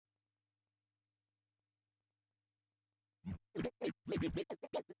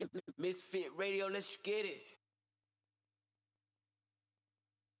Misfit Radio, let's get it.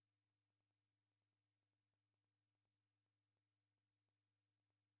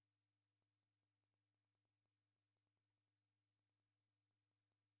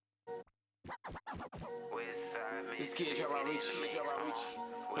 This kid drop out reach.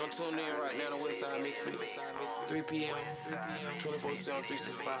 Don't tune in right now to Westside Misfits. 3 p.m. 24/7,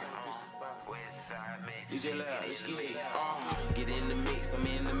 365. DJ Loud, let's get it. Get in the mix, I'm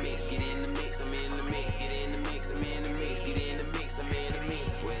in the mix. Get in the mix, I'm in the mix. Get in the mix, I'm in the mix. Get in the mix, I'm in the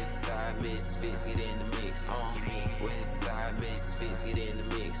mix. Westside Misfits, get in the mix. Westside Misfits, get in the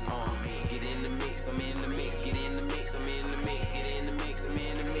mix. Get in the mix, I'm in the mix. Get in the mix, I'm in the mix. Get in the mix, I'm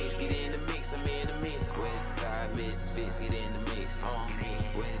in the mix. Get in the mix, I'm in the mix. Westside Misfits, get in the mix.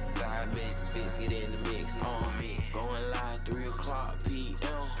 Westside Misfits, get in the mix. Going live 3 o'clock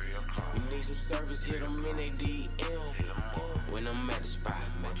p.m. You need some service, hit them in they DM. When I'm at the spot,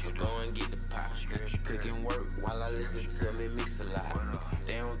 go and get the pot. Cooking work while I listen to me mix a lot.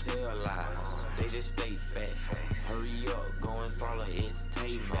 They don't tell lies, they just stay fast. Hurry up, go and follow, it's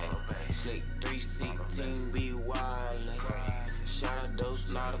Tay-Mac. Slick 316, be wildin'. Shout out those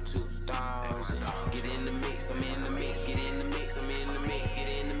not a 2000. Get in the mix, I'm in the mix. Get in the mix, I'm in the mix. Get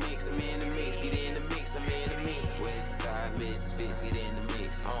in the mix, I'm in the mix. Get in the mix, I'm in the mix. Westside Misfits, get in the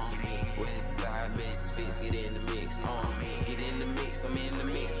mix. Westside Misfits, get in the mix. Get in the mix, I'm in the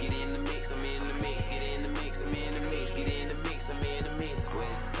mix. Get in the mix, I'm in the mix. Get in the mix, I'm in the mix. Get in the mix, I'm in the mix.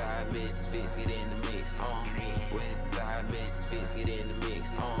 Westside Misfits, get in the mix. Westside Misfits, get in the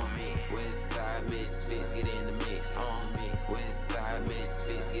mix. Westside Misfits, get in the mix. Westside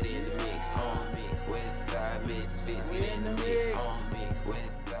Misfits, get in the mix. Westside Misfits, get in the mix.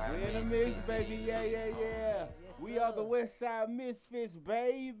 Westside We're in the mix, baby. Yeah. We are the Westside Misfits,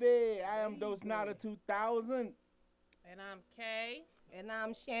 baby. I am Dosnada 2000. And I'm Kay. And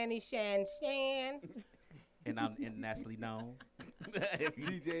I'm Shan. And I'm internationally known.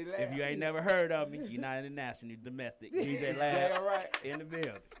 DJ Lab. If you ain't never heard of me, you're not international, you're domestic. DJ Lab Yeah, right. in the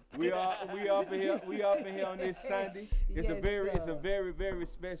building. We up in here. We up in here on this Sunday. It's a very, very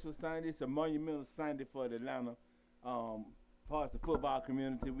special Sunday. It's a monumental Sunday for the Atlanta parts of the football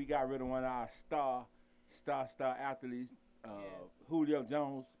community. We got rid of one of our star athletes, Julio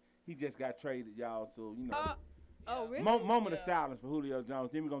Jones. He just got traded, y'all. So you know. Oh, really? Moment of silence for Julio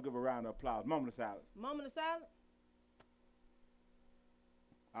Jones. Then we're gonna give a round of applause. Moment of silence. Moment of silence?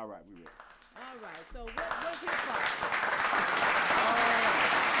 All right, we ready. All right, so what's his part?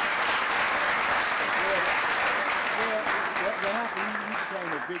 What happened, he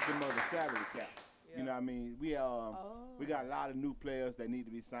became a victim of the salary cap. Yeah. You know what I mean? We got a lot of new players that need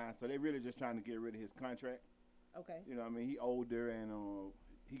to be signed, so they're really just trying to get rid of his contract. Okay. You know what I mean? He older and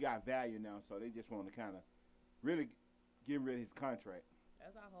he got value now, so they just want to kind of really get rid of his contract.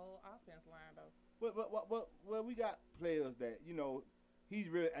 That's our whole offense line, though. Well, we got players that, you know, he's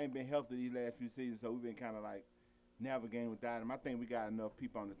really ain't been healthy these last few seasons, so we've been kind of like navigating without him. I think we got enough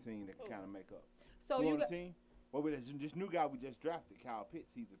people on the team that can kind of make up. So you on the team? Well, with this new guy we just drafted, Kyle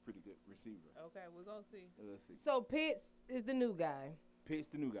Pitts, he's a pretty good receiver. Okay, we're going to see. Let's see. So Pitts is the new guy. Pitts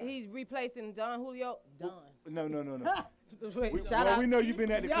the new guy. He's replacing Don Julio. No. We know you've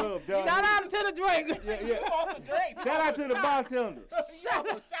been at the club, Don. Shout out to the drink. Yeah. Shout out to the bartender.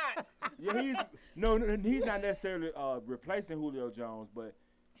 Shots. Yeah, he's not necessarily replacing Julio Jones, but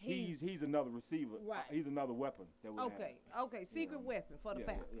he's another receiver. Right. He's another weapon that we have. Okay. Secret weapon for the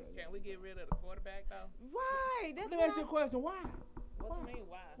Falcons. Yeah. Can we get rid of the quarterback, though? Right. Let me ask you a question. Why? What you mean,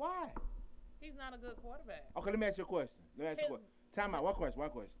 why? Why? He's not a good quarterback. Okay, let me ask you a question. Time out. One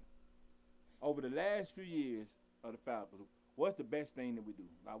question. Over the last few years of the Falcons, what's the best thing that we do?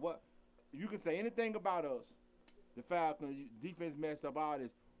 Like what? You can say anything about us, the Falcons, defense messed up, all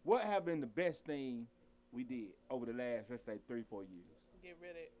this. What have been the best thing we did over the last, let's say, 3-4 years? Get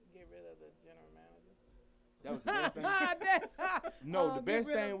rid of the general manager. That was the best thing? No, the best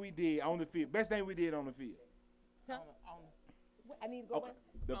thing we did on the field. Best thing we did on the field. I need to go back.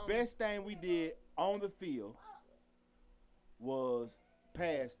 The best thing we did on the field was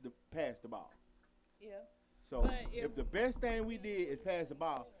pass the ball. Yeah. So if the best thing we did is pass the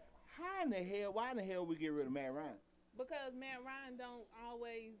ball, why in the hell we get rid of Matt Ryan? Because Matt Ryan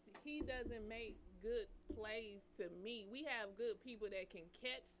he doesn't make good plays to me. We have good people that can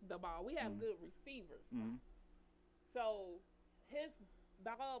catch the ball. We have good receivers. Mm-hmm. So his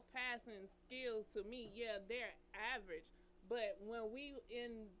ball passing skills to me, they're average. But when we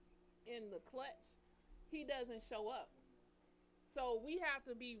in the clutch, he doesn't show up. So we have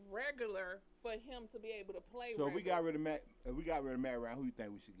to be regular for him to be able to play. So regular. if we got rid of Matt Ryan, who you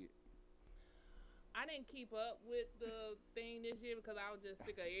think we should get? I didn't keep up with the thing this year because I was just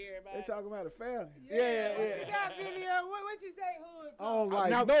sick of everybody. They talking about the family. Yeah. You got video. What you say? Hood? I don't like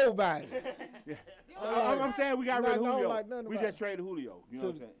Now- nobody. I'm saying we got rid of I don't Julio. like nothing We about just traded Julio. You know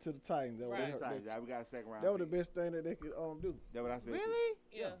what I'm saying? To the Titans. That was Right. that- Yeah, we got a second round. that was the pick. best thing that they could do. That's what I said. Really?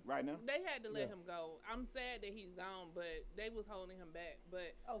 Yeah. Right now? They had to let Yeah. him go. I'm sad that he's gone, but they was holding him back.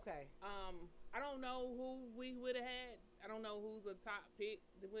 But Okay. I don't know who we would have had. I don't know who's a top pick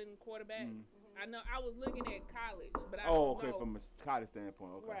to win quarterbacks. I know I was looking at college, but I Oh, don't okay, know. from a college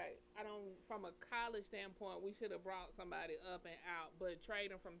standpoint. Okay. Right. I don't. From a college standpoint, we should have brought somebody up and out. But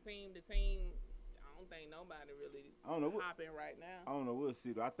trading from team to team, I don't think nobody really I don't know. hopping right now. I don't know. We'll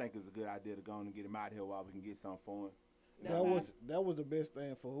see. Though. I think it's a good idea to go on and get him out here while we can get something for him. That was the best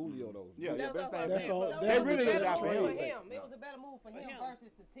thing for Julio though. Yeah, That's best what thing. I'm That's saying. all- So they it was really a looked better out for move him. It was a better move for him him.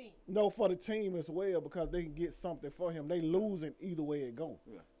 versus the team. No, for the team as well because they can get something for him. They losing either way it go.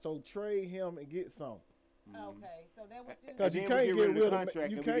 Yeah. So trade him and get some. Okay, so that what you. Because you And can't then get we rid the of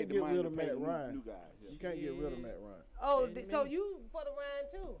contract you and we can't the get money rid to of pay Matt the Ryan. New guys. Yeah. You can't get rid of Matt Ryan. Oh, Kidding so me? you for the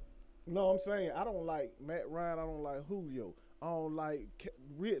Ryan too? No, I'm saying I don't like Matt Ryan. I don't like Julio. I don't like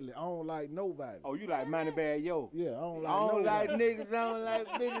Ridley. I don't like nobody. Oh, you like Money Bad Yo? Yeah, I don't like I don't like nobody. niggas. I don't like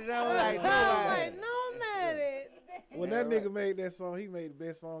bitches. I don't like Oh, nobody. wait, no man. When that nigga made that song, he made the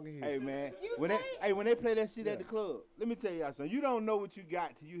best song in his. Hey man, You when think? they play that shit Yeah. at the club, let me tell y'all something. You don't know what you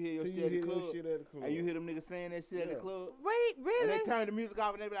got till you hear your Till shit you at the hear club, your shit at the club. and you hear them niggas saying that shit at the Yeah. club, Wait, and really? they turn the music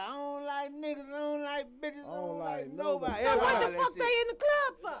off and they be like, I don't like niggas, I don't like bitches, I don't like nobody. nobody. So what Everybody the that fuck shit. they in the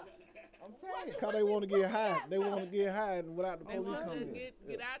club for? I'm telling you. Cause they want to get high. They want to get high and without the They police want to coming in.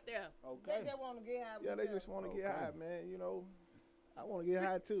 get out there. They Okay. just want to get high. Yeah, they just want to get high, man. You know, I want to get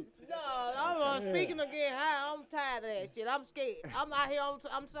high too. No, I'm speaking of getting high. I'm tired of that shit. I'm scared. I'm out here.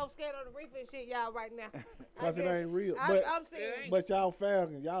 I'm so scared of the reefer shit, y'all, right now. Cause it ain't real. I'm But serious. but y'all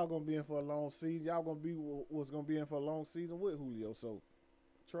Falcons, y'all gonna be in for a long season. Y'all gonna be what's gonna be in for a long season with Julio. So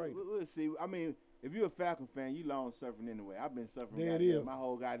trade. We'll see. I mean, if you're a Falcon fan, you long suffering anyway. I've been suffering There it goddamn is. my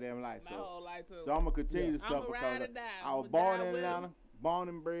whole goddamn life. My So, whole life too. so I'm gonna continue to I'ma suffer ride because or die. I was I'ma born die in with 'em. Atlanta, born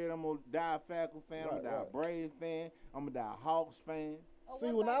and bred. I'm gonna die a Falcon fan. I'm Right, gonna die a right. Braves fan. I'm gonna die a Hawks fan. Oh, See,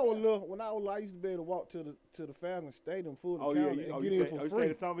 what when I about was them? little, I used to be able to walk to the Falcons Stadium, Fulton Oh yeah, County, you, and get in for you free.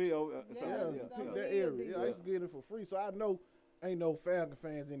 stayed at Somerville. Yeah, Somerville, pick Somerville, that area. big Yeah, I used to get it for free. So I know ain't no Falcon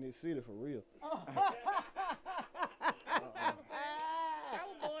fans in this city for real. I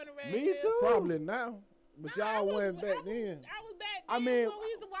was born and raised Me here. too. Probably now, but No, I y'all was- wasn't back I was- then. I was back I then mean, when we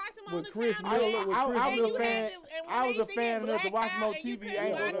used to watch them on with the Chris channel. Miller- And with I Chris was you Miller. a had fan. to- and when I was they a used to fan get enough to watch blacked more out and you TV. I couldn't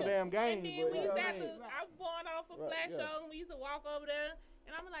ain't go watch to no it. damn game. And then but we you know used what to I have mean? to, I was born off a Right, flash yeah. show and we used to walk over there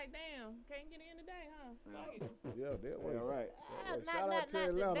and I'm like, damn, can't get in today, huh? Fuck it. Yeah, that way. Yeah, right. That way. Not- Shout not- out to not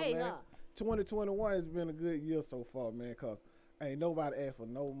Atlanta, today, man. huh? 2021 has been a good year so far, man. Cause ain't nobody asked for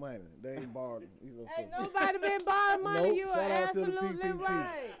no money. They ain't borrowed. Ain't nobody been borrowing money. Nope. You are Shout out to the absolutely PPP.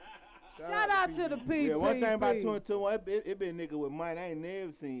 right. Shout out to the PPP. Yeah, one thing about 2021, it been nigga with money. I ain't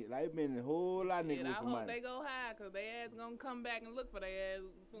never seen it. Like, it been a whole lot of niggas Shit, I with some hope money. they go high because they ass gonna come back and look for their ass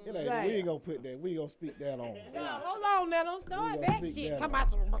soon. It ain't, Right. we ain't gonna put that. We ain't gonna speak that on. No, hold on now. Don't start gonna that speak shit. that Talk out.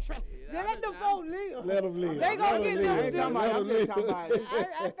 about some. Let them folks live. Let them live. They gonna Let 'em get live. them- I ain't talking about, Let I'm 'em just live. talking about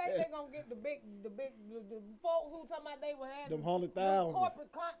I think they're gonna get the folks who talking about they were having Them 100,000.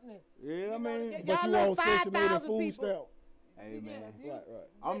 corporate companies. Yeah, I You know, mean, y'all But you little on Section 8 5,000 food people. stamp. hey man, Right.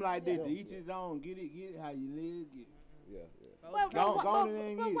 I'm like this. Yeah. To each his own. Get it how you live. Get it. Yeah. But, Go- but, go but, on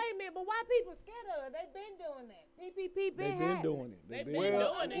and but get it. wait a minute, but why people scared of it? They been doing that. PPP They been been happening. doing it. They They been been doing it.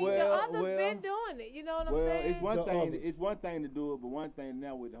 doing it. well, the others well, been doing it. You know what I'm Well, saying? it's one The thing. others. It's one thing to do it, but one thing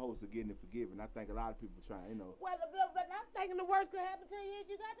now with the host of getting it forgiven. I think a lot of people trying. You know, Well, but I'm thinking the worst could happen to you is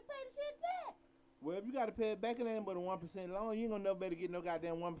you got to pay the shit back. well, if you got to pay it back, it ain't but a 1% loan. You ain't gonna never be able to get no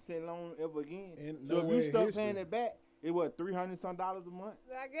goddamn 1% loan ever again. And So if nowhere you in start history. paying it back, it was $300 a month.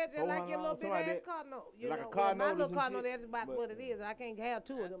 I guess just like your little big something like ass that. car note. You Like a know, car well, my note or little some car shit. note, that's about But- what it is. I can't have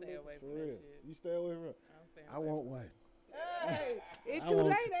two I of them. stay away For from real. that shit. You stay away from it. I'm staying I away want from one. Hey, it's I too want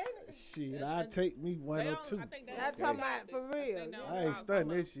late, to- ain't it? Shit, I take me one They or don't- two. I think they That's don't talking about for I think real. they don't I ain't allow studying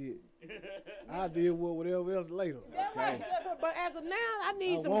some this shit. I deal with whatever else later. That's right. But as of now, I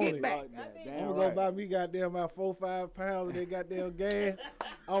need I some want get it. back. Oh, I damn, need damn I'm some gonna right. go buy me goddamn about 4-5 pounds of that goddamn gas.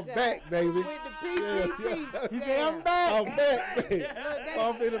 I'm Yeah. back, baby. with the PPP. He said, I'm Damn. back. I'm back, baby.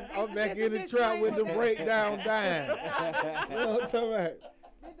 I'm back in the trap with the breakdown dime. You know what I'm talking about?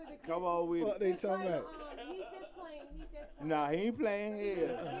 Come on with What it. they talking about? He's just playing. He's just playing. Nah, he ain't playing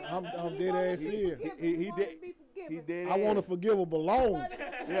here. I'm dead ass serious. He did. forgiven. He did. I want a forgivable loan.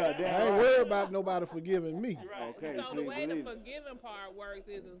 Yeah, I damn ain't right. worried about nobody forgiving me. Okay, So the please way the believe it. forgiving part works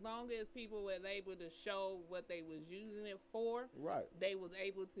is as long as people was able to show what they was using it for, Right. they was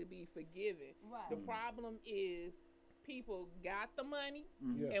able to be forgiven. Right. The problem is people got the money,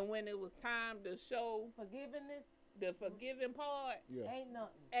 Yeah. and when it was time to show Forgiveness the forgiving part, Yeah. ain't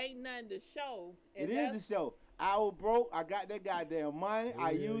nothing. ain't nothing to show. It And is that's- the show. I was broke. I got that goddamn money.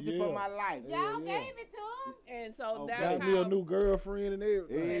 I Yeah, used it yeah. for my life. Yeah, Y'all yeah. gave it to him, And so Okay. that's Got me a how, new girlfriend and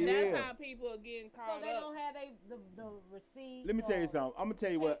everything. Yeah. and that's how people are getting so caught they up. don't have the receipt. Let me tell you something. I'm gonna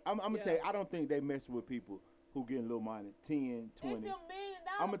tell you what. I'm gonna Yeah. tell you. I don't think they mess with people who getting little money, 10, It's 20. them $1 million.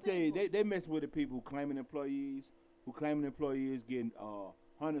 I'm gonna tell you, they mess with the people who claiming employees, getting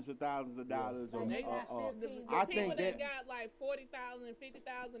hundreds of thousands of dollars. Like Or, they got 15. The I people think that that- got like 40,000,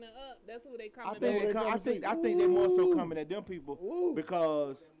 50,000 and up, that's who they I coming think back. they come, I think they more so coming at them people Ooh.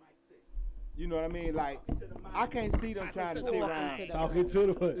 because you know what I mean. Like I can't see them trying to sit around. Talking to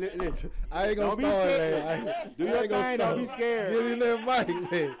the Listen, I ain't gonna don't be start scared. that. Do your thing. Don't be scared. Get in that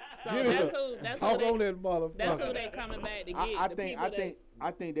mic, man. So Get in that's there. who that's Talk who on they, that motherfucker. that's who they coming back to get. I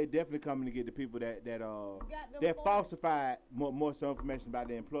think they definitely coming to get the people that them that boys. falsified more so information about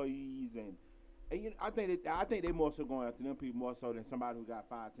their employees and you know, I think they more so going after them people more so than somebody who got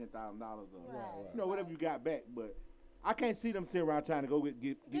 $5,000-$10,000 or you know whatever you got back. But I can't see them sitting around trying to go get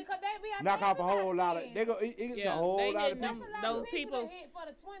Because they be out knock there off a whole every lot of night. they go it's Yeah, a whole they lot of hitting them- people. That's a lot those of people people- that hit for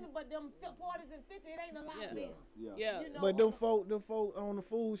the 20, but them 40s and 50s, it ain't a lot Yeah. of them. Yeah. You know, But them folk on the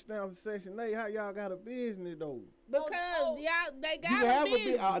food stamps Section 8, how y'all got a business though? Because Oh, y'all they You can got have a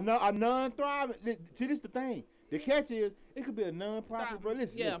business. a non-thriving. See, this the thing. The catch is it could be a non-profit, bro.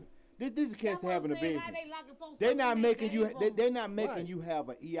 Listen, Yeah. listen. This is the catch That's to what having I'm a saying, business. how they locking folks They're up not in making that you. game room. They're not making Right. you have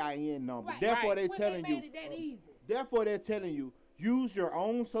an EIN number. Right. Therefore, Right. they're When telling they you. made it that easy. Therefore, they're telling you use your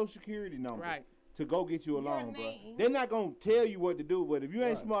own Social Security number Right. to go get you a Your loan, bro. name. They're not gonna tell you what to do, but if you ain't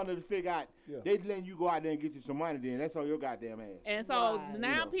Right. smart enough to figure out, Yeah. they letting you go out there and get you some money. Then that's on your goddamn ass. And so Right. now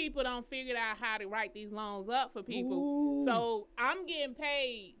You know. people don't figure out how to write these loans up for people. Ooh. So I'm getting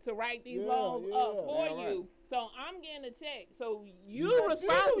paid to write these Yeah, loans yeah. up for Damn you. right. So I'm getting a check. So you But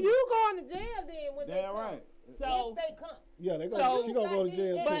responsible. you going to jail then when they Damn come. right. So, If they come. Yeah, they So- gonna she gonna go to But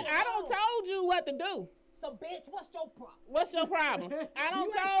jail but too. I don't told you what to do. So, bitch, what's your problem? What's your problem? I don't You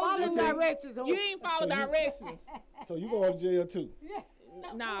ain't told following you. directions. You ain't follow So you- directions. So you going to jail too.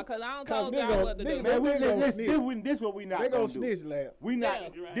 Nah, cause I don't Cause told they y'all gon- what to they- do. they- Man, gonna this what we not They gonna gonna do. snitch, lad. We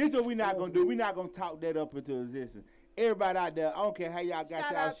not. Yeah. This is what we not gonna do. We not gonna talk that up into existence. Everybody out there, I don't care how y'all got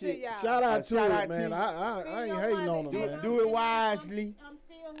Shout y'all out to shit. y'all. Shout out to shout it, out to man. you. I ain't hating on them, Do- man. do it wisely. I'm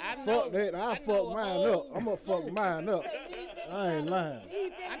still I here. know. Fuck that. I I fuck know a mine whole- up. I'm gonna fuck mine up. I ain't lying.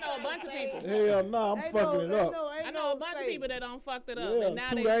 I know a bunch of people. Hell no, I'm Ain't fucking no- it up. I know a bunch of people that don't fucked it up, Yeah, and now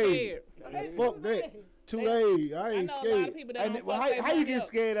 2 they days. scared. Fuck that. 2 days. I I ain't know a lot of scared. people that And don't well, fuck their how you money get up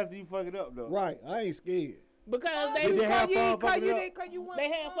scared after you fuck it up though? Right, I ain't scared. because Did they have fun fucking it up? they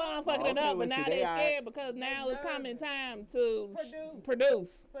had fun fucking it okay, up, well, but now shit, they they alright. scared because now it's coming time to Produce.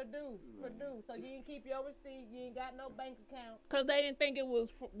 produce. Produce. So you didn't keep your receipt. You ain't got no bank account. Cause they didn't think it was.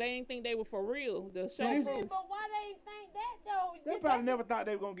 They didn't think they were for real. The show this- proof. But why they ain't think that though? They probably never thought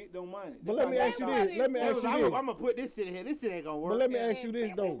they were gonna get no money. But let me ask you this. Let me ask you I'm this. gonna put this shit here. This shit ain't gonna work. But let me Yeah. ask you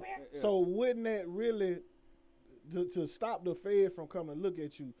this though. Yeah. So wouldn't that really to stop the Fed from coming to look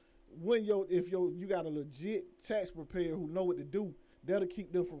at you? When if you got a legit tax preparer who know what to do, that'll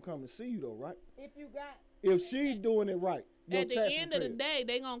keep them from coming to see you though, right? If you got If she's doing it right, your At the tax end of the preparer. day,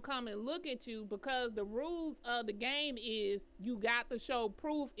 they gonna come and look at you because the rules of the game is you got to show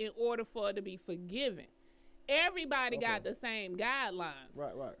proof in order for it to be forgiven. Everybody got Okay. the same guidelines.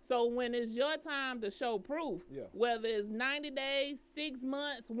 Right, right. So when it's your time to show proof, Yeah. whether it's 90 days, 6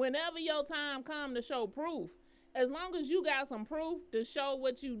 months, whenever your time come to show proof, as long as you got some proof to show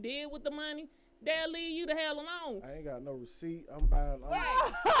what you did with the money, they'll leave you the hell alone. I ain't got no receipt. I'm buying.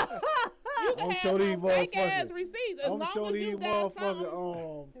 Right. You can I'm have sure these some fake ass motherfuckers- receipts as I'm long sure as these you got something.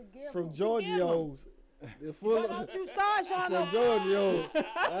 motherfuckers to give from them. Giorgio's. They're full Why of don't you start showing from them? Giorgio's.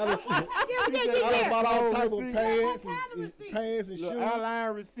 I done bought all type of Receipt. pants What kind of and receipt? pants and Look, shoes.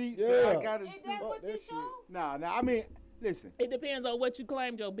 airline receipts. Yeah. I got Is to. that Fuck what you that shit. showed? Nah. I mean, listen. It depends on what you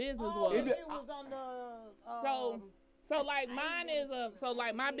claimed your business Oh, was. it was on the. So like mine is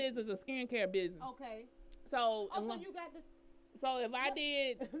like my business is a skincare business. Okay. So Oh, so you got this. so if I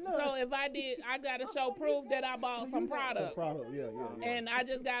did Look. I gotta show proof that I bought some Some product. product, yeah. And I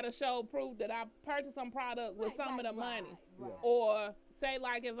just gotta show proof that I purchased some product with some of the money. Right. Or say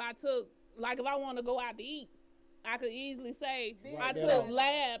like if I want to go out to eat I could easily say Business. I Yeah. took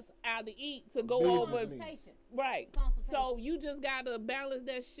labs out to eat to go Business. over. Consultation. Right. Consultation. So you just gotta balance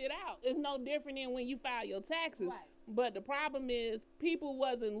that shit out. It's no different than when you file your taxes. Right. But the problem is people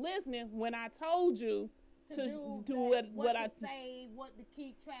wasn't listening when I told you to do that, what I to save, what to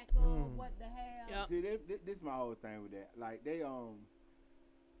keep track of, what to have. Yep. See, this my whole thing with that. Like they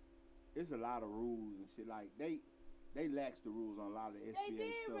it's a lot of rules and shit. Like they lax the rules on a lot of the SBA They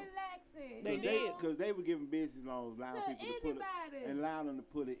did stuff. relax it. They you did. know, Because they were giving business loans, allowing to people to put it anybody. and allowing them to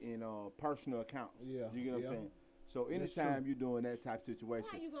put it in personal accounts. Yeah, You get what yeah. I'm saying? So That's anytime true. you're doing that type of situation,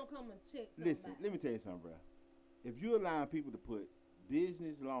 How you gonna come and check listen, somebody? let me tell you something, bro. If you allowing people to put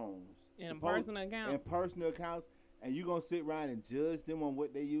business loans in a supposed- personal account. in personal accounts, and you gonna sit around and judge them on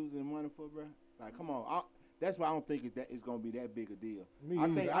what they using the money for, bro? Like, come on. That's why I don't think it's gonna be that big a deal. Me I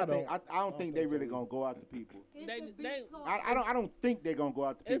either. think I don't think they so really either. gonna go after people. It's They- the big they- corporate- I don't think they're gonna go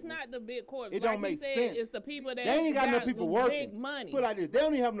after people. It's not the big corps. It like don't make he said, sense. It's the people that They ain't got enough people the working. big money. Put it like this, they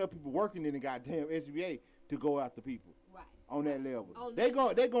don't even have enough people working in the goddamn SBA to go after people Right. on that level. On They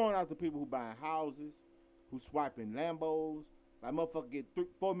that they going after people who buying houses, who swiping Lambos. Like motherfucker get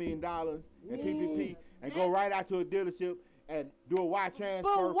 $4 million in PPP and go right out to a dealership and do a wire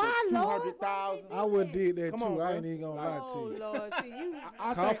transfer for why, Lord? 200,000. I would did that Come too. on, I bro. ain't even gonna Like- lie to Oh you. Lord, see you. I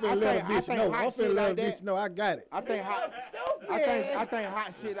I'm finna let a bitch know. I'm hot finna shit let a like that. bitch know I got it. I think hot. I think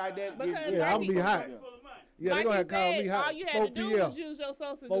hot shit like that. Because get- Yeah, like I'm he- be hot. Yeah, like they gonna he have to call said, me hot. all you 4 had to do p.m. was use your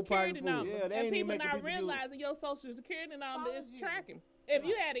social 4 security pocket food. number. Yeah, they and ain't even people making not people use it. realizing your social security number is Follows you. tracking. If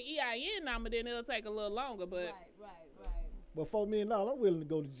you had an EIN number, then it'll take a little longer. But Right. But $4 million, I'm willing to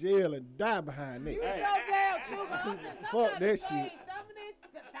go to jail and die behind that. You so damn stupid. Fuck that shit. Some of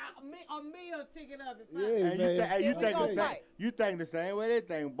this, a meal ticket of it. Yeah, And you, man. and you Yeah, we think gonna the same? fight. You think the same way they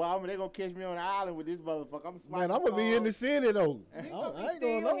think, Bob? They gonna catch me on the island with this motherfucker. I'm swiping. Man, I'm gonna be in the city though. I gonna be ain't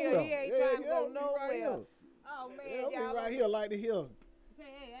still going here. nowhere. He ain't Yeah, trying to yeah, go I'm be right nowhere. here. Oh man, Yeah, I'm y'all be right here like the hill. Say,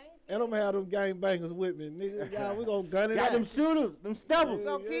 hey, I ain't And I'm gonna have them gang bangers with me, nigga. Y'all, we gonna gun it Got out. them shooters, them steppers.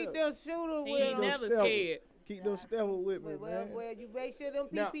 gonna keep Yeah. them shooter he with ain't them. never stealth. scared. Keep them stepping with me, Well, man. you make sure them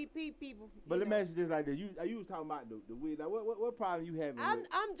Now- PPP people. But you let me know. ask you this like this. You was talking about the weed. Like, what problem you having with?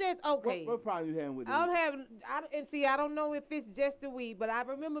 I'm just okay. What problem you having with the I'm weed? having, and see, I don't know if it's just the weed, but I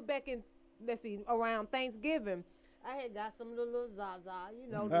remember back in, let's see, around Thanksgiving, I had got some little Zaza, you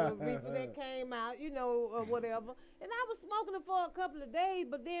know, the reefer that came out, you know, or whatever. And I was smoking it for a couple of days,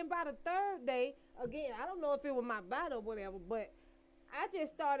 but then by the third day, again, I don't know if it was my body or whatever, but I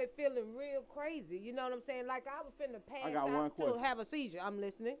just started feeling real crazy. You know what I'm saying? Like I was finna pass got one out to question. have a seizure. I'm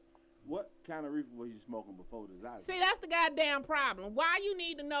listening. What kind of reefer was you smoking before the Zaza? See, that's the goddamn problem. Why you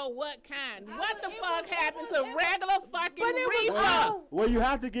need to know what kind? What the it fuck was- happened it to was- regular fucking but it was reefer? all- Well, you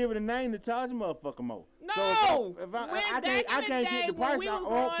have to give it a name to charge a motherfucker more. No, So if I when can't, back I in the can't day get the when price we I was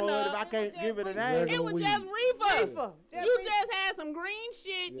want for growing it if I up, can't give it a Regular name. It was weed. just reefer. Reefer. You reefer. just had some green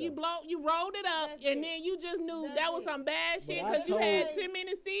shit. Yeah. You rolled it up, That's and it. then you just knew That's that was it. some bad shit I because you told- had too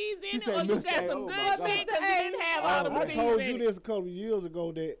many seeds She in it, said or you Mr. got A, some oh my good God. shit because you didn't have all them I seeds told in you it. this a couple of years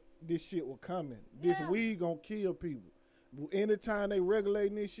ago that this shit was coming. This Yeah. weed gonna kill people. Anytime they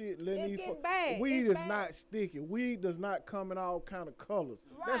regulating this shit, letting It's these getting bad. weed It's is bad. not sticky. Weed does not come in all kind of colors.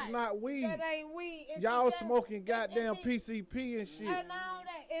 That's Right. not weed. That ain't weed. It's Y'all just- smoking goddamn it's- PCP and shit. and all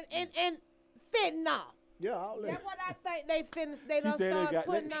that, and fentanyl. Yeah, all that. That's what I think they finished. They She done said they start got.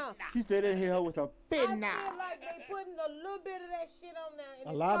 putting on. She said they hit her with some I feel fentanyl. like they putting a little bit of that shit on there, and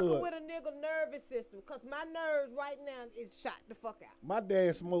A it's lot of fucking it. with a nigga nervous system. Cause my nerves right now is shot the fuck out. My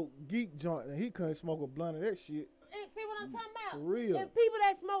dad smoked geek joint and he couldn't smoke a blunt of that shit. And see what I'm talking about? For real. And people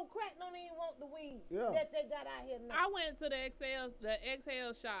that smoke crack don't even want the weed Yeah. that they got out here now. I went to the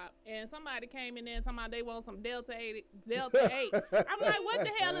Exhale shop, and somebody came in there and talking about they want some Delta 8. I'm like, what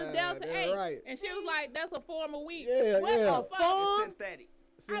the hell is Delta That's 8? right. And she was like, that's a form of weed. Yeah, what yeah. the A fuck? form, Synthetic.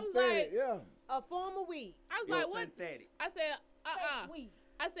 I was Synthetic, like- yeah. a form of weed. I was It's like, what? synthetic. I said, Fake weed.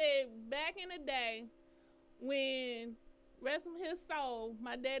 I said, back in the day, when, rest of his soul,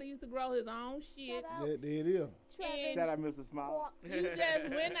 my daddy used to grow his own shit. Shout out There it is. Travis Shout out Mr. Smile. Sparks. You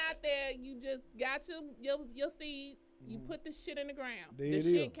just went out there, you just got your seeds, you put the shit in the ground. There the it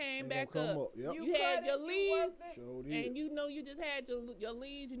shit is. came They back gonna come up. up. Yep. You had cut your it, you leaves, worked it. Sure did. and you know you just had your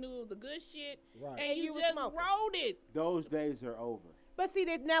leaves, you knew it was the good shit, Right. and And you you was just smoking. rolled it. Those days are over. But see,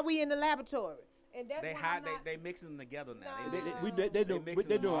 that now we in the laboratory, and that's They why hide. I'm not, They mixing them together now. Nah. They They, mix they, it. we, they, do, mixing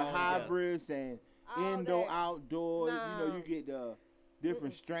they're them doing all together. hybrids and All indoor, that. outdoor. You know, No. you get the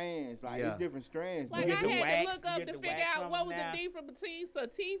different strands. Like Yeah. it's different strands. Like get I the had wax, to look you up get to the figure wax out from what was now. the difference between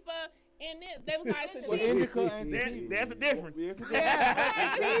sativa and this. They was like Well, sativa. indica and There- sativa. there's a difference. Yes, it is. yeah,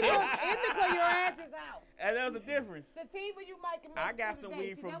 sativa, indica, your ass is out. And was the difference? Sativa, you might can make I got through some the day.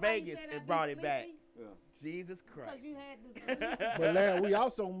 weed See, from that's why you Vegas said and I brought be it back. sleepy, Yeah. Jesus 'cause Christ. you had the But lad, we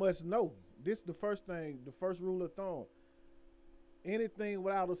also must know this the first thing, the first rule of thumb. Anything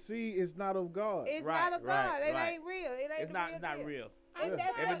without a seed is not of God. It's Right, not a God. right, It right. ain't real. It ain't It's the not. real It's not deal. real. And Yeah.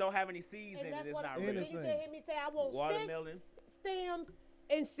 that's If what- it don't have any seeds and in it, that's it's what not you real. just hear me say I want Watermelon. stems.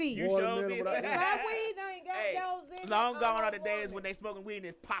 And seeds. You Watermelon sure did without- say My weed ain't got Hey, those in it. long I gone don't are the days want when it. they smoking weed and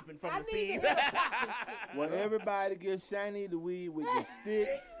it's popping from I the need to seeds. hear the popping shit. Well, everybody gets shiny the weed with the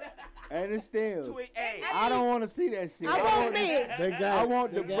sticks and the stems. Hey, I don't want to see that shit. I want the- mints. They got I it.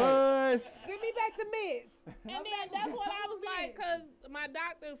 want They the got it. buzz. Give me back the mints. And then that's what I was like, cause my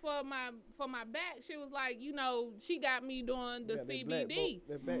doctor for my back, she was like, you know, she got me doing the Got that CBD.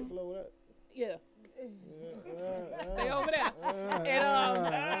 That back blow that. Yeah, Stay stay over there. And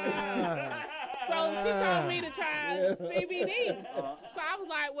so she told me to try CBD. So I was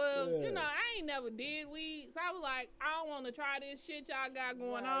like, well, Yeah. you know, I ain't never did weed. So I was like, I don't want to try this shit y'all got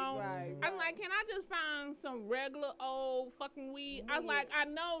going on. Right. I'm like, can I just find some regular old fucking weed? I was like, I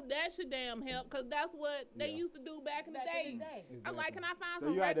know that should damn help, because that's what they Yeah. used to do back in the Back in the day. day. I'm like, can I find So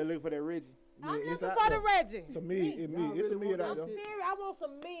some you had to regular? look for that Reggie. I'm it's Looking out for there. the Reggie. It's a me. It's me. It's a me I'm out there. serious. I want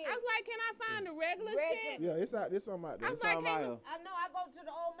some mints. I was like, can I find the regular Reggie. shit? Yeah, it's out. There's something out there. I was like, Something out here. I know I go to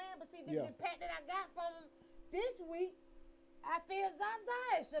the old man, but see the, Yeah. the pack that I got from him this week, I feel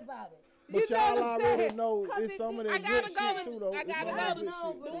zazayish about it. But You know y'all what I'm already saying? know 'Cause it's some of I that gotta good go shit to- too, though. I It's gotta some go of to- that good shit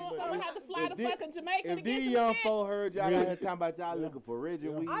Dude, too, so but I it's- have to fly to If fucking Jamaica to If get these some young shit. folk heard y'all Yeah. out here talking about y'all looking for Reggie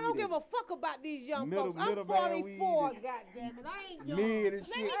Yeah. weed, I don't and give a fuck about these young Middle- folks. I'm middle man 44. weed. Goddamn it, I ain't young. mid and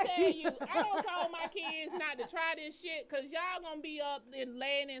Let shit. me tell you, I don't told my kids not to try this shit, cause y'all gonna be up and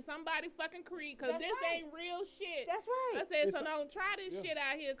laying in somebody fucking creek, cause That's this right. ain't real shit. That's I right. said, so It's- don't try this yeah. shit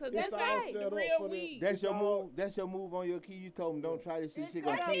out here, cause It's this all ain't set the up real for the- weed. That's It's your all- move. That's your move on your kid. You told him don't try this shit. Shit set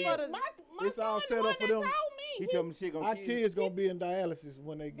gonna up kill you. for the- My It's all son set the up one for that them. told me. He told me shit gonna Our kill you. kids gonna be in dialysis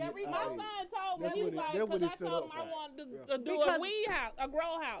when they Yeah, get we My out son here. told me, That's he what was it- like, that's what because I it's set told up him I for. wanted Yeah. to do Because- a weed house, a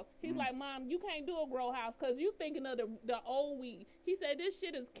grow house. He's like, Mom, you can't do a grow house because you thinking of the old weed. He said, this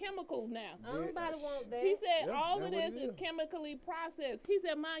shit is chemicals now. Nobody want that. He said, Yeah, all of that's what this it is chemically processed. He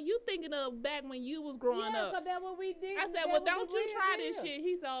said, Mom, you thinking of back when you was growing yeah, up. cause that's what we did. I said, That well, was the don't you real try this deal. shit.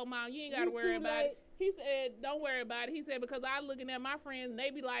 He said, oh, Mom, you ain't got to You worry too about late. it. He said, don't worry about it. He said, because I looking at my friends, and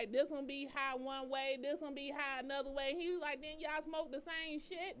they be like, this one be high one way, this one be high another way. He was like, then y'all smoke the same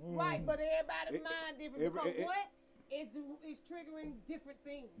shit. Right, but everybody's It- mind different every- because what is triggering different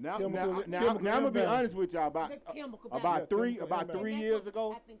things. Now, Chemical- now, chemical I'm gonna be imbalance. honest with y'all The about chemical about balance. three chemical about imbalance. 3 And years that's ago.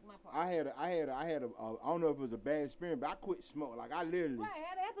 what I think my part. I had a I don't know if it was a bad experience, but I quit smoking. Like I literally Right,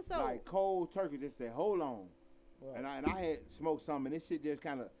 had an episode. like cold turkey just said, hold on, Right. and I had smoked some, and this shit just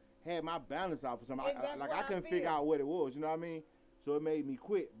kind of had my balance off or something. And that's Like what I I couldn't feel. figure out what it was. You know what I mean? So it made me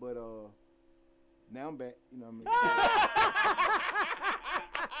quit. But now I'm back. You know what I mean?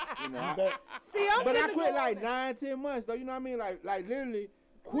 You know, See, I'm but I finna quit go like on that. 9-10 months though. You know what I mean? Like literally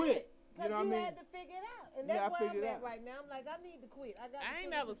quit. You know what I mean? had to figure it out. And Yeah, I that's where figured I'm it at out. right now. I'm like, I need to quit. I got. I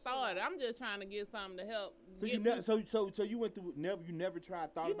ain't never started. I'm just trying to get something to help. So get you me- so you went through you never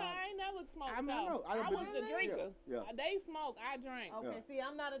tried thought You know, about it? I ain't never smoked. I mean, I know. I I don't was believe- the drinker. Yeah, yeah. They smoke, I drank. Okay, Yeah. see,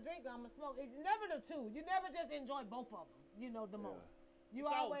 I'm not a drinker. I'm a smoker. It's never the two. You never just enjoy both of them. You know the most. You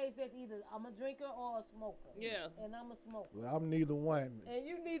So- always just either I'm a drinker or a smoker. Yeah. And I'm a smoker. Well, I'm neither one. And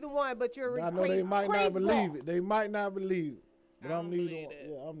you neither one, but you're I know they might not crazy believe boy. it. They might not believe it. But I I'm don't neither believe one. that.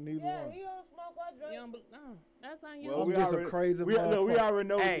 Yeah, I'm neither Yeah, one. he don't smoke or drink. You don't be- no, that's on you. Well, I'm we just a already- crazy we motherfucker. already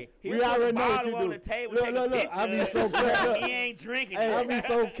know. Hey, he we put already the know what bottle you on do. the table, Look, take look, a look. picture. I be so careful. He ain't drinking. Hey, I be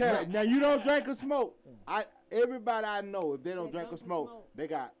so Now, careful. now you don't drink or smoke. Everybody I know, if they don't They drink or don't smoke, smoke. they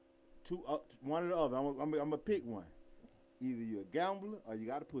got two, one or the other. I'm gonna pick one. Either you're a gambler or you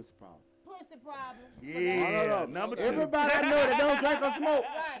got a pussy problem. Pussy problems. Yeah, number two. Everybody I know that don't drink or smoke,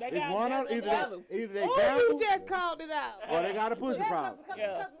 They it's got one or different either levels. they Oh, you gamble just called it out. or they got a pussy Yeah, problem. because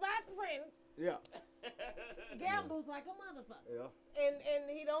Yeah. my friend Yeah, gambles like a motherfucker. yeah. And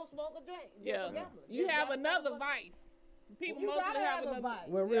he don't smoke or drink. Just Yeah. a gambler. You Just have like a another motherfucker. vice. People You mostly gotta have have a another. vice.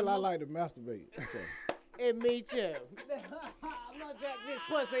 Well, real, I like to masturbate. So. And me too. I'm gonna drink this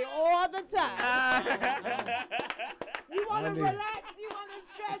Pussy all the time. You want I to need- relax? You want to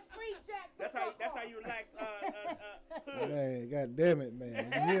stress free, Jack? the That's how fuck that's off. how you relax. Hood. Man, god damn it,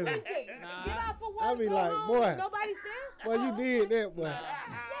 man. You hear me? Get off for work. I be go like, home, boy. Nobody's there. Well, you did that, boy.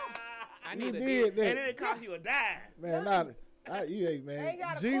 I You need a did dick. And then that. it cost you a dime. Man, you ain't, man. Ain't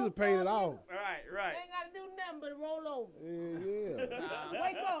gotta Jesus cook paid for it me. off. Right, right. Ain't got to do nothing but roll over. Yeah, yeah. Nah,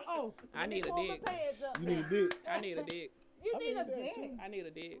 Wake up. Oh, I let me need a pull my dick. pants up You now. need a dick. I need a dick. You I need a mean, that dick. too. I need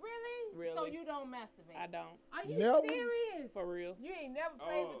a dick. Really? So Really. you don't masturbate? I don't. Are you Never? serious? For real. You ain't never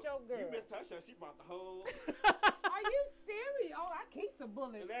played with your girl. You missed her show. She brought the whole. Are you serious? Oh, I keep some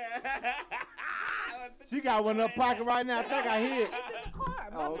bullets. She got one in her pocket right now. I think I hear it. It's in the car.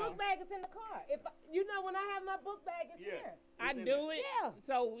 My Oh. book bag is in the car. If you know when I have my book bag, it's Yeah. here. I in do it. Yeah.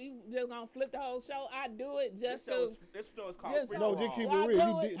 So we just gonna flip the whole show. I do it just to. This show is called Just- Free No, for just keep All. it I real. do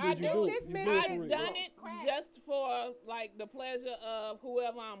You it. did I you do do it. it? You This do it for I've real. done it Crack. just for like the pleasure of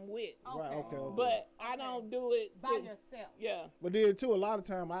whoever I'm with. Right, okay. But I Okay. don't do it By to, yourself. yeah. But then too, a lot of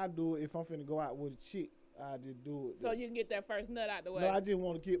time I do it if I'm finna go out with a chick. I just do it. So you can get that first nut out the So way. I just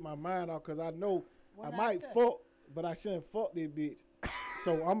want to get my mind off because I know When I might touch- fuck, but I shouldn't fuck this bitch.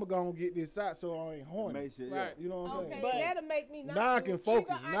 So I'm gonna get this out so I ain't horny. Make sure, Right. You know what I'm Okay, saying? But- that'll make me not Now I do can it.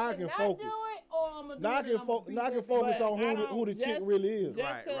 focus. Either Now I can cannot focus. do it, or I'm gonna do Now I it. can focus. Now I can focus But on I who the don't chick just- really is. just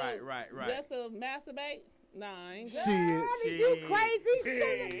Right, to, right. Just to masturbate? Nah, I ain't Shit. Honey, you crazy?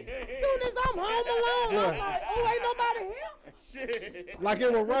 Soon as I'm home alone, I'm like, oh, ain't nobody here. Shit. Like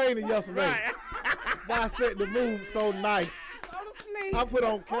it was raining yesterday. Right. But I set the mood so nice. Go to sleep. I put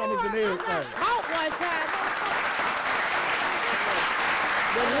on cameras and everything. Caught one time.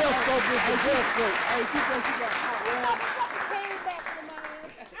 The real scope is the real scope. Hey, she got hot. Came back to my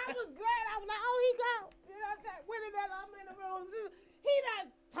ass. I was glad. I was like, oh, he gone. You know what I'm saying? When I'm in the room, he done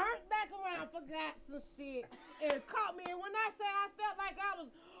turned back around, forgot some shit, and caught me. And when I say I felt like I was,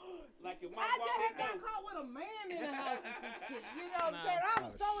 Like your I just had got mom. caught with a man in the house or some shit. You know what I'm saying? I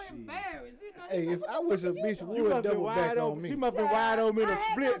was Oh, so shit. embarrassed. You know, Hey, if I wish a bitch You would must be double back wide on open. me. She must be wide open in a I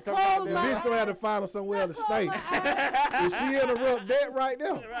had split. to Something close The like bitch that. gonna have to find her somewhere to stay. If she interrupt that right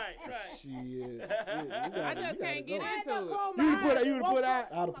there, Right. shit. Yeah, I just can't get I had into to it. close You my would put eyes out. You and would put woke out. up.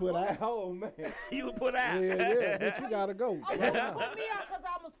 I'd have put out. Oh man. You would put out. Yeah, bitch, you gotta go. Oh, you put me out because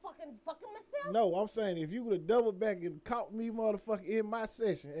I was fucking myself? No, I'm saying if you would have doubled back and caught me, motherfucker, in my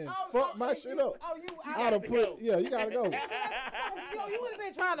session and fuck my shit up, Oh, you I'd have put. Yeah, you gotta go. Yo, you would have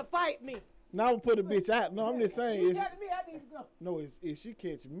been trying to fight me. Now I'm put a bitch out. No, I'm just saying. You If, telling me I need to go. no, if she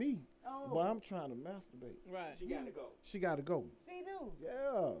catch me, Oh. but I'm trying to masturbate, Right. She gotta go. she gotta go. See, dude. Yeah.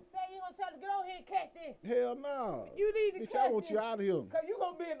 Say you gonna tell her, get on here and catch this. Hell no. You need to Bitch, catch I want this. you out of here. Cause you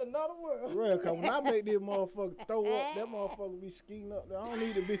gonna be in another world. Real, cause when I make this motherfucker throw up, that motherfucker be skiing up there. I don't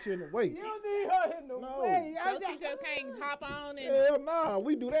need the bitch in the way. You need her in the No. way. So she just can't hop on and. Hell nah,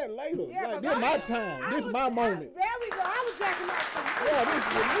 we do that later. Yeah, like, 'cause this I- my time. This my moment. There we go. I was jacking off some. Yeah, this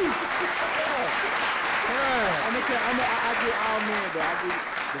is me. Yeah. I get all men though. I get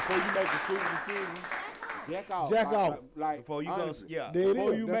before you make a stupid decision. Jack off. Jack off. Like Before you go, honestly, yeah. There it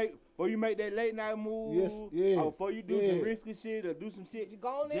Before is. you make that late night move, Yes, yeah, or before you do yeah. some risky shit or do some shit, You go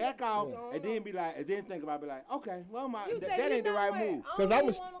on in, jack off, you go and then be like, and then think about, it, be like, okay, well, You that say, you ain't the know right what? move. I Cause don't I'm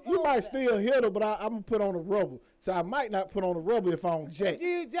even wanna you go might there. still hit her, but I'm gonna put on the rubber. So I might not put on the rubber if I don't jack.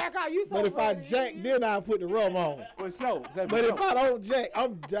 You jack out. You so But if I ready. jack, then I'll put the rubber on. For sure. But if I don't jack,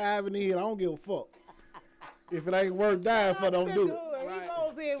 I'm diving in. I don't give a fuck. If it ain't worth dying for, don't do it. He Right.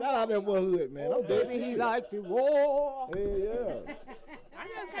 goes in. Shout out that boy Hood, man. I'm dead Baby, he serious. likes to war. Yeah, yeah. I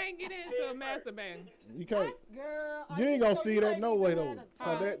just can't get into masturbating. You can't. Girl, You ain't gonna so see you that ain't no even way had though. a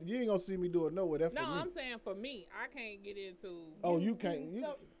 'Cause time. that you ain't gonna see me do it no way. That's No, for me. I'm saying for me, I can't get into. Oh, you can't.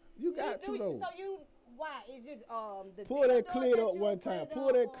 So- You got to though. So you, why is it the Pull that dildo clit that up you one afraid time. of, Pull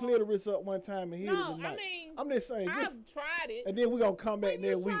that or- clitoris up one time and hit it No, tonight. I mean, I'm just saying, just, I've tried it. and then we gonna come back When that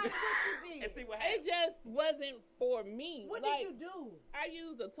you week. tried what you And did? see what It happens. just wasn't for me. What Like, did you do? I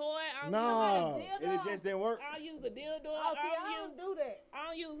used a toy. I don't Nah. use, And it just didn't work. I use a dildo. Oh, see, I I don't use. don't do that. I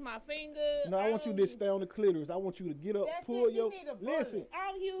don't use my finger. No, I want you to stay on the clitoris. I want you to get up, That's pull it, she your. need a bullet. Listen,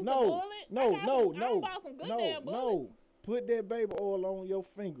 I don't use the no, bullet. no, I got no, some, I no, done bought some good damn bullets. no. Put that baby oil on your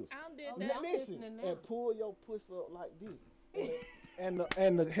fingers. I done did Oh, that. yeah. I'm Listen, listening now. and pull your pussy up like this.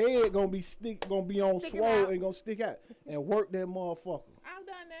 and the head gonna be on Sticking swole out. and gonna stick out and work that motherfucker. I've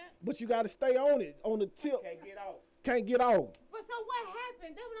done that. But you gotta stay on it, on the tip. Can't get off. Can't get off. But so what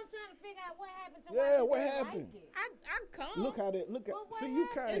happened? That's what I'm trying to figure out. What happened to Yeah, why what you didn't happened? Like it? I come. Look how that. Look at. But what See, you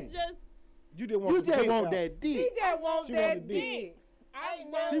happened? can't. It's just You just want. You some just dick want out. that She dick. just want She want that the dick. dick. I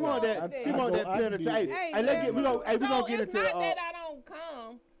ain't never She want never that. did. She want that I do penetrated. that. Hey, let's get. We never- gonna. Hey, we so gonna get it's into. not that I don't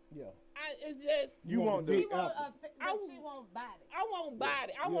come. Yeah. It's just You want want the the. She dick want out. she want body. I want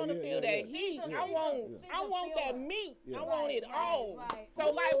body. I Yeah, want to yeah, feel yeah, that yeah. heat. Yeah. I want. She's a I want that feeler. meat. Yeah. I want it Right, all. right. So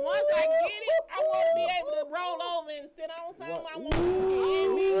like once I get it, I want to be able to roll over and sit on something. I want to get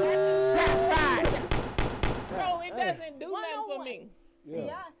in me. So it doesn't do One nothing on for one. me. See,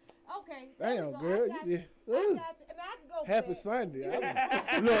 Yeah. okay. there Damn, we go. girl, I you got did. I got you. And I can go Happy back. Sunday.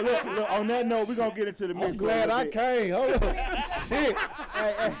 Look. On that note, we gonna get into the mix. I'm glad a I little bit. came. Hold on. Shit.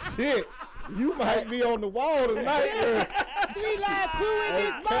 Hey, shit. You might be on the wall tonight, girl. 3-line crew in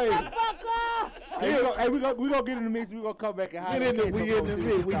this motherfucker. Hey, we gonna get in the mix. We gonna come back and We in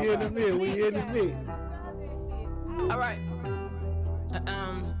the mix. All right.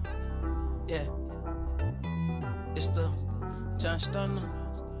 Yeah. It's the John Stunner.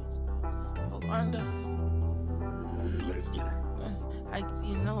 Wonder. Let's get it.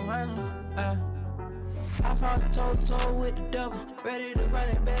 I fought toe-to-toe with the devil, ready to run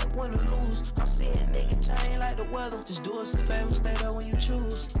it back when I lose. I'm seeing niggas change like the weather. Just do us a favor, stay there when you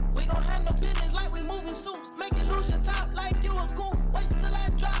choose. We gon' handle business like we moving suits. Make it lose your top like you a goop. Wait till I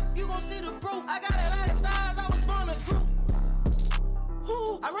drop, you gon' see the proof. I got a lot of stars, I was born to prove.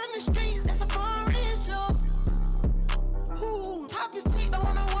 Ooh, I run the streets, that's a foreign shows. Ooh, top is tick, don't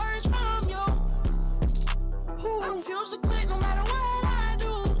want no words from you. Ooh, I refuse to quit no matter what I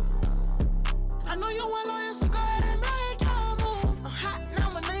do. I know you want lawyers, so go ahead and make your move. I'm hot now,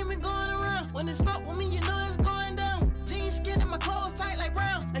 my name is going around. When it's up with me, you know it's going down. Jeans skin and my clothes tight like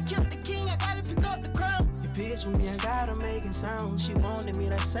brown. I killed the king, I gotta pick up the crown. You pitch with me, I gotta make it sound. She wanted me,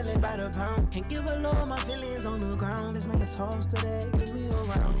 that's selling by the pound. Can't give a low, my feelings on the ground. Let's make a toast today, give me a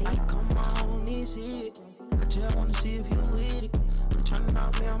round. Like, come on, this it. I just wanna see if you with it. Trying to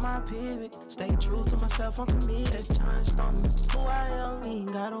knock me on my pivot. Stay true to myself, I'm committed. John Stunner. Who I am, me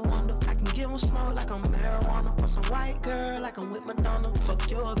gotta wonder. I can give them smoke like I'm marijuana. Or some white girl like I'm with Madonna. Fuck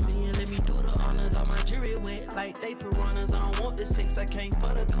your opinion, let me do the honors. All my jury wet like they piranhas. I don't want the sex, I can't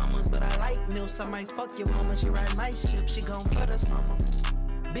for the commas. But I like milfs, I might fuck your mama. She ride my ship, she gon' for the summer.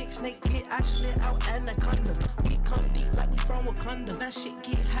 Big snake hit, I slid out anaconda. We come deep like we from Wakanda. That shit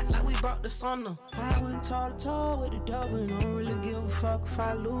get hot like we brought the sauna. I went toe-to-toe with the devil and I don't really give a fuck if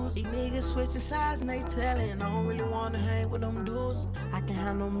I lose. These niggas switching sides and they tellin'. I don't really wanna hang with them dudes. I can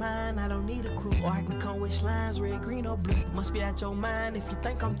handle mine, I don't need a crew. Or I can come with lines, red, green, or blue. Must be at your mind if you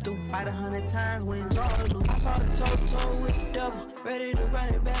think I'm through. Fight 100 times, win, draw, or lose. I fought a toe-to-toe with the devil, ready to run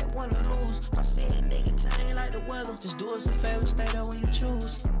it back when I lose. I'm seeing a nigga change like the weather. Just do us a favor, stay there when you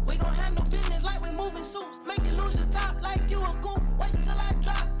choose. We gon' handle business like we moving suits. Make it lose your top like you a goop. Wait till I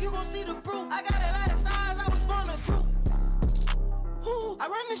drop, you gon' see the proof. I got a lot of stars, I was born to prove. Ooh, I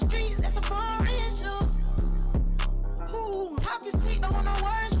run the streets, that's a foreign shoes. Ooh, top is tick, don't want no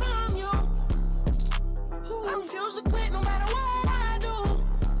words from you. Ooh, I refuse to quit no matter what I do.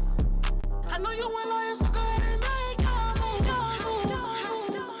 I know you want lawyers, so go ahead and make your move.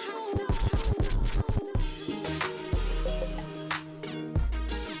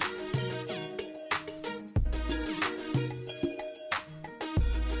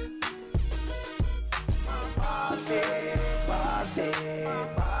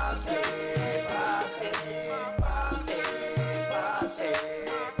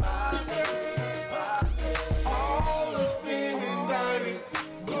 All is big and dirty.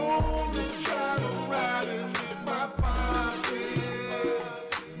 Going to try to ride it with my posse.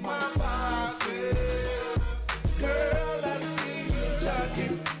 My posse. Girl, I see you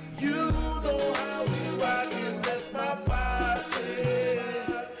locking. You know how we rockin'. That's my posse.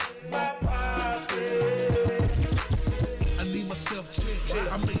 My posse. I need myself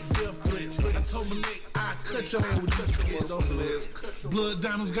checked. I make death threats. I told my neck I cut your hand with these kids. Blood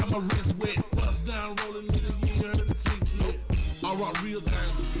diamonds got my wrist wet. Bust down rolling with the you heard the ticket. I rock real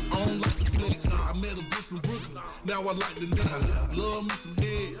diamonds. I don't like the flex. I met a bitch from Brooklyn. Now I like the next. Love me some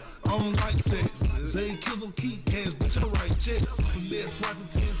head. I don't like sex. Zane kills them keep cash, bitch. I write checks. Finesse swiping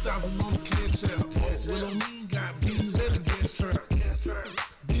 10,000 on the cash out. Well, on me got beans and a gas trap.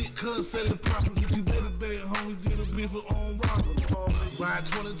 Big cuz selling property. You better bet homie did a bit for on robbery. Ride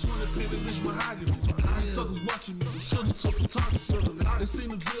 2020, pay the bitch mahogany. These suckers watching me, should've took photography. They seen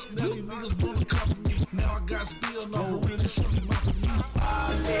the drip, now these niggas wanna copy me. Now I got spilled off for really should've mopping me.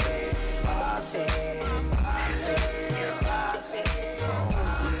 Posse, posse, posse, posse,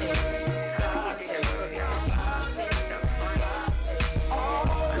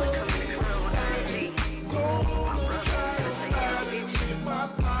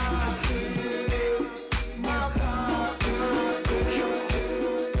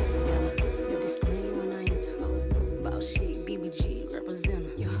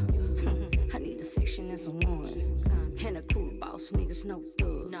 niggas no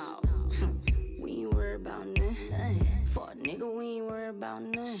thugs. No. We ain't worried about nothing. Fuck nigga, we ain't worried about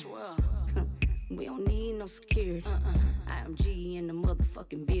nothing. We don't need no security. IMG in the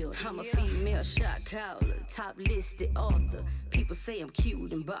motherfucking building. I'm a female shot caller, top listed author. People say I'm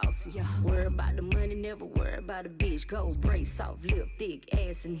cute and bossy. Worry about the money, never worry about a bitch. Gold brace, soft lip, thick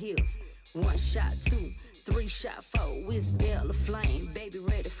ass and hips. 1 shot, 2, 3 shot, 4. Whiz bell of flame, baby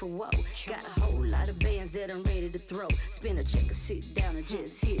ready for war. Got a whole lot of bands that that I'm ready to throw. Spin a check or sit down and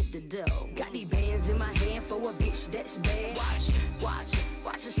just hit the dough. Got these bands in my hand for a bitch that's bad. Watch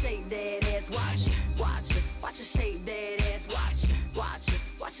her shake that ass. Watch her shake that ass.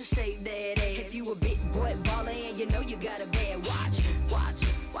 Watch her shake that ass. If you a big boy baller and you know you got a bad,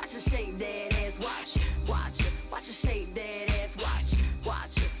 watch her shake that ass. Watch her shake that ass.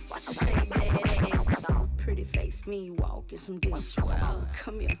 Watch her shake that ass. Pretty face, me walking some dishwasher.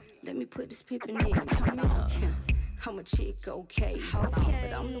 Come here, let me put this pippin' in. Come here. I'm a chick, okay.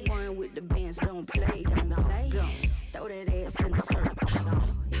 But I'm the one with the bands, don't play. Go, throw that ass in the surf.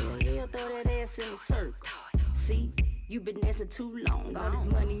 Yeah, throw that ass in the surf. See? You been dancing too long. All this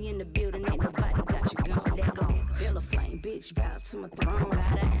money in the building, ain't nobody got you gone. Let go. Bella flame, bitch, bow to my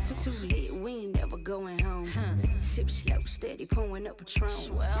throne. Too lit, we ain't never going home. Sip slow, steady, pouring up Patron.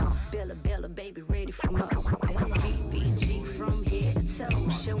 Bella, baby, ready for more. Bella, BBG from head to toe.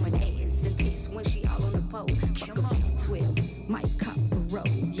 Showing ass and tits when she all on the pole. Fuck a 12, might cop a roll.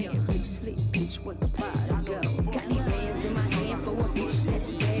 Yeah, you slick bitch, what the party go. Got these bands in my hand for a bitch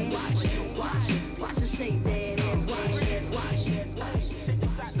that's bad. Watch her shake that ass. Shake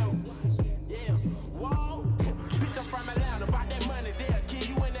this out though. Yeah. Whoa. Bitch, I'm from Atlanta. About that money there. Kill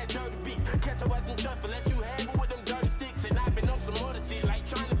you in that dirty beat. Catch a Western truck and let you hang with them dirty sticks. And I've been on some other shit. Like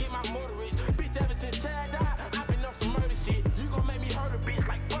trying to get my motor rich. Bitch, ever since Chad died, I've been on some murder shit. You gon' make me hurt a bitch.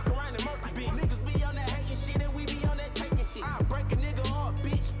 Like fuck around and murder bitch. Niggas be on that hating shit and we be on that taking shit. I'll break a nigga up,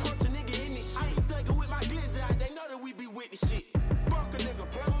 bitch. Punch a nigga in this shit. I ain't thugging with my glizzy out. They know that we be with the shit. Fuck a nigga.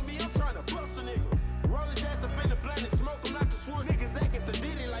 Play with me, I'm trying to bust a nigga. Roll his ass up in the blunt and smoke him like the swore. Niggas acting so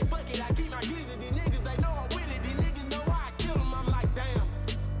did it like fuck it, I keep my glizzy. These niggas, they know I'm with it. These niggas know why I kill them, I'm like damn.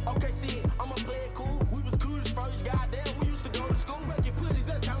 Okay shit, I'ma play it cool. We was cool as first, goddamn, we used to go to school. Making putties,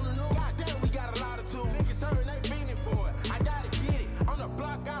 that's on the news. Goddamn, we got a lot of tools. Niggas hurting, they fiending for it. I gotta get it, on the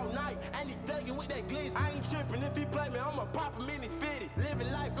block all night. And he thugging with that glizzy. I ain't tripping, if he play me, I'ma pop him in his fitted. Living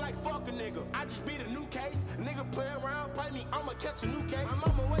life like fuck a nigga. I just beat a new case. Nigga play around, play me, I'ma catch a new case. I'm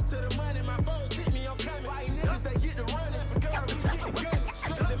on my way to the money, my phones hit me, I'm coming. Fighting niggas, they get the running. For girl, we get the gunning.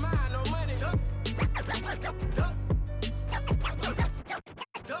 Stress in mind, no money.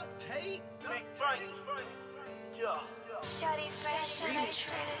 Duct tape. Big Frank. Yeah. Shawty fresh and I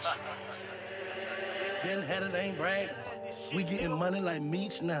shredded. Been had it, ain't brag. We getting money like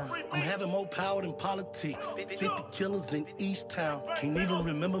Meech now. I'm having more power than politics. 50 killers in each town. Can't even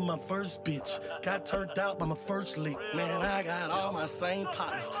remember my first bitch. Got turned out by my first lick. Man, I got all my same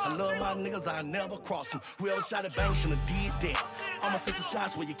partners. I love my niggas, I never cross them. Whoever shot at bank should've did that. All my sister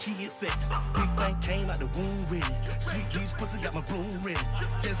shots where your kids at. Big bank came out the womb ready. Sweet beach pussy got my broom ready.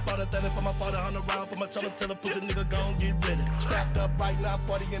 Just bought a 30 for my father, 100 round for my chopper. Tell the pussy nigga gon' get ready. Strapped up right now,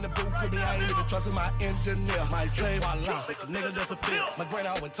 40 in the booth with me. I ain't even trusting my engineer. Might say voila. Nigga disappear. My great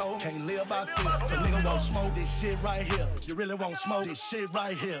always told, can't live by fear. If a nigga won't smoke this shit right here, you really won't smoke this shit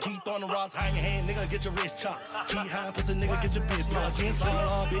right here. Keep throwing the rocks, hang your hand, nigga, get your wrist chopped. Keep high, pussy nigga, get your bitch blocked. Against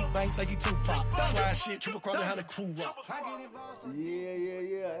all big bang, think he Tupac. Slide shit, triple cross, how the crew rock.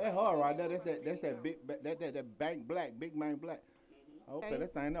 Yeah. That's hard right there. That's that big, that bank black, big man black. Okay,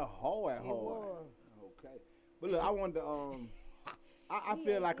 that thing that hard. Okay, but look, I want to I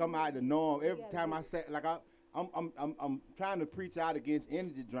feel like I'm out of the norm every time I say like I'm trying to preach out against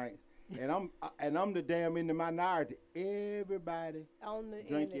energy drinks, and I'm the damn in the minority. Everybody on the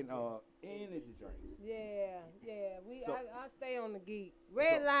drinking energy drinks. Yeah. I stay on the geek.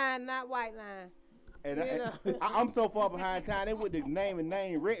 Red line, not white line. And I'm so far behind time. They with the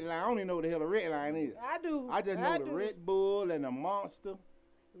name Red Line. I don't even know what the hell a Red Line is. I do. I just know the Red Bull and the Monster.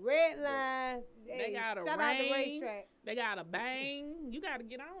 Red Line. They got a shout out the racetrack. They got a bang. You got to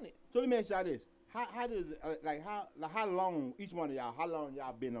get on it. So let me ask y'all this: How does it, how long each one of y'all? How long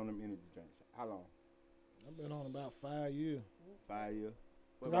y'all been on them energy drinks? How long? I've been on about 5 years. 5 years.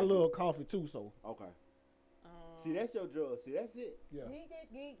 Cause I love coffee too, so. Okay. See, that's your drug. See, that's it. Yeah. He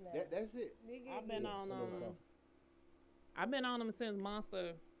get geek now. That's it. I've been on I've been on them since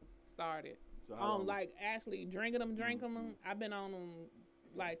Monster started. So how long? Like actually drinking them. I've been on them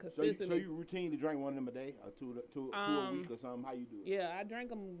like consistently. So you routinely drink one of them a day or two a week or something? How you do it? Yeah, I drink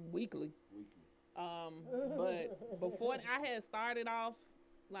them weekly. But before I had started off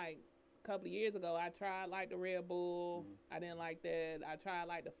like a couple of years ago, I tried like the Red Bull. I didn't like that. I tried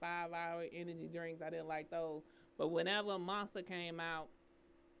like the 5-hour energy drinks. I didn't like those. But whenever Monster came out,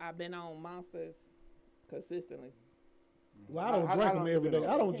 I've been on Monsters consistently. Well, I don't drink them every day.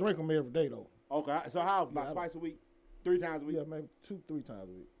 I don't drink them every day though. Okay, so how about twice a week, 3 times a week? Yeah, maybe 2-3 times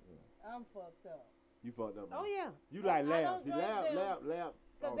a week. Yeah. I'm fucked up. You fucked up. Oh yeah. You like lab? See, lab. Lab.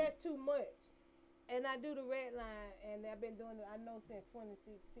 Cause that's too much. And I do the Red Line, and I've been doing it. I know since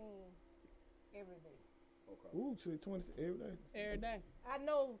 2016, every day. Ooh, shit, 20 every day. Every day. I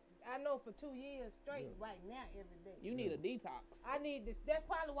know for 2 years straight right now every day. You need a detox. I need this. That's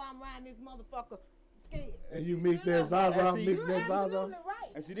probably why I'm riding this motherfucker scared. And you mix that Zaza, mix You're that Zaza. absolutely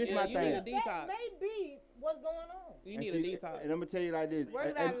right. And see, this Yeah, my you thing. need a detox. That may be what's going on. You And need see, a detox. And I'm gonna tell you like this. Work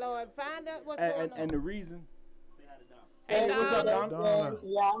it and, out, Lord. Find out what's going on. and the reason. Hey, what's up, Donna. Donna?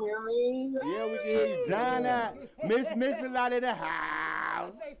 Y'all hear me? Yeah, we can hear you. Donna, Miss Mix-a-Lot in the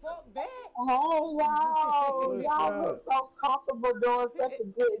house. Say fuck that. Hey, y'all. What's Y'all look so comfortable doing such a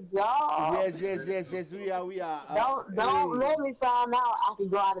good job. Yes, we are. Don't let me find out I can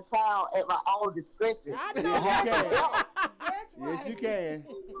go out of town at my own discretion. I know. Yes, you can. That's right. Yes, you can.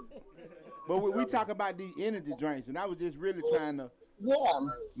 But we talk about these energy drinks, and I was just really trying to. Yeah.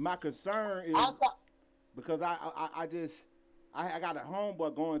 My concern is because I got a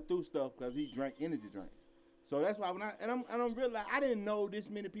homeboy going through stuff because he drank energy drinks. So that's why I'm realizing I didn't know this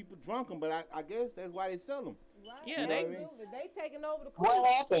many people drunk them, but I guess that's why they sell them. Right. Yeah, Absolutely. they- They taking over the What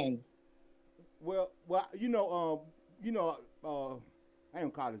happened? Well, I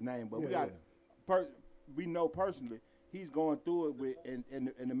don't call his name, but we know personally he's going through it with, and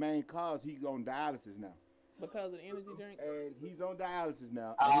the main cause he's on dialysis now. Because of the energy drink. And he's on dialysis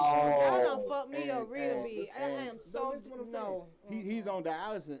now. Y'all done fucked me up and- real big. I and- am so no. He's on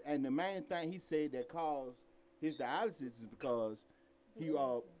dialysis, and the main thing he said that caused his dialysis is because he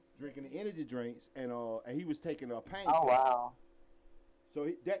drinking the energy drinks and he was taking a pain. Oh, wow. So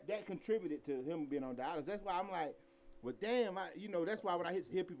that contributed to him being on dialysis. That's why I'm like, well, damn, that's why when I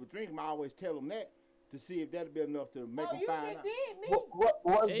hear people drink them, I always tell them that to see if that'll be enough to make them find out.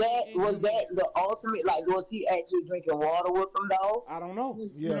 Was that the ultimate? Like, was he actually drinking water with them though? I don't know.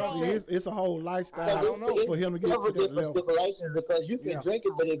 Yeah, see, it's a whole lifestyle I don't know. for him to get to Several that different level. stipulations because you can drink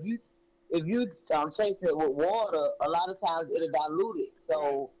it, but if you chasing it with water, a lot of times it'll dilute it,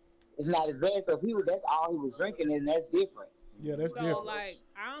 so it's not as bad. So if that's all he was drinking, and that's different. Yeah, that's So different. like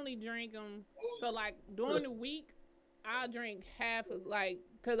I only drink them. So like during the week, I drink half of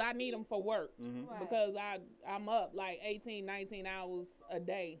cause I need them for work because I'm up like 18, 19 hours a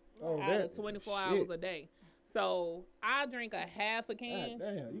day out of 24 hours a day. So I drink a half a can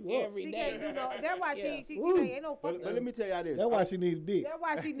every She day. can't do no. That's why she ain't no fucking. But let me tell y'all this. That's why she needs dick. That's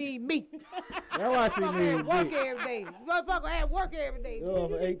why she need me. That's why she Motherfucker needs at work dick. every day. Motherfucker at work every day. Oh,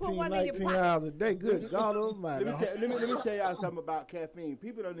 for You need to put 18, one in your 19 pocket. hours a day. Good God Almighty. Let me tell y'all something about caffeine.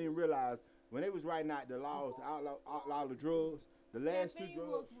 People don't even realize when they was writing out the laws to outlaw the drugs. The last two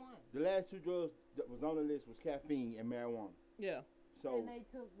drugs that was on the list was caffeine and marijuana. Yeah. So, And they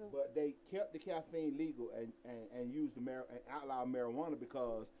took the but they kept the caffeine legal and used and outlawed marijuana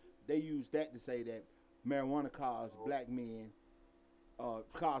because they used that to say that marijuana caused black men,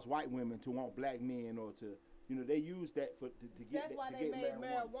 caused white women to want black men or to, they used that to get. That's why to they get made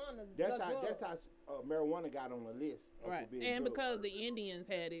marijuana. That's the how drug. marijuana got on the list. Right. For being And drugs. because the Indians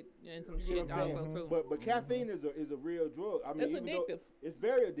had it and some You see shit what I'm saying? also too. But caffeine is a real drug. I mean, It's even though addictive. it's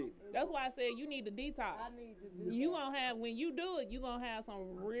very addictive. That's why I said you need to detox. I need to do You that. gonna have when you do it, you gonna have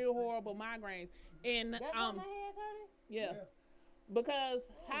some real horrible migraines. And That's why my hands hurting? yeah. Because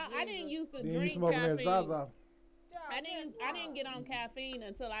I didn't used to Then you drink smoking caffeine. that Zaza. I didn't get on caffeine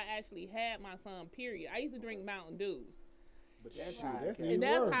until I actually had my son. Period. I used to drink Mountain Dews. But that's That's how. even And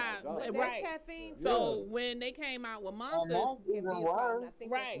that's worse. how, God. right? That's caffeine. So when they came out with Monsters, Even worse. I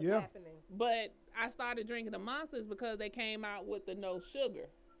think Right. that's Yeah. what's happening. but I started drinking the Monsters because they came out with the no sugar.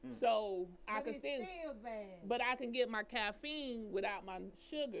 So I But could it's still, still bad. but I can get my caffeine without my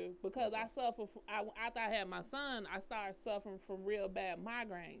sugar because I suffer. After I had my son, I started suffering from real bad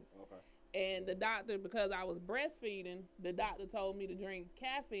migraines. Okay. And the doctor, because I was breastfeeding, the doctor told me to drink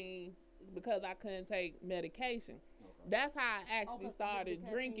caffeine because I couldn't take medication. That's how I actually started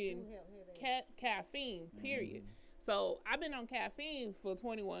drinking caffeine, period. So I've been on caffeine for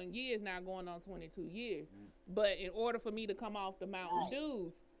 21 years now, going on 22 years. But in order for me to come off the Mountain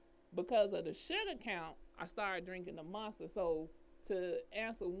Dews, because of the sugar count, I started drinking the Monster. So to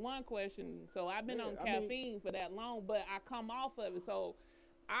answer one question, so I've been on caffeine for that long, but I come off of it. So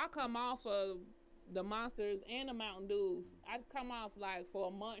I come off of the Monsters and the Mountain Dews. I come off like for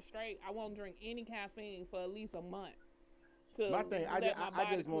a month straight. I won't drink any caffeine for at least a month. To My thing, I let my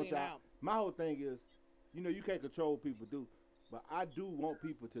body just want clean y'all. out. My whole thing is, you can't control what people do, but I do want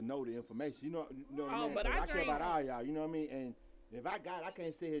people to know the information. You know what I Oh, mean? but 'Cause I I care drink- about all y'all. You know what I mean? If I got it, I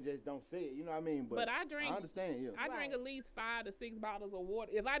can't sit here just don't say it. You know what I mean? But I drink. I understand. Yeah. I drink at least 5 to 6 bottles of water.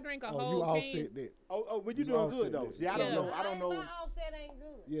 If I drink a Oh, whole you all can, said that. Oh, but you You all doing good said though. that. See, I don't Yeah. know. I don't know. My offset ain't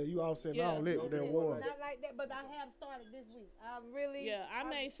good. Yeah, you all said Yeah. all that with that water. Not like that, but I have started this week. I really. yeah, I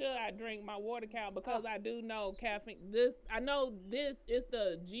make sure I drink my water count because I do know caffeine. I know this is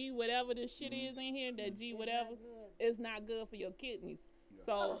the G whatever this shit is in here. That G whatever is not good for your kidneys.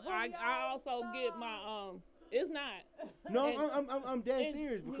 So I also get my It's not. No, And I'm dead it's-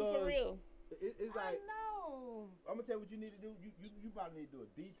 serious for because real. it's I like know. I'm gonna tell you what you need to do. You probably need to do a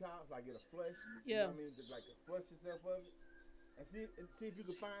detox, like get a flush. You Yeah. know what I mean? Just like flush yourself of it, and see if you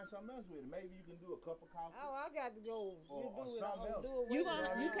can find something else with it. Maybe you can do a cup of coffee. Oh, I got to go. Or You do it. something else. Do it You with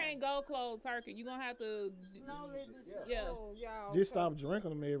gonna it. you can't go cold turkey. You gonna have to. Slowly just Yeah. oh, y'all. Just stop drinking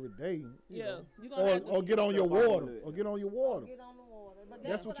them every day. You Yeah. know. You gonna have to. Or get on your Stop all water. of it. Or get on your Oh, water. get on the water. But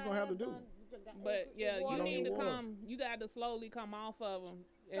That's what I you gonna have to have do. done. You just got- But put yeah, the you water on need your to water. come. You got to slowly come off of them.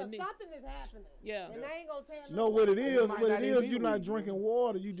 So something is happening. Yeah. And I ain't gonna tell No, what it It is, might what not it even is, be you're not weed, drinking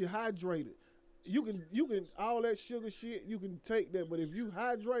water, you dehydrated. You can all that sugar shit, you can take that, but if you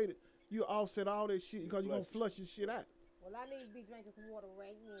hydrated, you offset all that shit because you're gonna flush your shit out. Well, I need to be drinking some water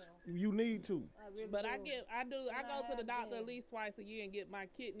right now. You need to. I really But do. I go to the doctor been. at least twice a year and get my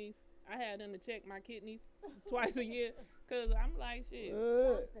kidneys. I had them to check my kidneys twice a year because I'm like shit.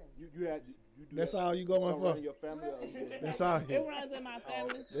 You do That's that. all you going Don't for. run in your family or you- That's all. It runs in my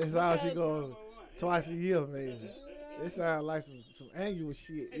family. That's all she Because- going twice a year, man. It sounds like some annual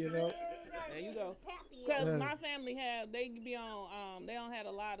shit, you know. There you go. Because Yeah. my family they be on they don't have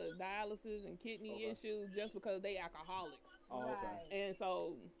a lot of dialysis and kidney issues just because they alcoholics. Oh, okay. And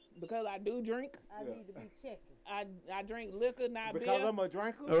so because I do drink, I need to be checking. I drink liquor, not Because beer. I'm a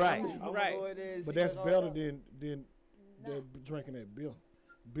drinker. Right. I'm gonna Right. go ahead and But see that's what's better going on. than drinking that beer.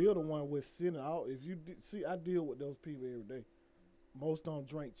 Beer the one with sitting out. If you see, I deal with those people every day. Most of them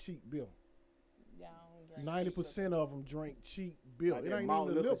drink cheap beer. Y'all don't drink 90% of them drink cheap beer. Like It that ain't malt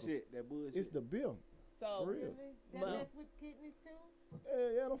even the liquor liquor. shit, that bullshit. It's the beer. So For real. Really? That But- mess with kidneys too?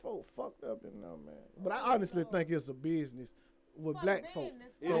 Yeah, them folk fucked up in there, man. But I honestly think it's a business with Well, black business. folk.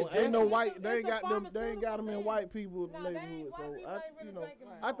 It So is ain't no definitely- white. They ain't it's a got them. They ain't got them in pharmaceutical white people No, they ain't neighborhood. white So people I, ain't really you know, drinking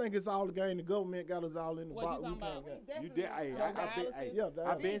I think it's all the game. The government got us all in the What you box. talking about? You did. Hey, No I've been. dialysis? Hey, Yeah, I've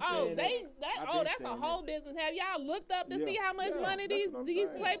been dialysis. Oh, saying that. that's a saying whole that. business. Have y'all looked up to Yeah. see how much Yeah, money that's what I'm these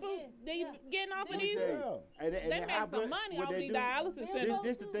saying. people Yeah. they getting off of Let me these? tell you. Yeah. And They the high make blood- some money what off they these do- dialysis This- centers.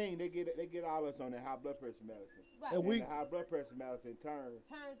 This the thing. They get all us on that high blood pressure medicine. Right. And we- the high blood pressure medicine turns.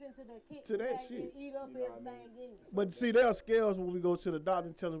 turns into the kidney To that bag shit. and eat up You know what I everything in it. But see, there are scales when we go to the doctor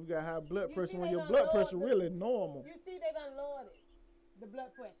and tell us we got high blood You pressure see when they your done blood lowered pressure the- really normal. You see, they done lowered it, the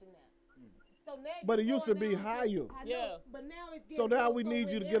blood pressure now. So now But you it used to going be down higher. I know, Yeah. but now it's getting So now low, we need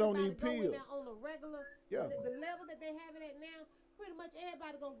you when to get on everybody these go in pills. there on a regular, Yeah. the level that they have it at now, pretty much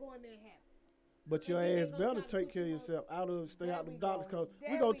everybody gonna go in there and have it. But your And then they ass gonna better try to take put care of you on- yourself. Out of stay There out the we doctors go. because we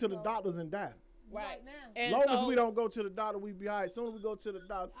There go we to the go. doctors and die. Right. now, And Long as so- we don't go to the doctor, we be all right. Soon as we go to the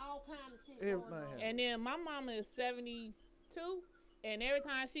doctor, all kind of shit everything going on. happens. And then my mama is 72, and every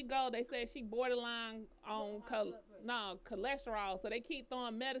time she go, they say she borderline on cholesterol, so they keep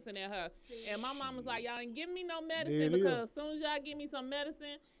throwing medicine at her. And my mama's like, y'all ain't give me no medicine There it because is. as soon as y'all give me some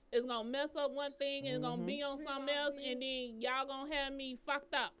medicine, it's gonna mess up one thing and it's gonna be on something else, and then y'all gonna have me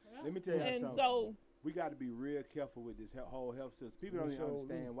fucked up. Let me tell you And something. so We got to be real careful with this whole health system. People don't We even sure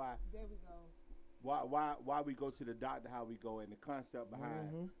understand why There we go. why we go to the doctor, how we go, and the concept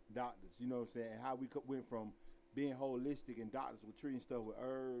behind doctors. You know what I'm saying? How we went from being holistic and doctors were treating stuff with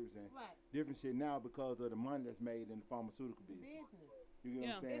herbs and Right. different shit now because of the money that's made in the pharmaceutical business. Business. You know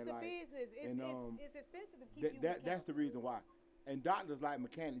what I'm saying? It's a Like, business. and, It's expensive to keep you with that's the counseling. reason why. And doctors like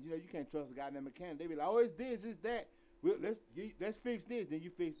mechanics, you know, you can't trust a goddamn mechanic. They be like, oh, it's this, it's that. Well, let's fix this, then you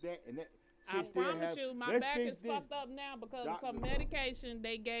fix that, and that. I shit still promise have- you, my let's back fix is this. fucked up now because of Doctors some are- medication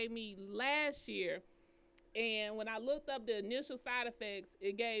they gave me last year. And when I looked up the initial side effects,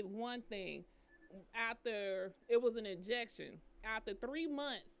 it gave one thing. After it was an injection. After 3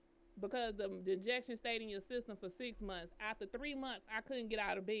 months, because the injection stayed in your system for 6 months. After 3 months, I couldn't get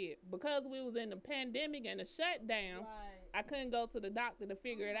out of bed because we was in the pandemic and the shutdown. Right. I couldn't go to the doctor to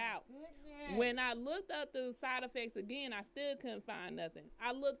figure it out. Goodness. When I looked up the side effects again, I still couldn't find nothing.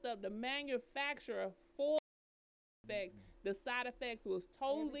 I looked up the manufacturer for effects. The side effects was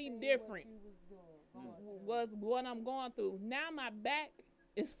totally Everything different. what you was doing, going through. Was what I'm going through. Now my back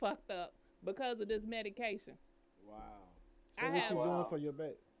is fucked up because of this medication. Wow. So I what have- you doing Wow. for your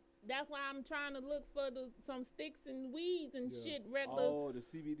back? That's why I'm trying to look for some sticks and weeds and Yeah. shit regular. Oh, the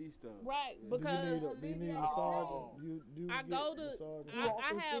CBD stuff. Right, Do because you need a Oh. massage? You do I get go to- massage?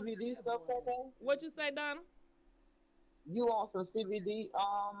 I have. CBD stuff like that? What you say, Donna? You want some CBD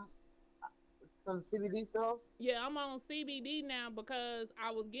stuff? Yeah, I'm on CBD now because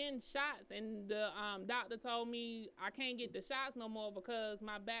I was getting shots, and the doctor told me I can't get the shots no more because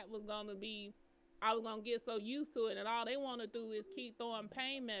my back was gonna be. I was gonna get so used to it, and all they want to do is keep throwing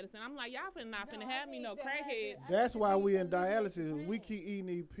pain medicine. I'm like, y'all not finna have me no crackhead. That's why we in dialysis. We keep eating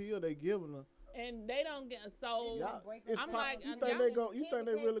these pills they giving us. And they don't get so. I'm like, you think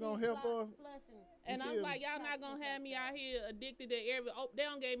they really gonna help us? And I'm like, y'all not gonna have me out here addicted to they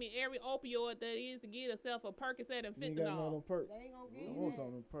don't give me every opioid that is to get herself a Percocet and You ain't got none of them fentanyl. perks. They ain't gonna I give you want that. some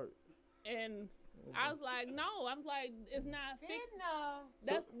of them perks. And I was like, no, I'm like, it's not fixed.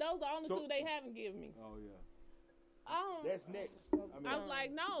 Fentanyl. Those the only so- two they haven't given me. Oh yeah. That's next. I was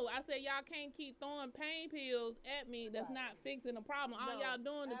like, no. I said, y'all can't keep throwing pain pills at me. That's not fixing the problem. All y'all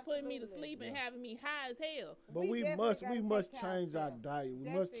doing is putting me to sleep and having me high as hell. But we must change our diet. We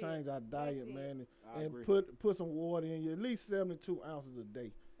must change our diet, man, I and agree. put some water in you. At least 72 ounces a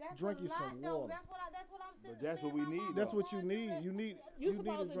day. Drink you some water. That's what I'm saying. But that's what we need. That's what you need. You need to drink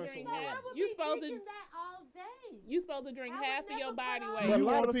some water. You supposed to that all day. You supposed to drink half of your body But weight. a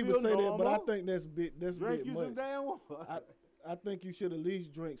lot of people feel say that, but I normal? think that's a Drink bit you much. some damn water. I think you should at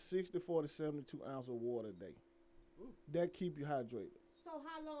least drink 64 to 72 ounces of water a day. That keep you hydrated. So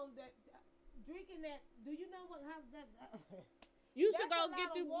how long that drinking that? Do you know what? How that? You should That's go a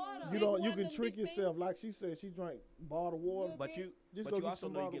get lot the of water. You don't. You can trick yourself. Like she said, she drank bottled water. But you Just but go you get also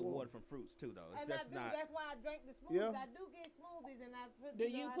some know you bottled get water. water from fruits too, though. It's And just not. that's why I drank the smoothies. Yeah. I do get smoothies, and I put. Do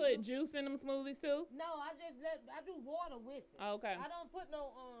you put juice in them smoothies too? No, I do water with it. Okay. I don't put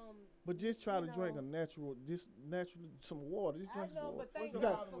no But just try to you drink know. just naturally some water. Just drink I know, some water. but thank You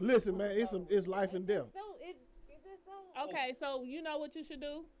God got, for- listen, man, it's life and death. It just don't. Okay, so you know what you should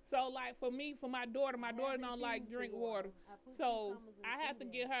do? So like for me, for my daughter don't like drink water. So I have to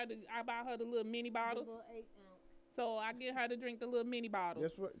I buy her the little mini bottles. Little 8 ounce. So I get her to drink the little mini bottles.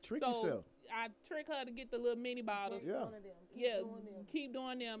 That's what trick so yourself. I trick her to get the little mini bottles. Yeah. One of them. Keep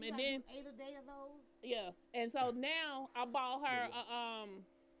doing them. She And like then 8 a day of those. yeah. And so now I bought her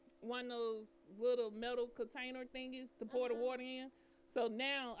one of those little metal container thingies to pour the water in. So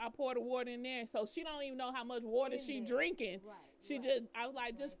now I pour the water in there, so she don't even know how much water she drinking. I was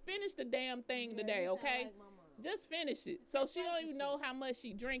like, just finish the damn thing today, okay? Just finish it. So she don't even know how much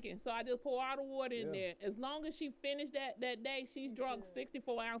she drinking. So I just pour all the water in there. As long as she finished that day, she's drunk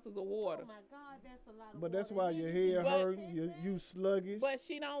 64 ounces of water. Oh my God, that's a lot of But water. that's why your head hurting, you sluggish. But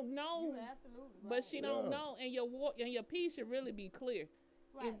she don't know. You're absolutely right. But she don't know, and your pee should really be clear.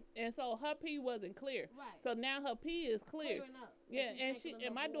 Right. And so her pee wasn't clear. Right. So now her pee is clear. Clearing up. Yeah, and she's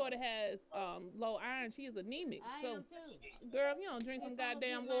drinking my enough daughter water. has low iron. She is anemic. I so am too. girl, if you don't drink some If I don't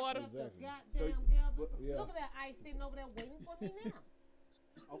goddamn get water. myself the Exactly. Goddamn gathers. yeah. Look at that ice sitting over there waiting for me now.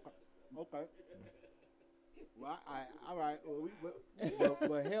 Okay. Well, all right.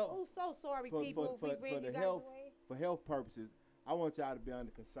 Well, health. Oh, so sorry, for, people. for, we for, ran for you the guys health away. for health purposes, I want y'all to be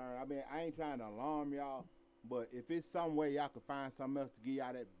under concern. I mean, I ain't trying to alarm y'all, but if it's some way y'all can find something else to give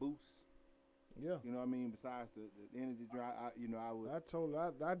y'all that boost, Yeah. you know what I mean, besides the energy drink, I would. I told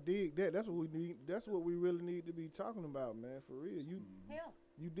her, I dig that. That's what we need. That's what we really need to be talking about, man. For real, Health.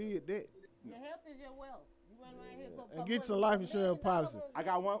 you did that. Your health is your wealth. You run around here go And get some life insurance policy. I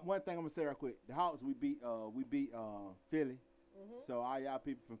got one thing I'm gonna say real quick. The Hawks we beat Philly, so all y'all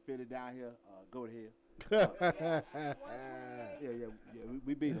people from Philly down here, go to hell. Yeah,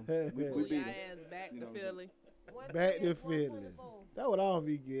 we beat them. We Pull beat your them. ass back You to know, Philly. Back to Philly. That's what I'll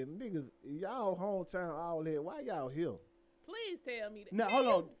be getting. Niggas, y'all hometown all that. Why y'all here? Please tell me that. Now hold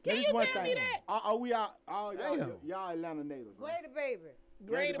on. Can This you one tell thing. me that? Are we out? All Damn. y'all Atlanta natives, right? Greater baby.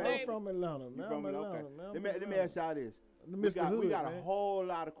 Greater Greater I'm baby. from Atlanta, You man. from I'm Atlanta? Atlanta, Okay. man. Let me ask y'all this. The We Mr. got Hood, a man. whole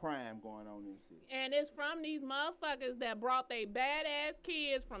lot of crime going on in the city. And it's from these motherfuckers that brought they badass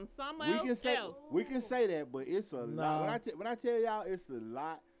kids from somewhere We can say else. that, but it's a Nah. lot. When I tell y'all, it's a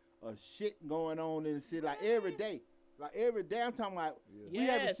lot of shit going on in the city. Like every day, I'm talking about. We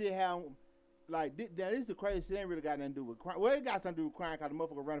haven't Yes. seen how. Like this is the crazy shit. Ain't really got nothing to do with crime. Well, it got something to do with crime because the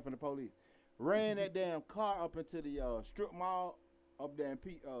motherfucker running from the police. Ran that damn car up into the strip mall up there in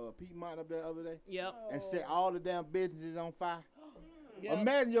Piedmont up there the other day. Yep. And set all the damn businesses on fire. Yep.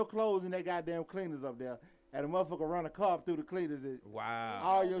 Imagine your clothes and they goddamn cleaners up there. And a motherfucker run a car up through the cleaners and Wow.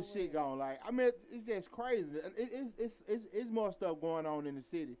 all your shit gone. Like, I mean, it's just crazy. It's more stuff going on in the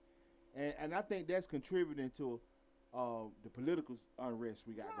city. And I think that's contributing to the political unrest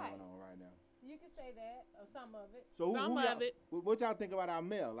we got Right. going on right now. You can say that, or some of it. So Some y'all, of it. what y'all think about our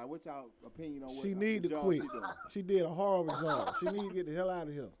mayor? Like, what's y'all opinion on what She the need to job quit. she doing? She did a horrible job. She need to get the hell out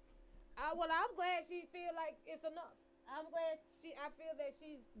of here. Well, I'm glad she feel like it's enough. I'm glad I feel that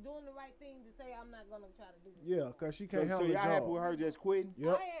she's doing the right thing to say I'm not gonna try to do this. Yeah, cause she can't So handle the y'all happy job. with her just quitting?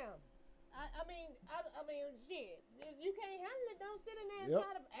 Yep. I am. I mean, shit. If you can't handle it, don't sit in there and Yep.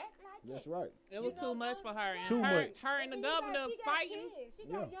 try to act like That's it. right. It was too much for her. And Too her, much. her and the And you got- governor she got fighting. kids. She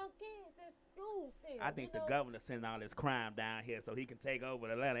Yeah. got young kids in school still. I think you the know? governor sending all this crime down here so he can take over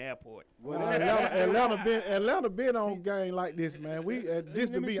the Atlanta airport. Atlanta been on game like this, man. We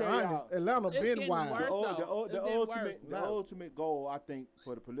just to me be tell honest, y'all. Atlanta It's been getting wild. worse. The Nah. ultimate goal, I think,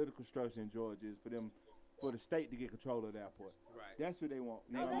 for the political structure in Georgia is for the state to get control of the airport. Right. That's what they want.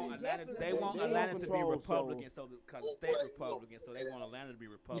 They You know what I want mean? Atlanta. They They want want Atlanta to be control, Republican, so because the state Republican, so they want Atlanta to be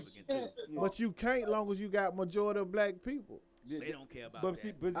Republican too. But you can't long as you got majority of black people. They don't care about But that.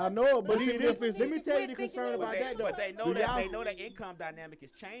 see, but I know, but see, even this- if it's let me tell you the concern But about they, that though. but they know Do that y'all- they know that income dynamic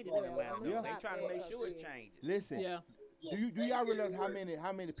is changing in Atlanta. Though. Yeah. They trying to make sure it changes. Listen, Yeah. do y'all realize how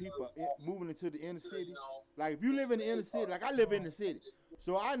many people moving into the inner city? Like if you live in the inner city, like I live in the city,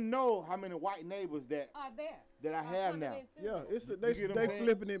 so I know how many white neighbors that Are there. I have now. Yeah, it's You they get what I'm saying?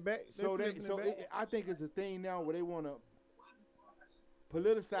 flipping it back. So I think it's a thing now where they want to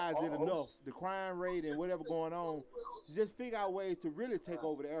politicize it enough, the crime rate and whatever going on, to just figure out ways to really take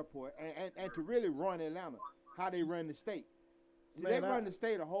over the airport and to really run Atlanta, how they run the state. See, Man, they run the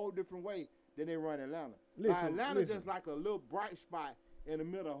state a whole different way than they run Atlanta. Atlanta just like a little bright spot in the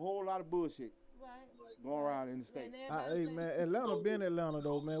middle of a whole lot of bullshit going around in the state. Hey man, Atlanta been Atlanta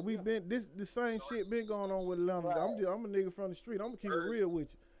though, man. We been the same shit been going on with Atlanta. I'm a nigga from the street. I'm gonna keep it real with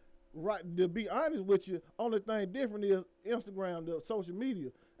you. Right, to be honest with you, only thing different is Instagram, the social media.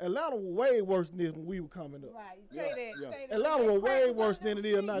 Atlanta was way worse than this when we were coming up. Right. Say that. Atlanta was way worse than it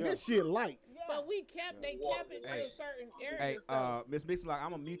is now. This shit light. But they kept it Hey. to certain areas. Hey, though. Miss Mixlock,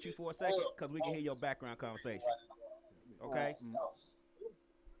 I'm gonna mute you for a second because we can hear your background conversation. Okay?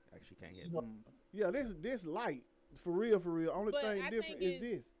 She can't hear me. Yeah, this light for real. Only But thing I different think is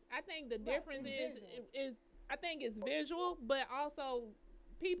this. I think the difference is I think it's visual, but also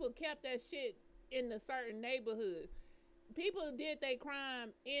people kept that shit in the certain neighborhoods. People did their crime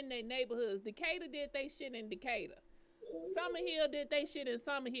in their neighborhoods. Decatur did they shit in Decatur. Summerhill did they shit in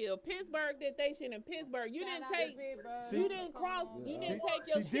Summerhill. Pittsburgh did they shit in Pittsburgh. You didn't take, you didn't cross, you didn't take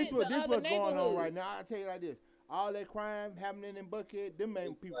your shit to This other what's going on neighborhoods. right now. I'll tell you like this. All that crime happening in Buckhead, them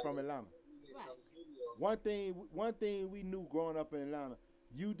ain't people from Atlanta. One thing we knew growing up in Atlanta,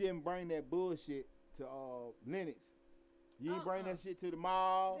 you didn't bring that bullshit to Lennox. You ain't bring that shit to the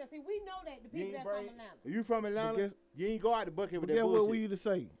mall. Yeah, see, we know that the You people ain't that from bring. Atlanta. If you from Atlanta, guess- you ain't go out to Buckhead with But that that's bullshit. what we used to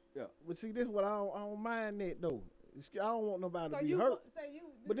say. Yeah. But see, this is what I don't mind that though. I don't want nobody So to be you, hurt. so you,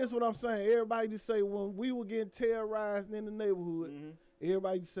 But this is what I'm saying. Everybody just say when we were getting terrorized in the neighborhood,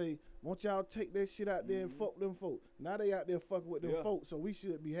 everybody just say, "Won't y'all take that shit out there and fuck them folk?" Now they out there fucking with them Yeah. folks, so we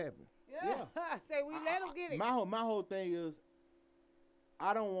should be happy. yeah. Say we let them get it. My whole thing is,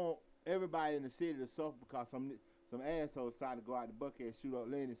 I don't want everybody in the city to suffer because some assholes decided to go out to Buckhead, shoot up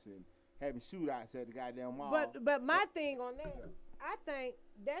Lennox, and having shootouts at the goddamn mall. But my thing on that, I think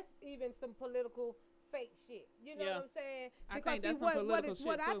that's even some political fake shit. You know Yeah. what I'm saying? I Because think see, that's some what political is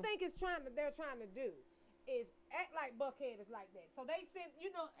what shit, I too. think is they're trying to do is act like Buckhead is like that. So they send,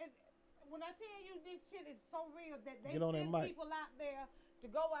 and when I tell you this shit is so real that they Get on that send mic. people out there to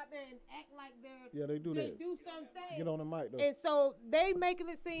go out there and act like they're Yeah, they do that. do some things. Get on the mic though. And so they making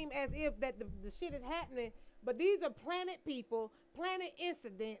it seem as if that the shit is happening, but these are planted people, planted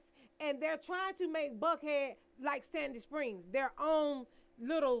incidents, and they're trying to make Buckhead like Sandy Springs, their own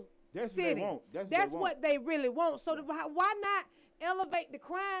little That's what city. they want. That's That's what what they really want. So why not elevate the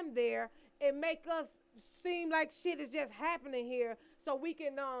crime there and make us seem like shit is just happening here, so we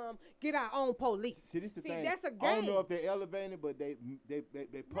can get our own police? See, this the thing. That's a I don't game. know if they're elevating it, but they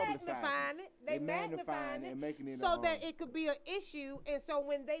publicize Magnifying it. They magnifying it and making it so that it could be an issue. And so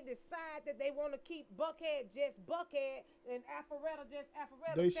when they decide that they want to keep Buckhead just Buckhead and Alpharetta just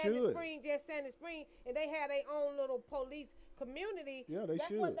Alpharetta, They Sandy should. Spring just Sandy Spring, and they have their own little police community, Yeah, they that's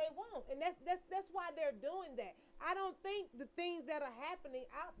should. what they want. And that's why they're doing that. I don't think the things that are happening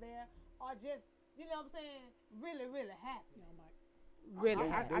out there are just, you know what I'm saying, really, really happening. Really I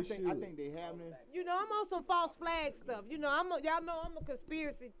happening. think they happening. You know, I'm on some false flag stuff. You know, y'all know I'm a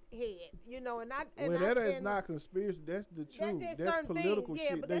conspiracy head. You know, and That is not conspiracy. That's the truth. just That's certain political things, yeah,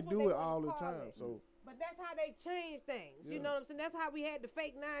 shit. but They that's what do they it wanna all the call time. it. So But that's how they change things. You Yeah. know what I'm saying? That's how we had the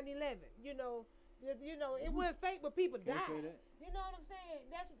fake 9/11. You know, it wasn't fake, but people Can't say died. that. You know what I'm saying?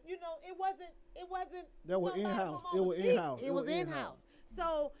 That's it wasn't. That was nobody in-house. from It was overseas. in-house. It was in-house.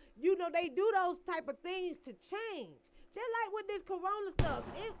 So they do those type of things to change. Just like with this corona stuff,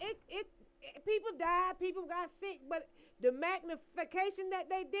 it people died, people got sick, but the magnification that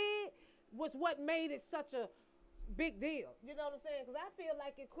they did was what made it such a big deal. You know what I'm saying? Because I feel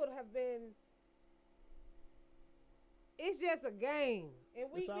like it could have been. It's just a game, and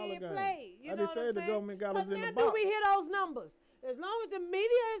we It's all a being game. played. You I know just what I'm said the saying? government got us in now the do box. we hear those numbers? As long as the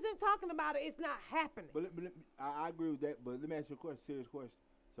media isn't talking about it, it's not happening. But I agree with that. But let me ask you a question, serious question.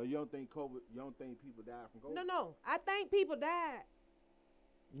 So you don't think COVID? You don't think people died from COVID? No. I think people died,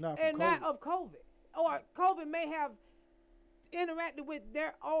 Not from and COVID. not of COVID, or COVID may have interacted with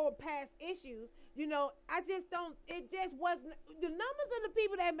their own past issues. You know, I just don't. It just wasn't the numbers of the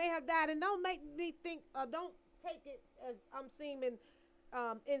people that may have died, and don't make me think. Don't take it as I'm seeming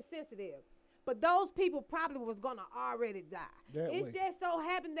insensitive. But those people probably was gonna already die. It's way. just so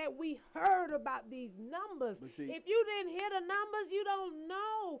happened that we heard about these numbers. But see- If you didn't hear the numbers, you don't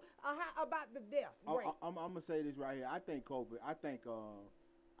know about the death rate. I'm gonna say this right here. I think COVID. I think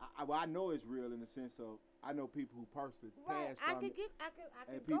I know it's real in the sense of I know people who personally Right, passed I from could it, get, I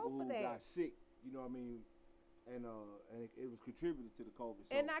and could go people for who that. got sick. You know what I mean? And it was contributed to the COVID.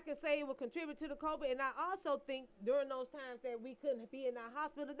 So And I can say it would contribute to the COVID. And I also think during those times that we couldn't be in our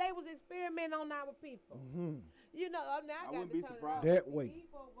hospital, they was experimenting on our people. Mm-hmm. You know, now I got wouldn't to be turn it surprised. off. That See, way. These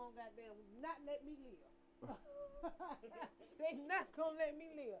folks gonna goddamn not let me live. They not gonna let me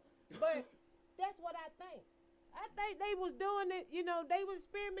live. But that's what I think. I think they was doing it, you know, they was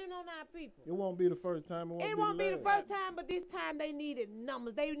experimenting on our people. It won't be the first time. It won't be the first time, but this time they needed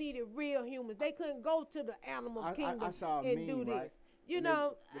numbers. They needed real humans. They couldn't go to the animal kingdom I saw a and meme, do this. right? You And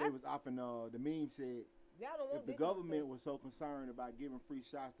know, they was often the meme said, y'all don't want if the this government conversation. was so concerned about giving free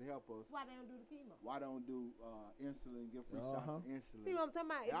shots to help us, Why they don't do the chemo? why don't do insulin, give free shots of insulin? See what I'm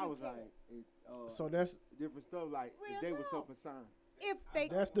talking about? And If I you was can't- like, So that's different stuff. Like Real if they were so talk. concerned. If they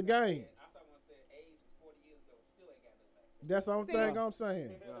that's the game. That's the only See? thing I'm saying.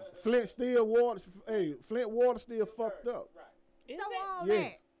 Flint still water. Hey, Flint water still fucked up. so all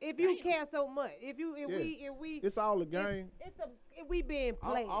Yes. that. If you care so much, if Yes. we It's all a game. if we being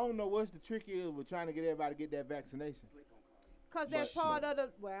I played, don't know what's the trick is with trying to get everybody to get that vaccination. cause that's part of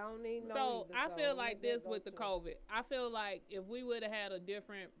the. Well, I don't need no. So either, I so feel let like me this go with the to it. COVID. I feel like if we would have had a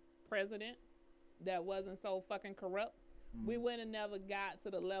different president that wasn't so fucking corrupt, we would have never got to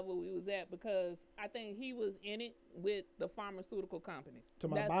the level we was at because I think he was in it with the pharmaceutical companies. To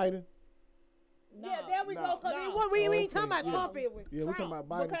my That's- Biden. Yeah, there we go. Cause No. we Oh, ain't talking okay, about yeah. Trump here. With Yeah, we talking about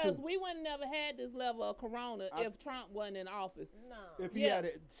Biden because too. we would never had this level of corona if Trump wasn't in office. No. If he Yeah. had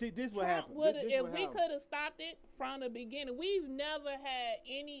it, see, this what Trump happened. would This if what we happened. could have stopped it from the beginning. We've never had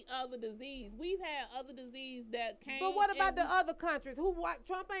any other disease. We've had other disease that came. But what about and the other countries?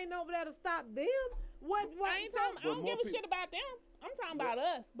 Trump ain't over there to stop them? What? I ain't talking. I But don't more give a peop- shit about them. I'm talking about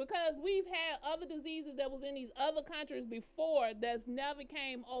us because we've had other diseases that was in these other countries before that's never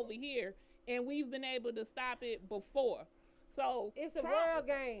came over here, and we've been able to stop it before. So It's a Trump, world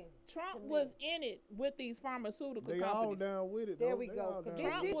game. Trump to was me. in it with these pharmaceutical They all companies. down with it. There though. we They go. all 'Cause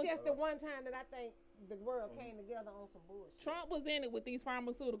down this with it. just the one time that I think the world came together on some bullshit. Trump was in it with these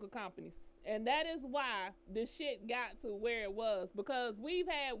pharmaceutical companies. And that is why the shit got to where it was. Because we've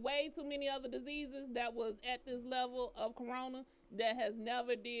had way too many other diseases that was at this level of corona that has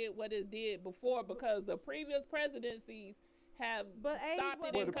never did what it did before because the previous presidencies have But AIDS stopped it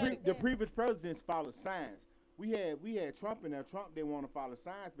wasn't and the, cut it. the previous presidents followed science. We had Trump in there. Trump didn't want to follow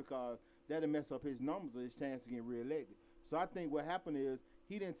science because that'll mess up his numbers or his chance to get reelected. So I think what happened is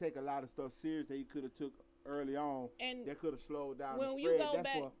he didn't take a lot of stuff serious that he could have took early on. And that could have slowed down when the you spread. go That's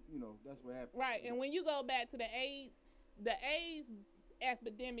back- what that's what happened. Right, and when you go back to the AIDS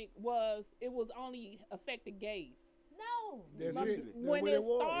epidemic was only affected gays. No. That's Initially. it. That's When what it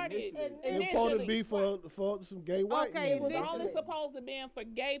was. started, Initially. It's supposed to be initially, for some gay white Okay, men. it was Initially. only supposed to be for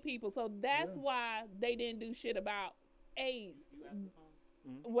gay people, so that's Yeah. why they didn't do shit about AIDS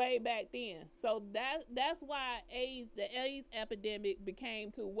way back then. So that's why the AIDS epidemic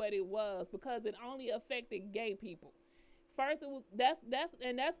became to what it was because it only affected gay people. First, it was that's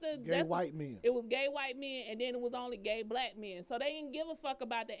the Gay white men. It was gay white men, and then it was only gay black men. So they didn't give a fuck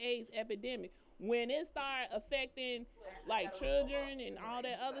about the AIDS epidemic. When it started affecting like children and all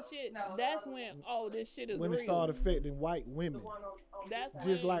that other shit, that's when this shit is When real. it started affecting white women. That's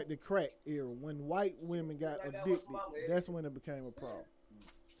Just when- like the crack era. When white women got addicted, that's when it became a problem.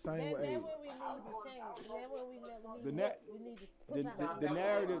 Same with That's AIDS. when we need to change. That's when we need The to na- we need to The, put the, out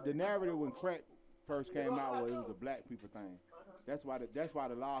the narrative when crack first came out was it was a black people thing. That's why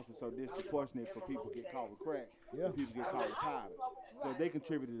the laws were so disproportionate for people to get caught with crack. Yeah. And people get caught with powder. Because they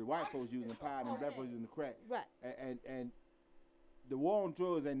contributed to white folks using powder and black folks using the crack. Right. And the war on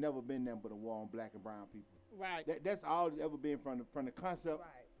drugs ain't never been nothing but a war on black and brown people. right. That's all it's ever been from the concept right.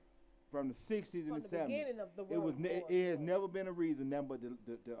 from the 60s and From the the 70s. beginning of the It was world war. it has never been a reason nothing but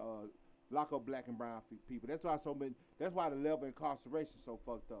lock up black and brown people. That's why That's why the level of incarceration so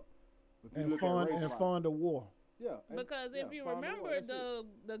fucked up. If you And look at race wise. fund the war. Yeah. Because if you remember,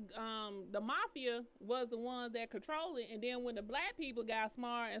 the mafia was the ones that controlled it, and then when the black people got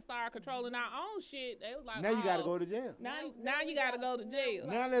smart and started controlling our own shit, they was like, now you gotta go to jail. Now you gotta go to jail.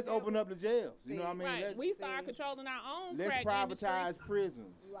 Now let's open up the jails. You know what I mean? Right. We start controlling our own Let's crack privatize industry.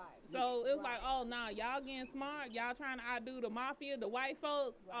 prisons. Right. So it was like, oh, nah, y'all getting smart. Y'all trying to outdo the mafia, the white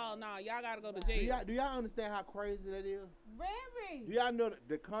folks. Oh, nah, y'all got to go to jail. Do y'all understand how crazy that is? Very. Do y'all know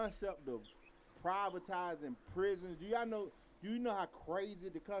the concept of privatizing prisons? Do you know how crazy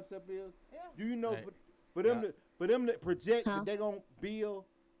the concept is? Yeah. Do you know for them to project that they going to build?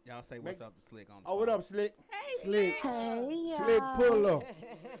 Y'all say what's up to Slick on the Oh, what up, Slick? Hey, Slick. Hey, Slick pull up.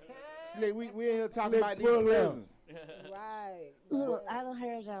 Slick, we in here talking Slick about these pull up. prisons. Right. Look, I done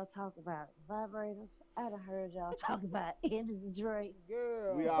heard y'all talk about vibrators. I done heard y'all talk about energy drinks.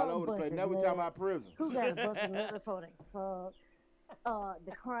 Girl. We all over the place. Now we talking about prison. Who got a bust a nut before they fuck?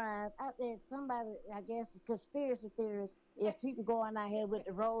 The crime. Somebody, I guess, conspiracy theorists is people going out here with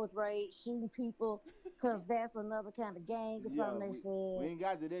the road rage, shooting people, because that's another kind of gang or something. We ain't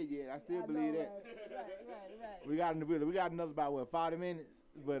got to that yet. I still believe that. Right. We got another about 40 minutes,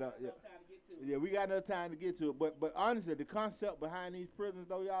 but yeah, we got enough time to get to it. But honestly, the concept behind these prisons,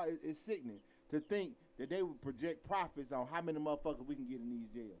 though, y'all, is sickening to think that they would project profits on how many motherfuckers we can get in these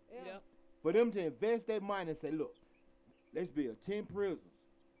jails. Yeah. For them to invest their money and say, look, let's build 10 prisons.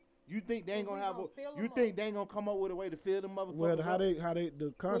 You think they ain't gonna have they ain't gonna come up with a way to fill them motherfuckers? Well, how they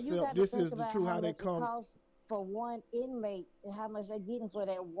the concept. This is the truth. How they come. For one inmate, and how much they getting for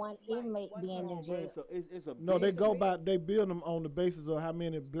that one inmate being in jail. It's a No, they go by, they build them on the basis of how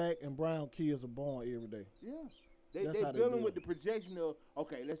many black and brown kids are born every day. Yeah. They building with the projection of,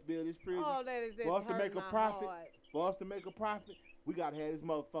 okay, let's build this prison. Oh, that is for us to make a profit. Heart. For us to make a profit, we gotta have this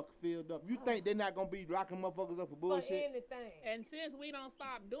motherfucker filled up. You think they're not gonna be locking motherfuckers up for bullshit? For anything. And since we don't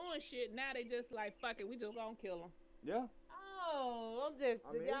stop doing shit, now they just like, fuck it, we just gonna kill them. Yeah. Oh,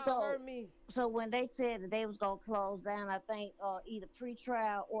 y'all heard me. So when they said that they was gonna close down, I think either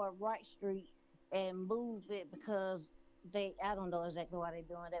pretrial or Wright Street and move it because I don't know exactly why they're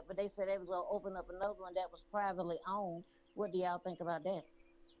doing that, but they said they was gonna open up another one that was privately owned. What do y'all think about that?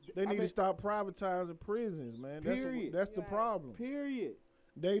 They need to stop privatizing prisons, man. Period. That's the problem. Period.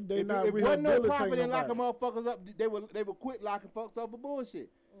 They if not if wasn't no profit in nobody. locking motherfuckers up, they would quit locking folks up for bullshit.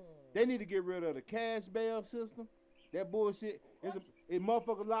 They need to get rid of the cash bail system. That bullshit is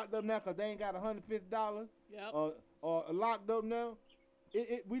motherfuckers locked up now because they ain't got $150 or locked up now.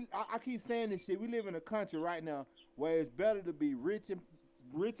 I keep saying this shit. We live in a country right now where it's better to be rich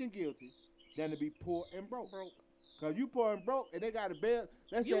and guilty than to be poor and broke. Cause you poor and broke and they got a bail.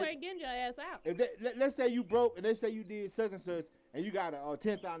 Ain't getting your ass out. If let's say you broke and they say you did such and such and you got a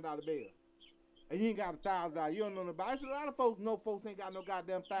 $10,000 bail. And you ain't got $1,000. You don't know nobody. There's a lot of folks ain't got no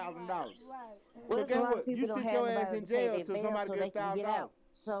goddamn $1,000. Right. So guess what? You sit your ass in jail till somebody gets $1,000.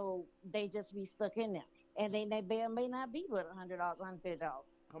 So they just be stuck in there. And then their bail may not be but $100, $150.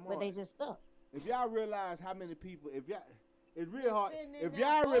 Come on. But they just stuck. If y'all realize how many people, it's real hard. If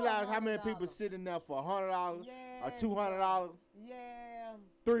y'all realize how many people sitting there for $100 or $200,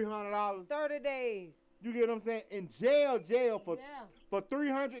 $300, 30 days. You get what I'm saying? In jail for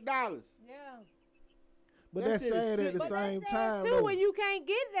 $300. Yeah. But that's sad at the same time. Too, when you can't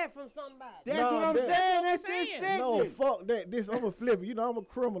get that from somebody. That's what I'm saying. That shit's sick. No, fuck that. I'm a flipper. You know, I'm a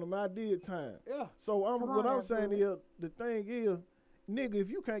criminal, man. I did time. Yeah. So what I'm saying is, the thing is, nigga, if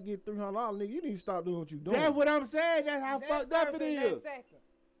you can't get $300, nigga, you need to stop doing what you doing. That's what I'm saying. That's how fucked up it is.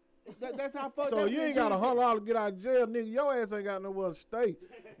 That's how fucked up. So you ain't got $100 to get out of jail, nigga. Your ass ain't got nowhere to stay.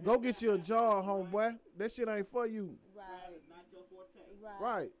 Go get you a job, homeboy. That shit ain't for you.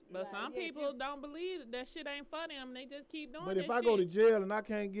 Right. But some people don't believe that shit ain't for them. They just keep doing it. But if I go to jail and I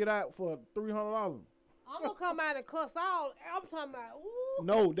can't get out for $300, I'm gonna come out and cuss all. I'm talking about. Ooh.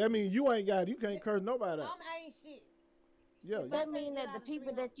 No, that means you ain't got it. You can't curse nobody out. Ain't shit. Yeah. That means that the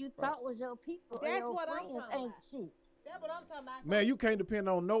people that you thought was your people, That's your what I'm friends, talking ain't about. shit. That's what I'm talking about. Man, you can't depend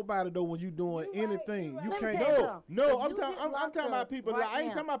on nobody though when you doing anything. You can't. No, I'm talking about people. I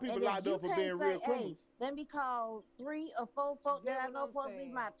ain't talking about people locked up for being real criminals. Let me call 3 or 4 folks that I know supposed to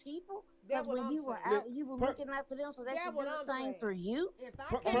be my people. Because when you were out, you were looking out for them, so they should do the same for you.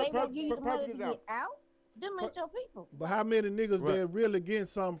 And they gonna give you the money to get out. Them ain't your people. But how many niggas that really getting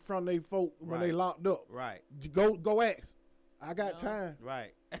something from they folk when they locked up? Right. Go ask. I got time.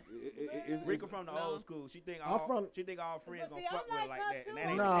 Right. Rika from the old school. She think all friends gonna fuck with her like that, and that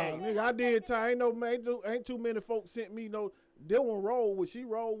ain't nah, the case. nigga, I did time. Ain't no man, ain't too many folks sent me no. They won't roll with. She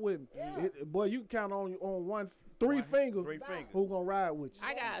roll with me. Boy, you count on 3 fingers. 3 fingers. Who gonna ride with you?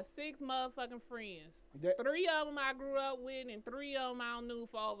 I got 6 motherfucking friends. That- 3 of them I grew up with, and 3 of them I don't knew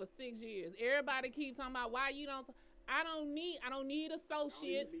for over 6 years. Everybody keeps talking about why you don't. I don't need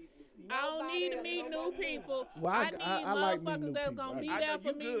associates. I don't need to meet new people. Well, I need I like meeting motherfuckers new that's people. gonna be I there know for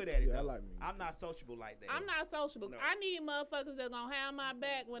you me. good at it. Yeah, I though. like me. I'm not sociable like that. I'm not sociable. No. I need motherfuckers that's gonna have my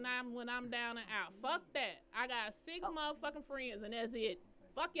back when I'm down and out. Fuck that. I got 6 motherfucking friends, and that's it.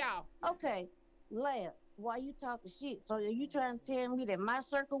 Fuck y'all. Okay, Lab, why you talking shit? So are you trying to tell me that my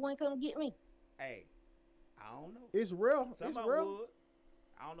circle wouldn't come get me? Hey, I don't know. It's real. Some It's of real. them would.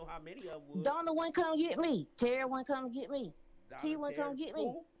 I don't know how many of them would. Donna wouldn't come get me. Terry wouldn't come get me. Donna, T wouldn't come Terry. get me.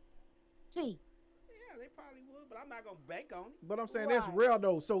 Who? T. Yeah, they probably would, but I'm not gonna bank on it. But I'm saying that's real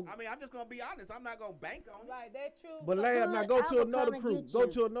though. So, I mean, I'm just gonna be honest. I'm not gonna bank on it. Right, that's true. but Lab, now go I to will another come and crew. get Go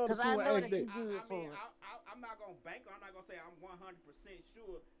you, to another 'cause I crew and know ask that that. you good for it. I'm not gonna bank on. I'm not gonna say I'm 100%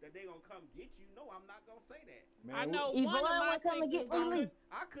 sure that they gonna come get you. No, I'm not gonna say that. Man, I know Yvonne one of my would come and sixes get me.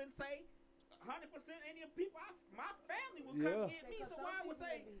 I couldn't say 100% any of people. My family will Yeah. come get me. So why would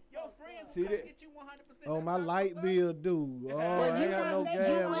say your friends See will come that? get you 100%? Oh, That's my not light what's up. bill due. Oh, Well, I you ain't got no wouldn't- gas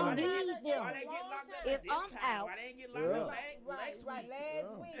you money. wouldn't Why need they them. get locked up If at this I'm time? out- Why they ain't get locked Yeah. up next Right, week? last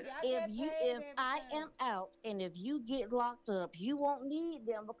Yeah. week. I If just you, paid if I everything. am out, and if you get locked up, you won't need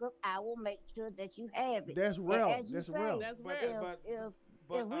them because I will make sure that you have it. That's And real. as you That's say, real. That's But- real. but-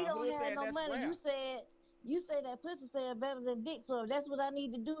 if we don't Hood have said no that's money, rare. you say that pussy said better than dick, so if that's what I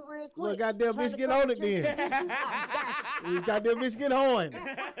need to do real quick. Well, goddamn try bitch, to get come on with it you. then. I got you. You goddamn bitch, get on.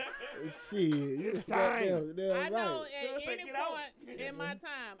 Shit, you It's time. goddamn I know right. at Girl say any get out. point in my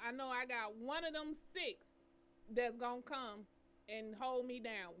time, I know I got one of them 6 that's gonna come and hold me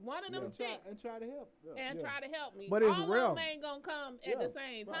down. One of them And 6 try to help. Yeah. and try to help me. But it's All real. of them ain't gonna come at Yeah, the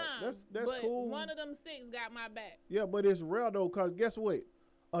same right. time. That's but cool. one of them 6 got my back. Yeah, but it's real though, cause guess what?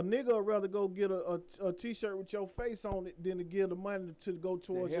 A nigga would rather go get a t-shirt with your face on it than to give the money to go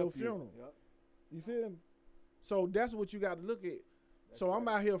towards your help you. funeral. Yep. You feel me? So that's what you got to look at. So I'm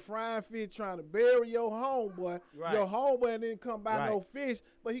out here frying fish trying to bury your homeboy. Right. Your homeboy didn't come buy no Right. fish,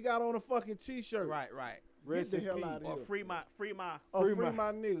 but he got on a fucking t-shirt. Right. Get Rest the in hell peace. out of Or here. free my. Oh, free free my-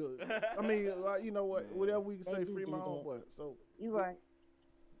 my nigga. I mean, you know what? Whatever we can say, free my homeboy. So You right.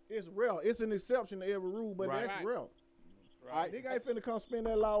 it's real. It's an exception to every rule, but Right. that's Right. real. Right. Nigga ain't finna come spend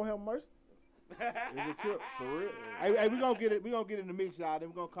that law on him mercy. It's a trip for real. Hey, we gonna get it. We gonna get in the mix, y'all. Then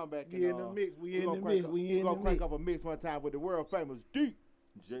we gonna come back. We in the mix. We in the mix. We in the gonna crank mix. up a mix one time with the world famous DJ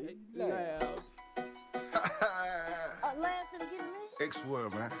Labs. Last time get me?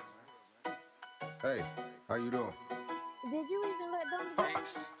 X-World, man. Hey, how you doing? Did you even let them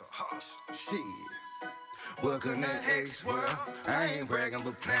go? Shit. Welcome to X-World. I ain't bragging,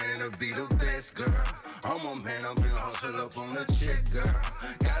 but planning to be the best, girl. I'm a man, I'm been hustle up on the check, girl.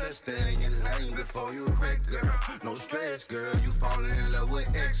 Gotta stay in your lane before you wreck, girl. No stress, girl, you falling in love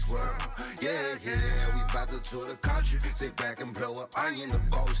with X-World. Yeah, we bout to tour the country. Sit back and blow up onion, the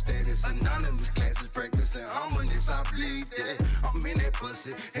boss status. Anonymous classes, practicing harmonies, I bleed that. I'm in that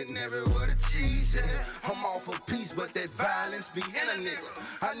pussy, and everywhere the cheese at. I'm all for peace, but that violence be in a nigga.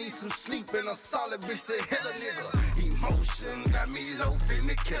 I need some sleep and a solid bitch to hit a nigga. Emotion got me low,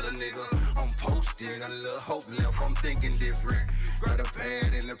 finna kill a nigga. I'm posted, a little hope left, I'm thinking different. Grab a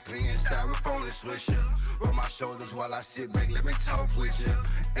pad and a pen, styrofoam and swisher. Rub my shoulders while I sit back, let me talk with you.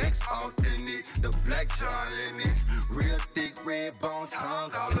 X authentic, the black John in it. Real thick red bone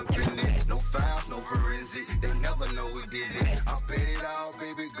tongue, all up in it. No files, no forensic, they never know we did it. I bet it all,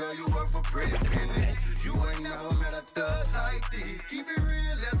 baby girl, you work for pretty penny. You ain't never met a thug like this. Keep it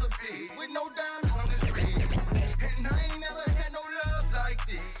real as a bitch, with no diamonds on this ring. And I ain't never had no love like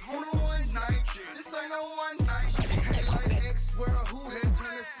this. On a one night trip, this ain't no one night shit. Hey, like X-World, who that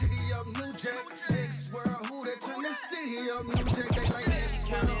turn the city up New Jack? X-World, who that turn the city up New Jack? They like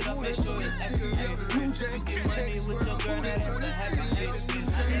X-World, who that turn the city up New Jack? X-World, who that turn the city up New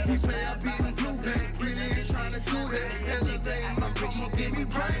Jack? He play a beat with blue back, really ain't trying to do that. Elevate my bitch, give me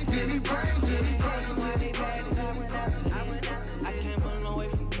brain, give me brain, give me brain. I came a long way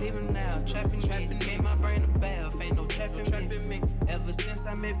from Cleveland now, trapping, gave my brain a bath, ain't no trapping me. Ever since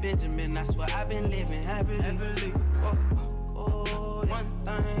I met Benjamin, I swear I've been living happily. Oh, yeah. One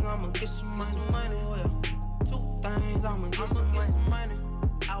thing, I'ma get some money. Well, 2 things, I'ma get some money.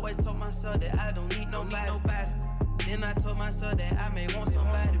 I always told myself that I don't need nobody. Then I told myself that I may want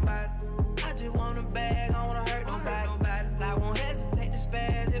somebody. I just want a bag, I don't wanna hurt nobody. I won't hesitate to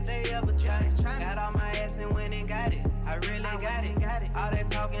spaz if they ever try. Got all my ass and went and got it. I really got it. All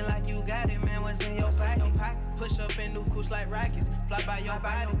that talking like you got it, man. hours in your pocket. Push up in new couche like rockets. Fly by your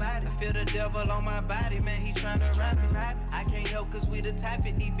body. I feel the devil on my body, man. He tryna rap it. I can't help cause we the type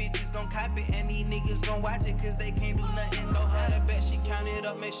it. These bitches gon' copy and these niggas gon' watch it cause they can't do nothing. Know how to bet she count it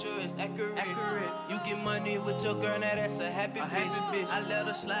up, make sure it's accurate. You get money with your girl, now that's a happy bitch. I let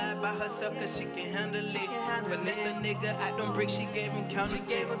her slide by herself cause she can handle it. Finesse the nigga out them bricks, she gave him count.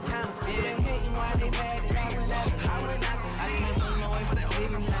 They hating while they mad and I went out to see. I can't move no way for that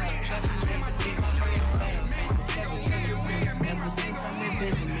living now. Ever since I'm in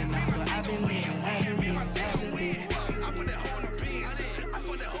Benjamin, that's what I've been living. I put that hoe on the pins, I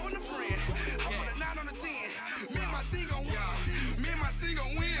put that hoe on the friend, I put a 9 on the 10. Me and my team gon' win, me and my team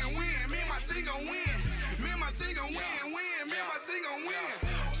gon' win, me and my team gon' win, me and my team gon' win, me and my team gon' win.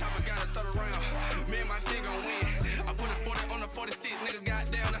 Chopper got a third around, me and my team gon' win. I put a 40 on the 46, nigga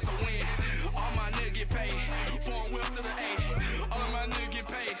goddamn, that's a win. All my niggas get paid, foreign whip to the A. All of my niggas get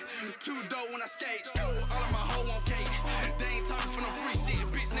paid, 2 dough when I skate. All of my hoe on cake, they ain't talking for no free shit.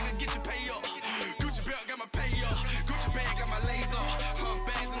 Bitch, nigga, get your pay up. Gucci belt got my pay up, Gucci bag got my laser.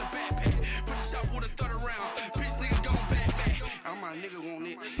 Bags in the backpack, put the chopper with a third around. Bitch, nigga, gon' back. All my nigga want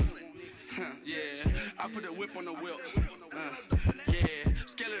it. Yeah, I put a whip on the whip. Yeah,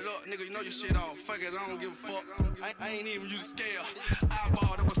 scale it up, nigga, you know your shit off. Fuck it, I don't give a fuck. I ain't even use a scale. I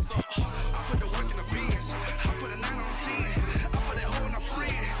bought it, what's up? I put the work in the bins. I put a 9 on 10. I put that hoe in a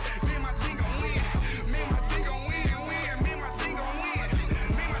friend. Me and my team gon' win. Me and my team gon' win. Me and my team gon' win.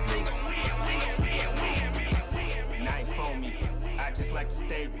 Me and my team gon' win. Knife on me. I just like to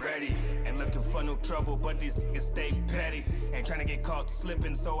stay ready. Ain't looking for no trouble, but these niggas stay petty. Ain't tryna get caught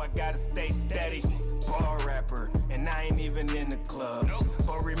slipping, so I gotta stay steady. Bar rapper, and I ain't even in the club.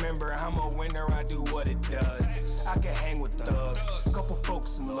 But remember, I'm a winner, I do what it does. I can hang with thugs, couple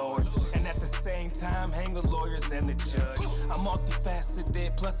folks and lords, and at the same time, hang with lawyers and the judge. I'm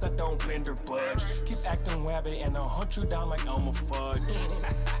multifaceted, plus I don't bend or budge. Keep acting wabbit, and I'll hunt you down like I'm a fudge.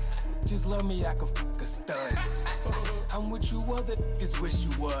 Just love me, I can fuck a stud. I'm with you, other niggas wish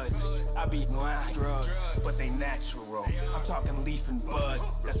you was. I be noir drugs, but they natural. I'm talking leaf and buds,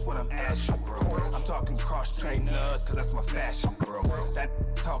 that's what I'm asking, bro. I'm talking cross-trained nuts, cause that's my fashion, bro. That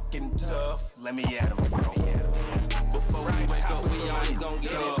talking tough, let me at 'em, bro. Before we wake up, we only gon'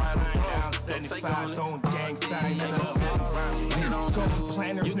 get it right down 75, throwing gang signs up. Going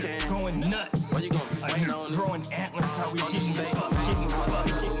planners, going nuts. Throwing antlers, how we getting up.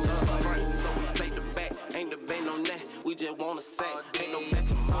 So we play the back, ain't debate on that. We just wanna sack, ain't no match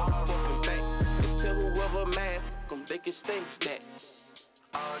forth and back. And tell whoever mad, they can stay that.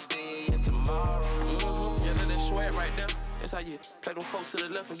 All day and tomorrow. Yeah, that swag right there. That's how you play them folks to the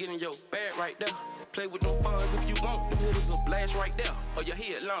left and get in your bag right there. Play with them funds if you want, them hitters will blast right there. Oh, yeah,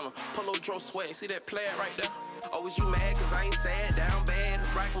 here Atlanta, Polo Dro swag, see that plaid right there? Oh, is you mad cause I ain't sad, down bad,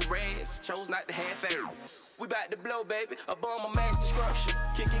 rockin' reds, chose not to have it. We bout to blow, baby, a bomb of mass destruction.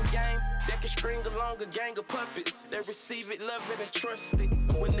 Kicking game, that can string along a gang of puppets. That receive it, love it, and trust it.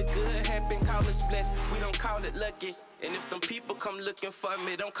 When the good happen, call us blessed, we don't call it lucky. And if them people come looking for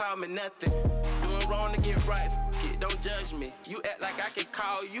me, don't call me nothing. Doing wrong to get right, f*** it, don't judge me. You act like I can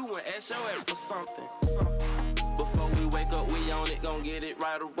call you and ask your ass for something. Before we wake up, we on it, gon' get it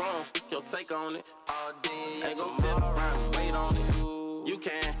right or wrong. Your take on it, all day, ain't gon' sit around and wait on it. You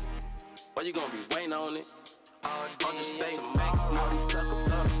can, but you gon' be waiting on it. All day, I'm just stay facts, all these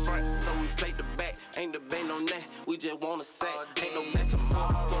suckers up front. So we play the back, ain't debating on that. We just wanna sack, ain't no match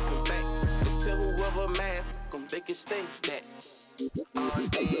forth and back. And tell whoever mad, they can stay that. All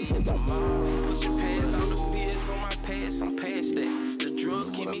day and tomorrow. Put your pants on the beers from my past, I'm past that. The drugs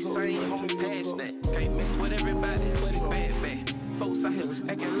keep me sane, homie, past that. Can't mess with everybody, but it bad. Folks out here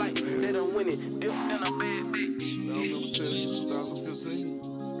acting like they done win it, dip in a bad bitch. I'm gonna tell you 2015.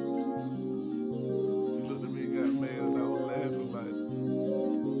 You looked at me and got mad and I was laughing like,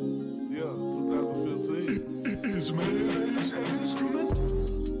 yeah, 2015. It's man's instrument.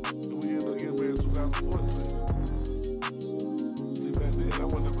 And we ended up getting married in 2014. See, back then I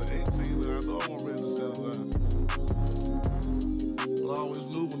wasn't number 18 and I know I wasn't ready to settle down. But I always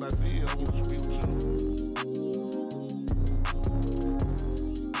knew when I did, I wanted to be with you.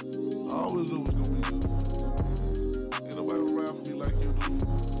 I always knew it was gonna be you. Ain't nobody around for me like you do.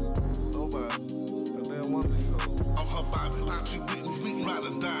 Nobody. And then one of you know. I'm her Bobby, she with me, ride or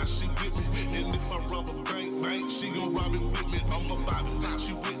die, she with me. And if I rob a bank, she gon' rob it with me. I'm her Bobby,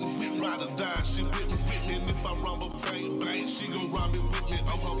 she with me, ride or die, she with me. And if I rob a bank, she gon' rob it with me.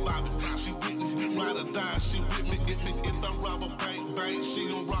 I'm her Bobby, she with me, ride or die, she with me. If I rob a bank, she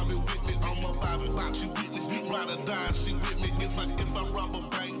gon' rob it with me. I'm her Bobby, she with me, ride or die, she with me. If I rob a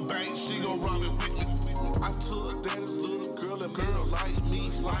bank, she gon' rob it with me. I took daddy's little girl and girl like me.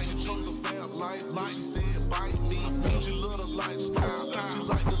 Like a chunk of fam, life. She said, bite me. She love the lifestyle. She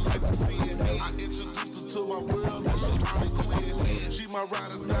like the life of CNN. I introduced her to my world, and she already glad. She my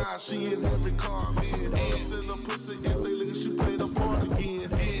ride or die. She in every car I'm in. Send her pussy if they look, she play the part again.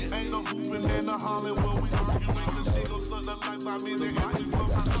 Ain't no hooping and no hollering when we arguing. Cause she gon' suck the life out me. They ask me for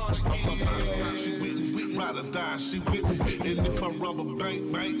my card again. She with me, ride or die. She with me. And if I rob a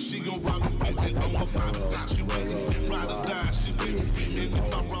bank, she gon' rob me with it. I'm her body. She with me, ride or die. She with me. And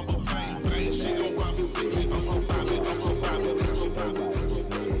if I rob a bank, she gon' rob me with it. I'm her body. I'm her body.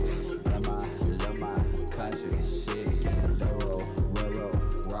 I'm her body. Love my country shit. Duro, Roro,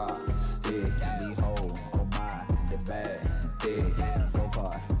 rock, stick. Lee Ho, oh my, the bad, thick. Go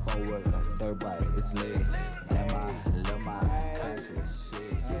kart, 4-wheeler, dirt bike, it's lit. Love my country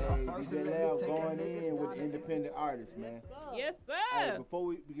shit. Hey, DJ Lab going in with independent artists, man. Yes, sir. Hey, before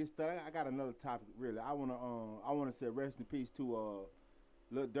we get started, I got another topic. Really, I wanna say rest in peace to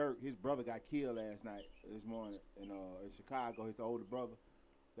Lil Durk. His brother got killed this morning in Chicago. His older brother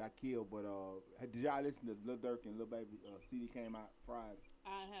got killed. But did y'all listen to Lil Durk and Lil Baby CD came out Friday?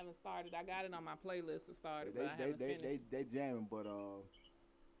 I haven't started. I got it on my playlist to start it, but I haven't finished. They jamming, but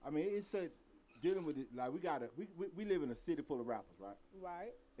I mean it's such dealing with it. Like we live in a city full of rappers, right?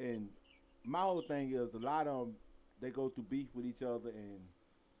 Right. And my whole thing is a lot of them, they go through beef with each other, and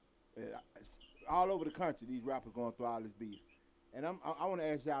all over the country these rappers going through all this beef. And I want to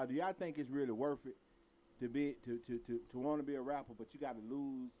ask y'all, do y'all think it's really worth it to want to be a rapper, but you got to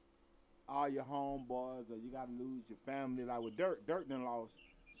lose all your homeboys, or you got to lose your family? Like with Durk done lost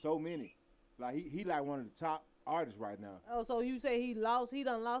so many. Like he like one of the top artists right now. Oh, so you say he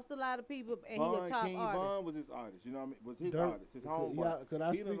done lost a lot of people, and Bun, he a top King artist. Bun was his artist, you know what I mean? Was his Durk, artist, his homeboy. Could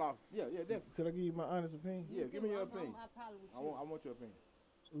I he done speak? lost. Yeah, definitely. Could I give you my honest opinion? Yeah, give me your opinion. I I want your opinion.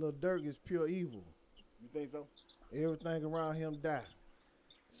 Lil Durk is pure evil. You think so? Everything around him died.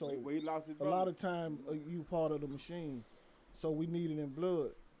 So Where he lost his a brother? lot of time you part of the machine. So we need it in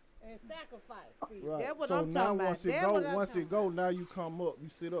blood. And sacrifice. See, Right. that's what So I'm now talking once about. it go, now you come up, you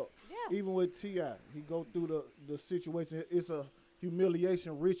sit up. Yeah. Even with T.I., he go through the situation. It's a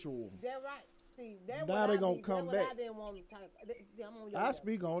humiliation ritual. That's right. See, that's Now what they I gonna be- come that's what back. I didn't want to type. See, I'm on your I level.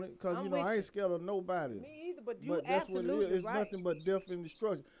 speak on it because I'm you know with I you. ain't scared of nobody. Me either, but you But that's what absolutely it is. It's right. nothing but death and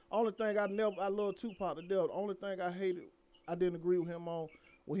destruction. Only thing I love Tupac to death. Only thing I hated, I didn't agree with him on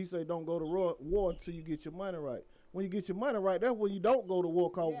when he said don't go to war until you get your money right. When you get your money right, that's when you don't go to war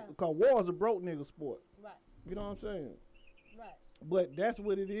because war is a broke nigga sport. Right. You know what I'm saying? Right. But that's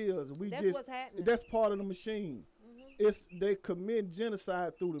what it is. That's what's happening. That's part of the machine. They commit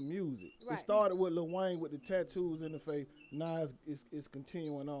genocide through the music. Right. It started with Lil Wayne with the tattoos in the face. Now it's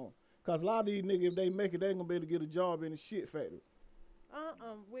continuing on. Cause a lot of these niggas, if they make it, they ain't gonna be able to get a job in the shit factory.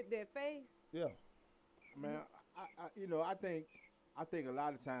 With that face. Yeah. Man, I think a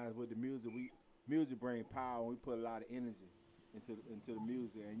lot of times with the music bring power, and we put a lot of energy into the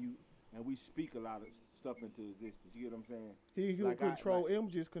music, and we speak a lot of stuff into existence. You get what I'm saying? He Like control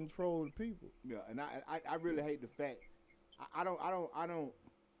images, control the people. Yeah, and I really hate the fact.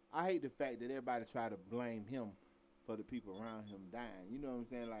 I hate the fact that everybody try to blame him for the people around him dying. You know what I'm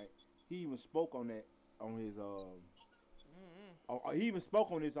saying? Like he even spoke on that on his he even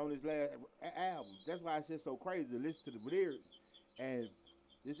spoke on this on his last album. That's why it's just so crazy to listen to the lyrics. And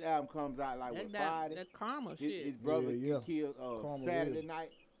this album comes out like Friday. That karma his, shit. His brother Yeah. killed Karma Saturday is. night.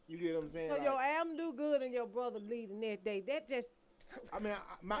 You get what I'm saying? So Like, your album do good and your brother leaving that day. That just. I mean,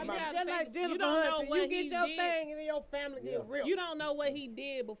 You just gotta like think- Jennifer you don't know Hudson, what you get he your did. thing and then your family get real. You don't know what he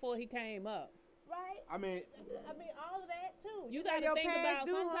did before he came up. Right? I mean, all of that too. You know, gotta your think past about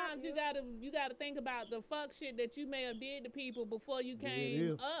do haunt sometimes you gotta think about the fuck shit that you may have did to people before you Yeah, it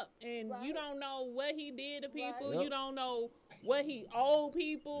came is. up, and you don't know what he did to people. Yep. You don't know what he owed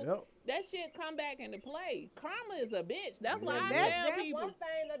people. Yep. That shit come back into play. Karma is a bitch. That's why I That's tell people. one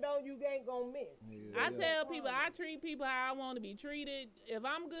thing that you ain't gonna miss. I tell people I treat people how I want to be treated. If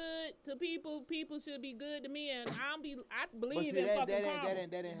I'm good to people, people should be good to me, and I believe in fucking karma.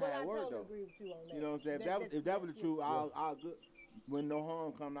 That ain't But how I it work totally though. agree with you on that. You know what I'm saying? If that was the truth, all good. When no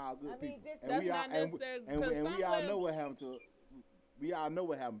harm come to all good I mean, people. just- And That's we all not necessary, and we all somewhere- know what happened to. We all know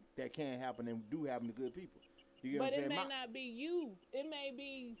what happened. That can happen and do happen to good people. You get But what I'm it saying? may not be you. It may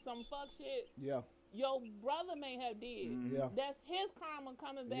be some fuck shit Yeah. your brother may have did. Mhm. Yeah. That's his karma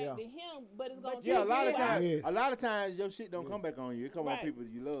coming back Yeah. to him, but it's gonna Yeah, a lot of take times, Yes. a lot of times your shit don't come back on you. It come on Right. people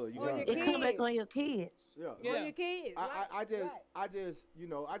you love. You Or got your to It come back on your kids. Yeah. Yeah. Or your kids. I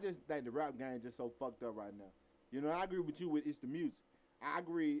just think the rap game just so fucked up right now. You know, I agree with you with it's the music. I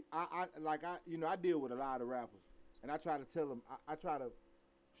agree. I deal with a lot of rappers, and I try to tell them. I try to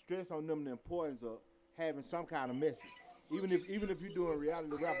stress on them the importance of having some kind of message. Even if you're doing reality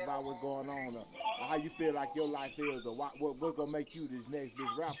rap about what's going on, or how you feel like your life is, or what's gonna make you this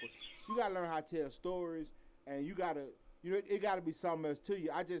rapper, you gotta learn how to tell stories, and you gotta, it gotta be something else to you.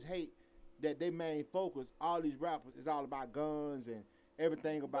 I just hate that they main focus, all these rappers, is all about guns and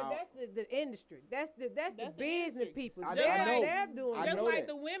everything about. But that's the industry. That's the business people. I They're know. doing I it. Just know like that.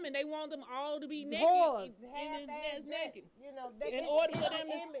 the women, they want them all to be naked. Whores, and half-ass naked. dressed. In order for them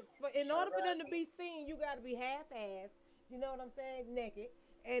to- in order for them to be seen, you got to be half-ass. You know what I'm saying? Naked.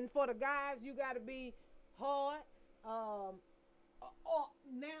 And for the guys, you got to be hard. Or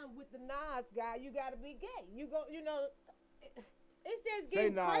now with the Nas guy, you got to be gay. It's just Say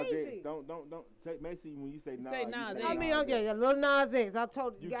getting Nas crazy. X. Don't take Macy when you say Nas. Say you Nas say X. I mean, yeah, little Nas X. I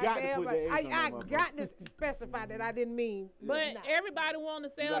told you, You got to put the X on I that motherfucker. got to specify that I didn't mean. But Nas. everybody want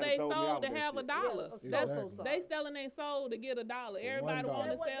to sell gotta their throw me soul out to with that have a shit. dollar. Yeah, That's exactly. they selling their soul to get a dollar. Everybody $1. want to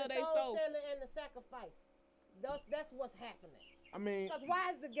That's what sell the their soul soul. selling and the sacrifice. That's what's happening. I mean, Because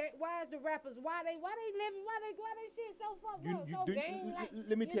why is the rappers why they living why they shit so fucked up so gang like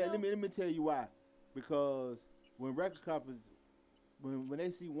let me tell you why. Because when record companies, when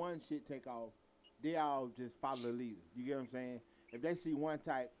they see one shit take off, they all just follow the leader. You get what I'm saying? If they see one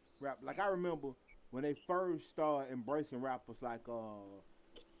type rap, like I remember when they first started embracing rappers like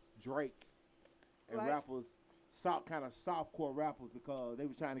Drake and Right. rappers, kind of softcore rappers, because they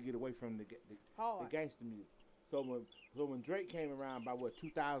was trying to get away from the gangster music. So when Drake came around by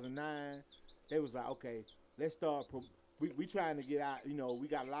 2009, they was like, okay, let's start. We trying to get out. We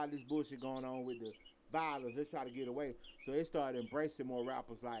got a lot of this bullshit going on with the violence. Let's try to get away. So they started embracing more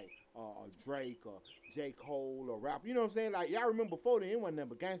rappers like Drake or J. Cole or rap. You know what I'm saying? Like y'all remember before then, it wasn't nothing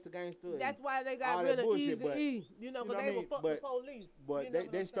but gangster. That's why they all got that rid of bullshit, Eazy but- E. Because what I they were mean? fuck the police. But You know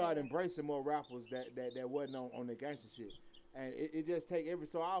what they I'm started saying? embracing more rappers that wasn't on the gangster shit, and it just take every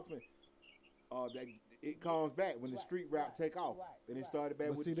so often that it comes back when the street rap take off, and it started back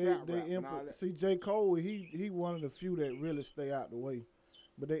But with see, the trap rap and all that. see J. Cole, he one of the few that really stay out the way.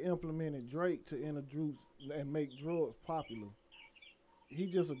 But they implemented Drake to introduce and make drugs popular. He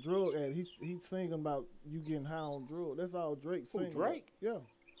just a drug addict. He's singing about you getting high on drugs. That's all Drake Who, singing. Drake? Yeah.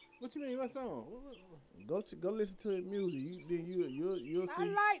 What you mean? What song? Go listen to his music. You'll see. I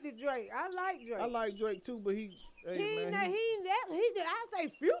like the Drake. I like Drake. I like Drake too, but he I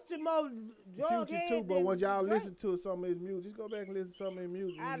say Future more drug Future head too. But than when y'all Drake. listen to some of his music, just go back and listen to some of his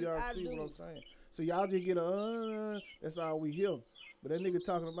music, and y'all I see what do. I'm saying. So y'all just get that's all we hear. But that nigga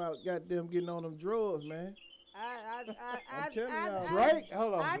talking about goddamn getting on them drugs, man. I'm telling y'all. Drake?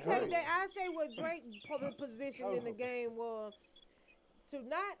 Hold on. I tell you Drake. that I say what Drake's position in the game was to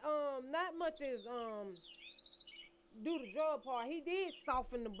not much as do the drug part. He did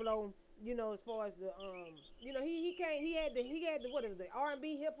soften the blow, as far as the he had the what is it, the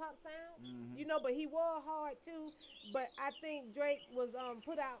R&B hip hop sound, but he was hard too. But I think Drake was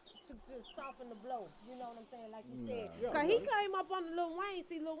put out to soften the blow. You know what I'm saying? Like you said, because he came up on Lil Wayne.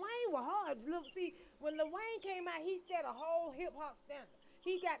 See, Lil Wayne was hard. When Lil Wayne came out, he set a whole hip hop standard.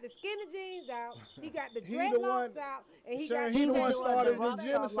 He got the skinny jeans out. He got the dreadlocks out, and he got. He the one doing started the the rockstar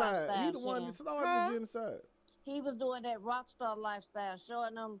genocide. He lifestyle, the one that Shan. started the genocide. He was doing that rock star lifestyle,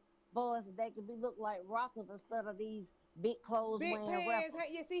 showing them boys that they could look like rockers instead of these big clothes Big wearing pants. rappers.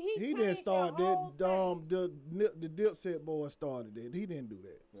 You see, He didn't start that. The Dipset boy started it. He didn't do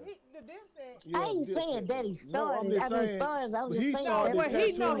that. The Dipset. Yeah, I ain't Dipset saying that he boy. No, I'm started. just I mean, saying, started. I was he just saying started that. it. But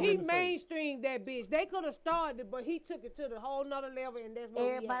he tattooing he in the face. mainstreamed that bitch. They could have started it, but he took it to the whole nother level, and that's what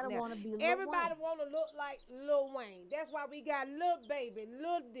Everybody we at now. want to be Lil Everybody Wayne. want to look like Lil Wayne. That's why we got Lil Baby,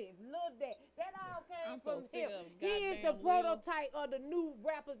 Lil this, Lil that. That all came I'm so from sick him. of He is the goddamn Will. prototype of the new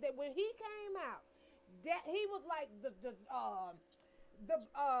rappers. That when he came out, that he was like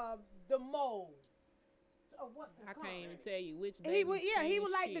the mold. What to I call can't it. even tell you which He baby. was he was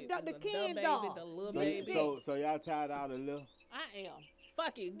like shit. the Was a Ken baby, dog. the little So- baby. So y'all tired out of Lil? I am.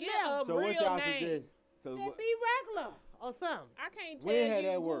 Fuck it. Get Yeah. a So real what y'all name. suggest? So Just be regular or something. I can't tell When had you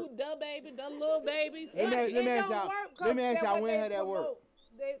that work? who the baby, the little baby. Let me- Fuck it. let me It ask don't y'all- work 'cause let me ask that's y'all what when they had that work? promote.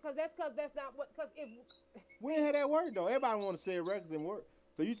 Because that's not what. Because if When had that work though? Everybody want to say records and work.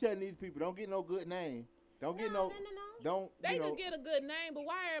 So you telling these people don't get no good name. Don't get no. Don't. They you know, just get a good name, but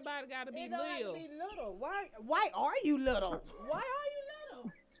why everybody gotta be it don't have to Lil? be little. Why are you little? Why are you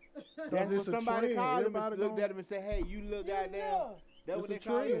little? That's what it's a somebody trend. called him and Everybody looked gonna- at him and said, "Hey, you look You goddamn." little. That's what they It's a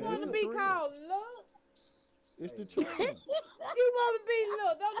call trend. you. You want to It's be a trend. called little? It's the trend. You want to be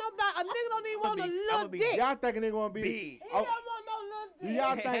little? Don't nobody. A nigga don't even want a little dick. Y'all thinking they gonna be? Big. He Oh, don't want no little do dick. y'all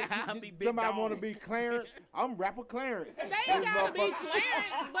I'll think be big somebody dog. want to be Clarence? I'm rapper Clarence. They ain't gotta be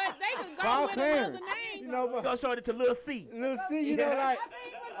Clarence, but they could go Call with Clarence. another name. You know, Go show it to Lil C. Little C, you know, like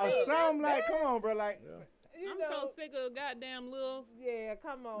or something like. Come on, bro, like. You I'm so sick of goddamn Lil. Yeah,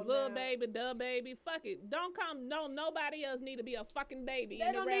 come on. Lil now. Baby, Duh Baby. Fuck it. Don't come. No, nobody else need to be a fucking baby. They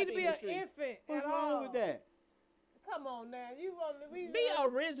in the don't rap need to be industry. an infant. What's at wrong all. with that? Come on now, you want to Be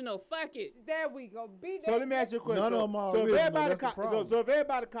original. Fuck it. There we go. Be So let me ask you a question. None of them are so if original, everybody that's the so problem. if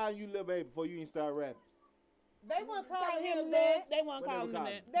everybody calling you Lil Baby before you even start rapping, They weren't Call calling him him that. that. They won't What call they him call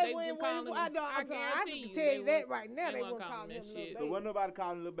that. him? They wouldn't wouldn't call call him. him. I know. I guarantee can tell you that wouldn't- right now. They wouldn't wouldn't call him that Lil shit. so Baby. wasn't nobody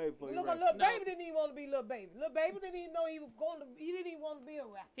calling Lil Baby before you Look, rap? Lil No. Baby didn't even want to be Lil Baby. Lil Baby didn't even know he was going to. He didn't even want to be a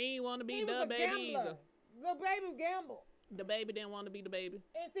rapper. He ain't want to be He was the a baby gambler. either. Lil Baby gambled. The baby didn't want to be the baby.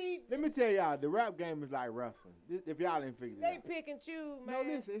 And see, Let me tell y'all, the rap game is like wrestling. If y'all didn't figure it they out. pick and choose, No, man.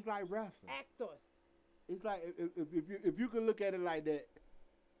 listen, it's like wrestling. Actors. It's like if you could look at it like that,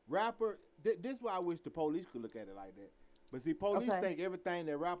 rapper. This is why I wish the police could look at it like that. But see, police Okay. think everything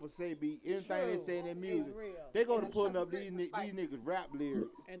that rappers say be anything they True. say in their music. It's real. They go to pulling up these niggas rap lyrics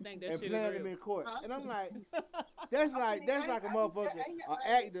And think that and shit playing is them real. in court. And I'm like, that's like a motherfucker, an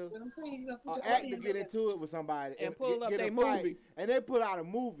actor get into it with somebody And pull up get they a fight, movie. and they put out a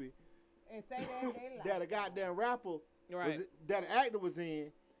movie And say that they like. that a goddamn rapper Right. that an actor was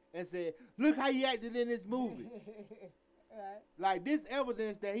in and said, look how he acted in this movie. Right. Like this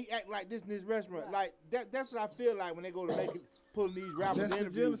evidence that he act like this in this restaurant. Like that's what I feel like when they go to pulling these rappers That's the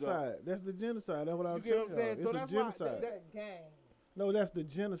interviews up. genocide. That's the genocide. That's what I'm You get what telling I'm saying? you. So It's a that's why genocide. that- It's a game. No, that's the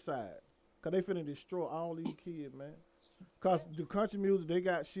genocide. Cause they finna destroy all these kids, man. Cause the country music, they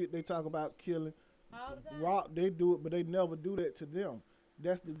got shit they talk about killing. All the time. Rock, they do it, but they never do that to them.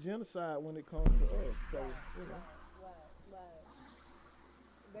 That's the genocide when it comes to us. So, you know, Right.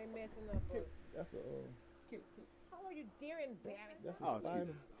 They messing up us. that's a How are you, dear embarrassed? that's a Oh, spider.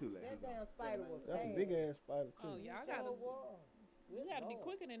 excuse me. Too late. That damn spider was That's a fast. big ass spider too. Oh, y'all Sure gotta. was. You gotta be Lord.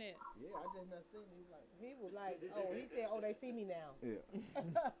 quicker than that. Yeah, I just not seen these like. He was like, oh, he said, oh, they see me now. Yeah.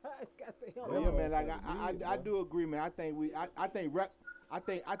 It's got the hell But yeah, on. man. Like I do agree, man. I think record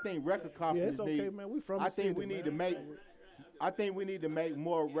Yeah, companies it's okay, need. man. We from I the think city, we need man. to make. I think we need to make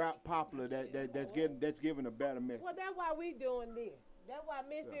more rap popular. That's giving a better message. Well, that's why we doing this. That's why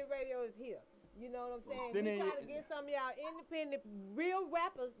Misfit Radio is here. You know what I'm saying? send We in try your- to get some of y'all independent, real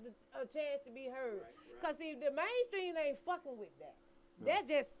rappers a chance to be heard. Cause see, the mainstream ain't fucking with that. That's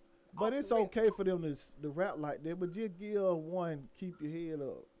just. But off it's the rip. okay for them to rap like that. But just give one, keep your head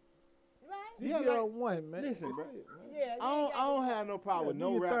up. Right? Just Yeah, give like- one, man. Listen, That's bro. it, man. Yeah. I don't have no problem with Yeah, no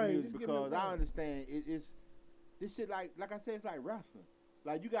do your rap thing. music Just give me because the I thing. understand it's this shit like I said, it's like wrestling.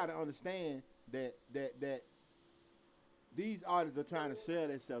 Like you gotta understand that these artists are trying to sell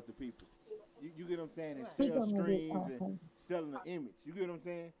themselves to people. You get what I'm saying? And sell streams and selling an image. You get what I'm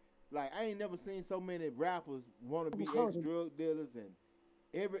saying? Like I ain't never seen so many rappers want to be ex-drug dealers and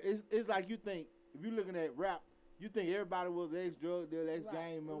it's like you think if you're looking at rap, you think everybody was ex-drug dealer,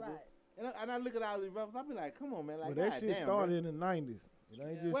 ex-gang member. Right. And I look at all these rappers, I be like, come on, man, like But that shit goddamn, started bro. in the 90s. It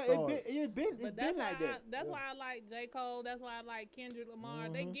ain't just Well, started. it's been But that's like why that. that's why I like J. Cole. That's why I like Kendrick Lamar.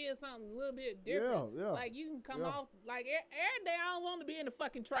 They give something a little bit different. Yeah. Like you can come Yeah. off like every day. I don't want to be in the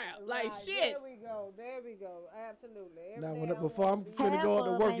fucking trap. Like Right, shit. There we go. Absolutely. Every Now, day when, I before I'm wanna be- finna go out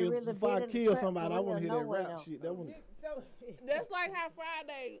to Half of work them ain't and really before I been in the kill trap somebody, I for want to real, hear that no way, rap though. shit. That one. So, That's like how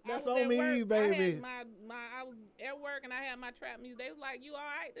Friday. That's I was on at me, work, baby. I was at work and I had my trap music. They was like, "You all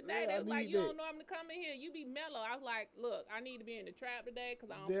right today?" Yeah, they I was like, need "You that. don't normally come in here. You be mellow." I was like, "Look, I need to be in the trap today because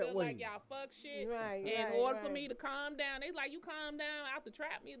I don't That feel way. like y'all fuck shit." Right, in right, order for right. me to calm down, they like, "You calm down off the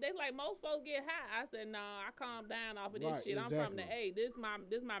trap music." They like, "Most folks get high." I said, "No, I calm down off of this Right, shit. I'm from the exactly.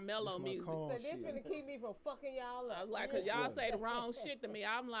 This my mellow This my music." calm So this shit. finna keep me from fucking y'all up. I was like, "Cause y'all say the wrong shit to me.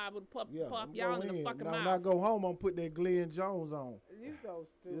 I'm liable to pop Yeah, pop I'm y'all in going the in. fucking Now, when I mouth." go home, I'm put that Glenn Jones on. You so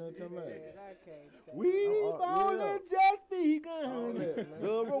stupid. You know what I'm talking about? man. I can't say. We've only just begun. All that, man.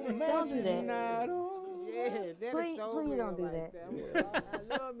 The romance do is that. not over. Yeah, that Please- is so please real don't do right that. there.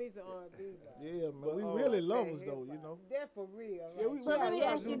 I love me some R&B. Yeah, man. But, we uh, really Fuck love that us, though, hip you hop. know. That for real. Yeah, right we So there. let me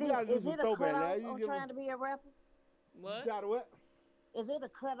gotta ask you do this: some is it a throwback, cutoff like, you on give trying us- to be a rapper? What? Got what? Is it a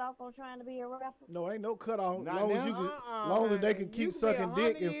cutoff on trying to be a rapper? No, ain't no cutoff. Not Long as now. you can, Uh-uh, long as they man. can You keep can be sucking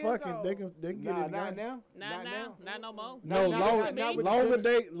 100 dick and years fucking, old. they can get Nah, it not again. now. Not now. Not no more. No, Not long, not with longer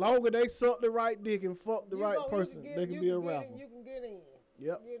the- they suck the right dick and fuck the You right go- you person, can they get- can you be a get in, rapper. You can get in.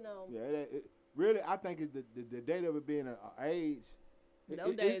 Yep. You know. Yeah, really, I think it's the date of it being a age.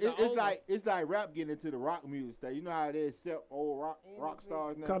 Those days are It's over. like rap getting into the rock music stage. You know how they accept old rock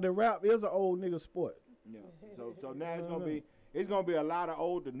stars now. Cause the rap is an old nigga sport. Yeah. So now it's gonna be a lot of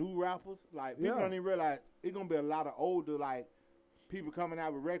older new rappers. Like people Yeah. don't even realize it's gonna be a lot of older like people coming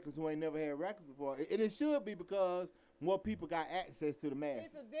out with records who ain't never had records before. And it should be because more people got access to the masses.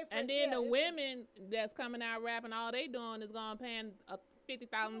 It's a different. And then yeah, the it's a- women that's coming out rapping, all they doing is going paying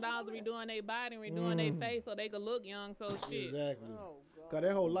 $50,000 redoing their body and redoing their face so they could look young. So shit. Exactly. Oh, Cause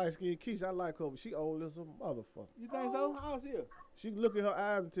that whole light skinned Keisha, I like her, but she old as a motherfucker. You think so? How old is she? She look in her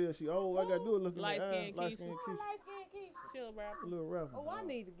eyes and tell she old. I gotta do it. Look in her eyes. Light-skinned Light Keisha. skinned Oh, Keisha. light-skinned Keisha. Chill, rapper. Little rapper. Oh, I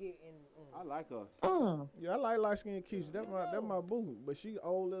need to get in. I like us. Yeah, I like light skinned Keisha. That's my boo. But she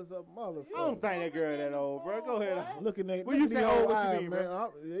old as a motherfucker. I don't think that girl that old, bro. Go ahead. Looking at When you say old, what you mean, man?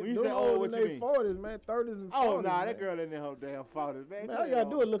 When you say old, what you mean? 40s, man. 30s and 40s. Oh, nah, man. that girl in there, her damn 40s, man. Man, all you gotta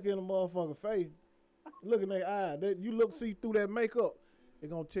do is look in the motherfucker face. Look in their eye. You see through that makeup. It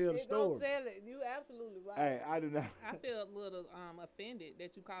gonna tell the It story. gonna tell it. You absolutely right. Hey, I do not. I feel a little offended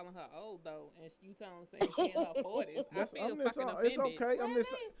that you calling her old though, and you telling saying she in her 40s. I feel fucking offended. It's okay. I'm just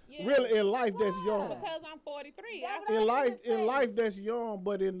Yeah. really in life that's young. Because I'm 43. In life that's young,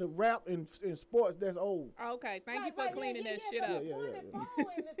 but in the rap in sports that's old. Okay, thank you for cleaning that shit up. Yeah. 24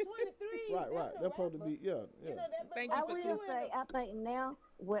 and the 23. Right. That's supposed to be Thank I you for will cleaning. say, I think now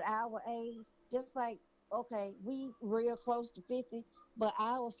with our age, just like we real close to 50, but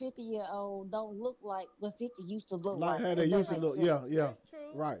our 50-year-old don't look like what 50 used to look like. Like how they used to look. Yeah. True.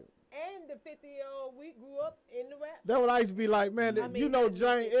 Right. And the 50-year-old, we grew up in the rap. That's what I used to be like, man.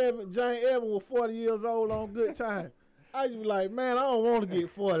 Jane Evans was 40 years old on Good Time. I used to be like, man, I don't want to get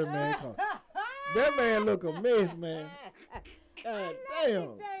 40, man. That man look a mess, man. God damn.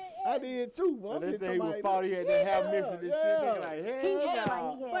 I did too. But they say he was 40, he had that half missing this shit. They like,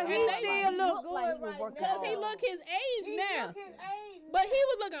 hell no. But he still look good right now. Because he look his age He now. look his age But he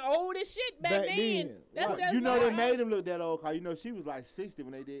was looking old as shit back then. That's Right. just You know like they made him look that old, cause you know she was like 60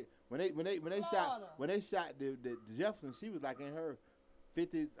 when they did when they shot the Jefferson. She was like in her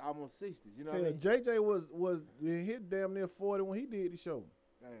 50s, almost 60s. You know what I mean? JJ was hit damn near 40 when he did the show.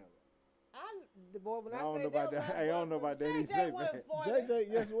 Damn. The boy, when I I don't say know about that. Hey, I don't know about that. He say, man. JJ,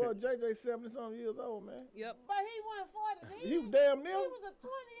 yes, well, JJ 70-something years old, man. Yep. But he wasn't 40 then. He was damn near. He was a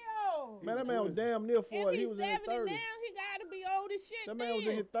 20-year-old. Man, that man was damn near 40. If He he's was in his 70 30s. now, he gotta be old as shit. That man was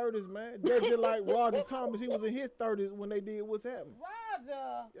in then. his 30s, man. Just like Roger Thomas, he was in his 30s when they did What's Happening.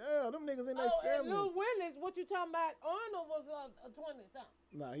 Roger. Yeah, them niggas in their And 70s. Lou Willis, what you talking about? Arnold was a 20-something.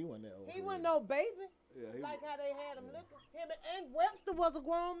 Nah, he wasn't that old. He wasn't no baby. Yeah, Like how they had him looking. Him and Webster was a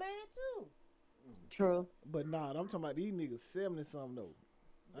grown man too. True. But nah, I'm talking about these niggas 70-something though.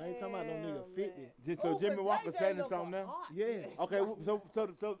 I ain't talking about no nigga 50. So Jimmy Walker 70-something now? Yeah. Okay, so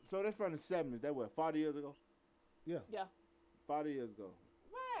that's from the 70s. That what, 40 years ago? Yeah. 40 years ago.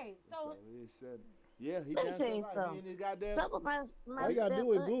 Right. So It's 70. Yeah, he Let me done tell you right. something. He in his goddamn. Some of my All you gotta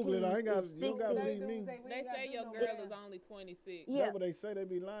do is Google it. I ain't got. is You don't gotta 60. believe me. They say your girl is only 26. Yeah. That's what they say. They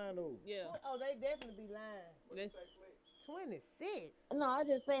be lying though. Yeah. oh, they definitely be lying. That's 26. No, I'm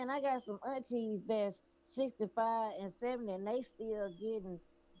just saying I got some aunties that's 65 and 70 and they still getting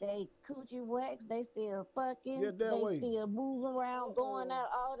they coochie wax, they still fucking, Yeah, that they way. still moving around, going out,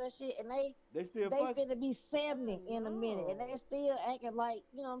 all that shit, and They still they fucking. finna be 70 in a minute, and they still acting like,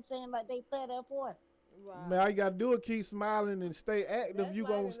 you know what I'm saying, like they 30 or 40. Right. Man, all you gotta do is keep smiling and stay active. That's You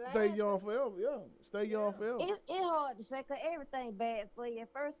like gonna it stay lasts. young forever. Yeah, stay young forever. It's hard to say, 'cause everything bad for you.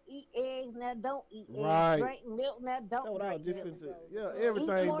 First eat eggs, now don't eat eggs. Right. Drink milk, now That's don't what I was drink just milk. finna say. Yeah, Eat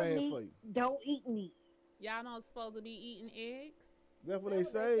everything more bad meat, for you. Don't eat meat. y'all not supposed to be eating eggs. That's what That's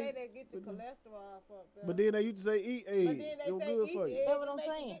they what say. They get your cholesterol fucked up. But then they used to say eat But eggs. then they It was say good eat for you. eggs That's what to I'm make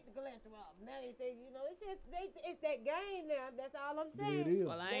you saying. get the cholesterol. Now they say, you know, it's just it's that game now. That's all I'm Yeah, saying. it is.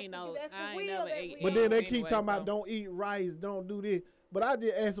 Well, I ain't know. That's the I ain't wheel never that ate. we But then they eggs keep anyway, talking about so- don't eat rice, don't do this. But I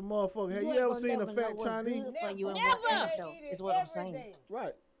just asked a motherfucker, have you ain't ever gonna seen a never know fat what's Chinese? good for you and Never. what ain't, though, They eat is it what I'm every saying. day.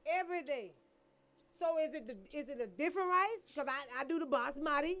 Right. Every day. So is it a different rice? Because I do the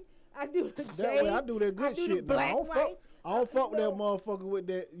basmati. I do the That way I do that good do shit. the Now, I black don't rice. fuck. I don't fuck with that know- motherfucker with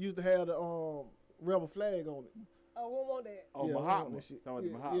that used to have the rebel flag on it. Oh, we want that. Oh, Yeah, we want Mahatma. that shit. Talking about the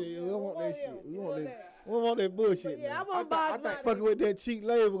Yeah, Mahatma. yeah, we don't want that shit. We We want want that. that. We don't want that bullshit. Yeah, I man. want I think basmati. Fucking with that cheap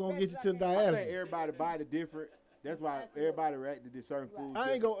labor gonna get you to I think dialysis. everybody body different. That's why everybody reacted to certain foods.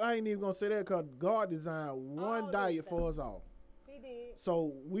 I ain't even gonna say that because God designed one All diet this for us all. He did.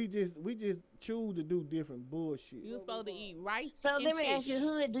 So we just choose to do different bullshit. You supposed to eat rice So and let me ask fish. you,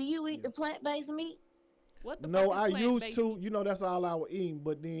 Hood, do you eat the plant-based meat? What the No, fuck is I used plant-based to. meat? You know, that's all I was eating.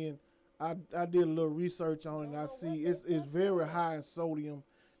 But then I did a little research on it, and I see it's very high in sodium,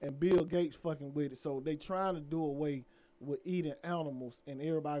 and Bill Gates fucking with it. So they trying to do away with eating animals, and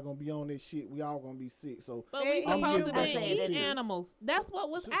everybody gonna be on this shit. We all gonna be sick. So But we I'm supposed just to fucking be with eating it. animals. That's what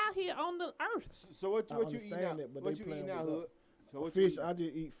was out here on the earth. So what I you eating understand now? it, but What they you playing eating now, with Hood? So what you Fish. eating? I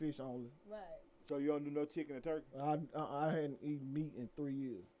just eat fish only. Right. So you don't do no chicken or turkey? I hadn't eaten meat in 3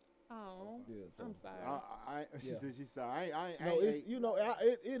 years. Oh, Yeah, so. I'm sorry. She Yeah. said she's sorry. I No, it's you know,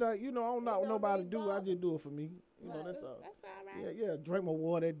 you know, I don't know what nobody do. I just do it for me. You know, that's all. That's all right. Yeah. Drink my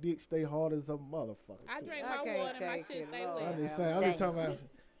water. That dick stay hard as a motherfucker. I too. drink I my can't water and my take shit it, stay Lord. wet. I'm just saying. I'm just talking about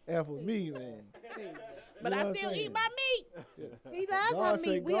after me, man. But You know I what still I'm eat saying? my meat. She loves her God meat.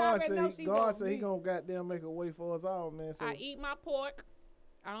 say, We God already know say, she God wants say he meat. gonna goddamn make a way for us all, man. So I eat my pork.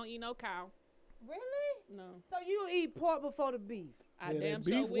 I don't eat no cow. Really? No. So you eat pork before the beef? I yeah, damn that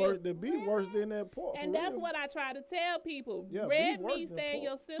beef sure will. worse. The beef worse than that pork. And for that's real. what I try to tell people. Yeah, Red beef worse meat than stay in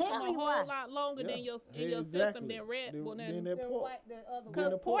your pork. system Tell a me whole why. lot longer than your in your system Exactly. than red. Than- Well, than that pork.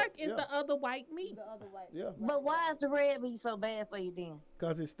 because the pork is yeah. the other white meat. The other white. Yeah. But why is the red meat so bad for you then?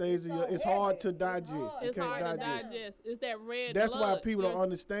 Cause it stays in your. so It's hard heavy. to digest. You It's can't hard to digest. digest. It's that red That's why blood. people don't Your-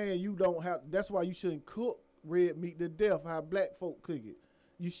 understand. You don't have. That's why you shouldn't cook red meat to death. How black folk cook it.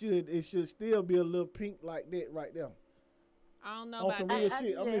 You should. It should still be a little pink like that right there. I don't know On about some that. real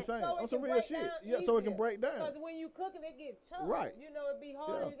shit. I'm just saying. So On it some can real break shit. down Yeah. So it can easier. break down. Because when you cooking, it get chunky. Right. You know, it be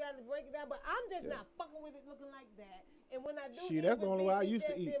hard. Yeah. You got to break it down. But I'm just Yeah. not fucking with it looking like that. And when I do Shit, eat that's the with only meat, way I it's used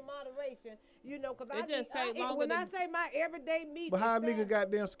to just eat. in moderation. You know, because It just take longer when I than- say my everyday meat, But how a is nigga salad,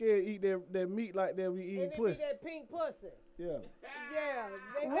 goddamn scared eat that meat like that we and eating it be pussy? that pink pussy. Yeah. Yeah,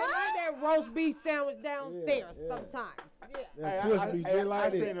 they like that roast beef sandwich downstairs yeah. sometimes. Yeah. That pussy be just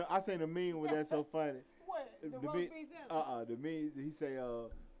like that. I seen a meme with that so funny. What? The roast meme- beef sandwich? The meme he say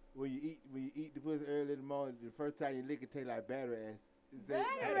when you eat the pussy early in the morning, the first time you lick it taste like battery ass.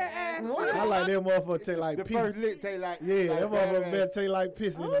 Battery ass. I like that motherfucker taste like The pee. first lick taste like Yeah, that battery motherfucker better ass. taste like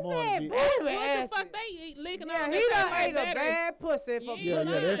piss in the Who morning. said bitch. battery What ass? the fuck they eat licking Yeah, on he that done thing like ate a battery? bad pussy for Yeah,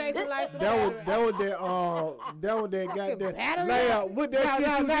 pussy that's- tasting like some That was battery. that goddamn battery lab. What that shit you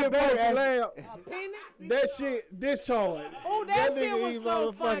not did battery post ass. lab? Peanut? That shit discharge. Oh, that shit nigga was eat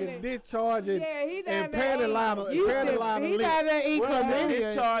so funny. motherfucking discharge and, Yeah, he down and there panty eat- liner used to- lip. He down there eat chlamydia.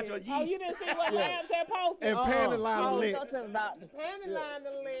 Discharge or Oh, you yeast. didn't see what Yeah. Lambs had posted? And panty liner Oh, lip. go to the doctor. Panty liner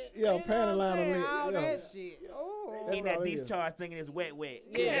lip. Yeah, you know panty what I'm liner saying? lip, All yeah. that shit. Oh. That's Eating that all it is. discharge thinking it's wet.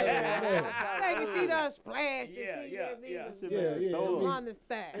 Yeah. Thinking she done splashed Yeah, and she yeah, didn't yeah. even Yeah.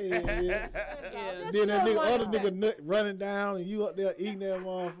 understand. Yeah. Yeah, Then that she nigga, don't other understand. nigga nut running down and you up there eating that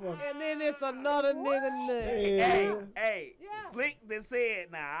motherfucker. And then it's another nigga nut. Yeah. Hey, Yeah. Slick then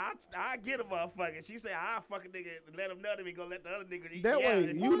said, "Nah, I get a motherfucker." She said, "I fuck a nigga, let him nut him and go let the other nigga eat." That yeah. way,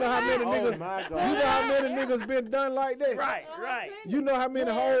 you know how many niggas, my you God. know how many niggas been done like that. Right, right. You know how many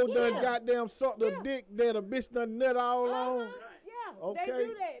hoes done yeah. goddamn sucked a dick that a bitch done nut all on. Yeah, Okay. they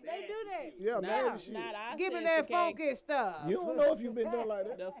do that. They do that. Yeah, man, shit. Not I Give me said that the funky stuff. You don't know if you been done like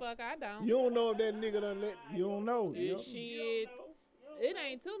that. The fuck I don't. You don't know if that nigga done let. You don't know. You know? Shit. It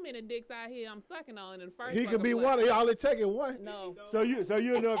ain't too many dicks out here I'm sucking on in the first He could fucking be place. one of y'all. It take it one. No, So you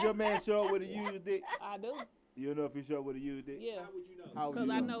know if your man show up with a used dick? I do. You know if he show up with a used dick? Yeah. How would Because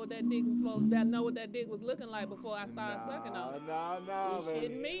you I know what that dick was supposed. I know what that dick was looking like before I started sucking on it. No, You baby.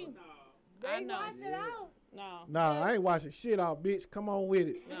 shitting me? They I know. wash it out. No. Nah, I ain't washing shit out, bitch. Come on with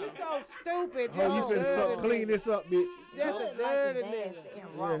it. No. You so stupid. Oh, you Joe. finna Dirty clean nigga. this up, bitch. Just a Like dirty it's nigga. nasty and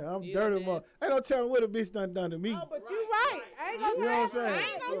raw. Yeah, I'm Yeah, dirty, man. mother. Ain't no telling what a bitch done to me. Oh, but you right. I ain't gonna You know what I'm lie. saying? I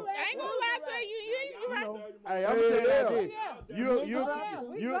ain't gonna lie to you. You right. Hey, I'm gonna tell you Yeah. like this. Yeah.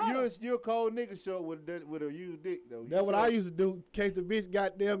 You a cold nigga show up with a used dick though. That's what I used to do in case the bitch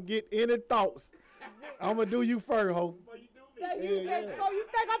goddamn get any thoughts. I'm gonna do you first, ho. So you Yeah, said, yeah. oh, you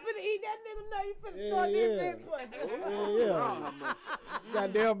think I'm finna eat that nigga? No, you finna Yeah, start this yeah. big pussy. Yeah.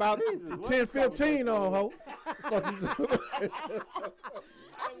 Goddamn about 10, 15 on, ho. Fuck you doing?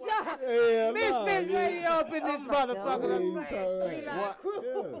 Yeah, Miss nah, Miss yeah. ready up in this motherfucker. Yeah, I'm you saying. alright. We like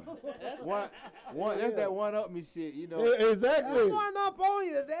crew. That's that one up me shit, you know. Yeah, That's exactly. one up on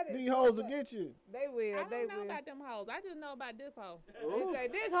you. That is. These hoes will get you. They will. I They don't know will. about them hoes. I just know about this hoe. They say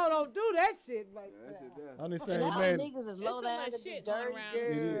this hoe don't do that shit like That that. shit does. I'm just saying, Y'all man. niggas is low too down much to be shit going dirty. around.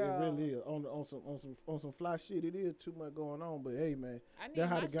 It, is, it Yeah. really is. On some fly shit, it is too much going on. But hey, man, I need that's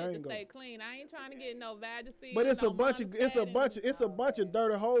how my the shit game to go. stay clean. I ain't trying to get no Vagisil. But it's no a bunch Monistat of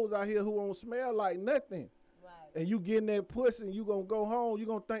dirty hoes out here who won't smell like nothing. Right. And you getting that pussy, and you gonna go home. You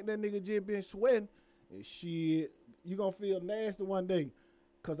gonna think that nigga just been sweating, and shit, you gonna feel nasty one day.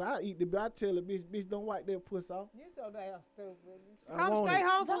 Cause I tell the bitch, don't wipe that pussy off. You so damn stupid. I Come want straight it.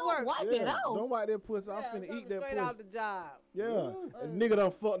 home from Don't work. wipe it off. Don't wipe that pussy. I'm Yeah, finna coming eat that straight out pussy. the job. Yeah, and nigga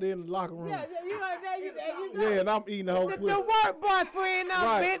done fucked in the locker room. Yeah, you know that. You know. Yeah, and I'm eating the whole The pussy. work boyfriend done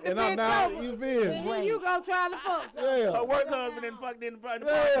Right, bent the and I'm bitch now, over. you feel And me? then you go try to fuck. Yeah. Her work husband didn't fuck in the parking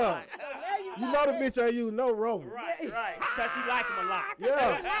Yeah. lot. So now you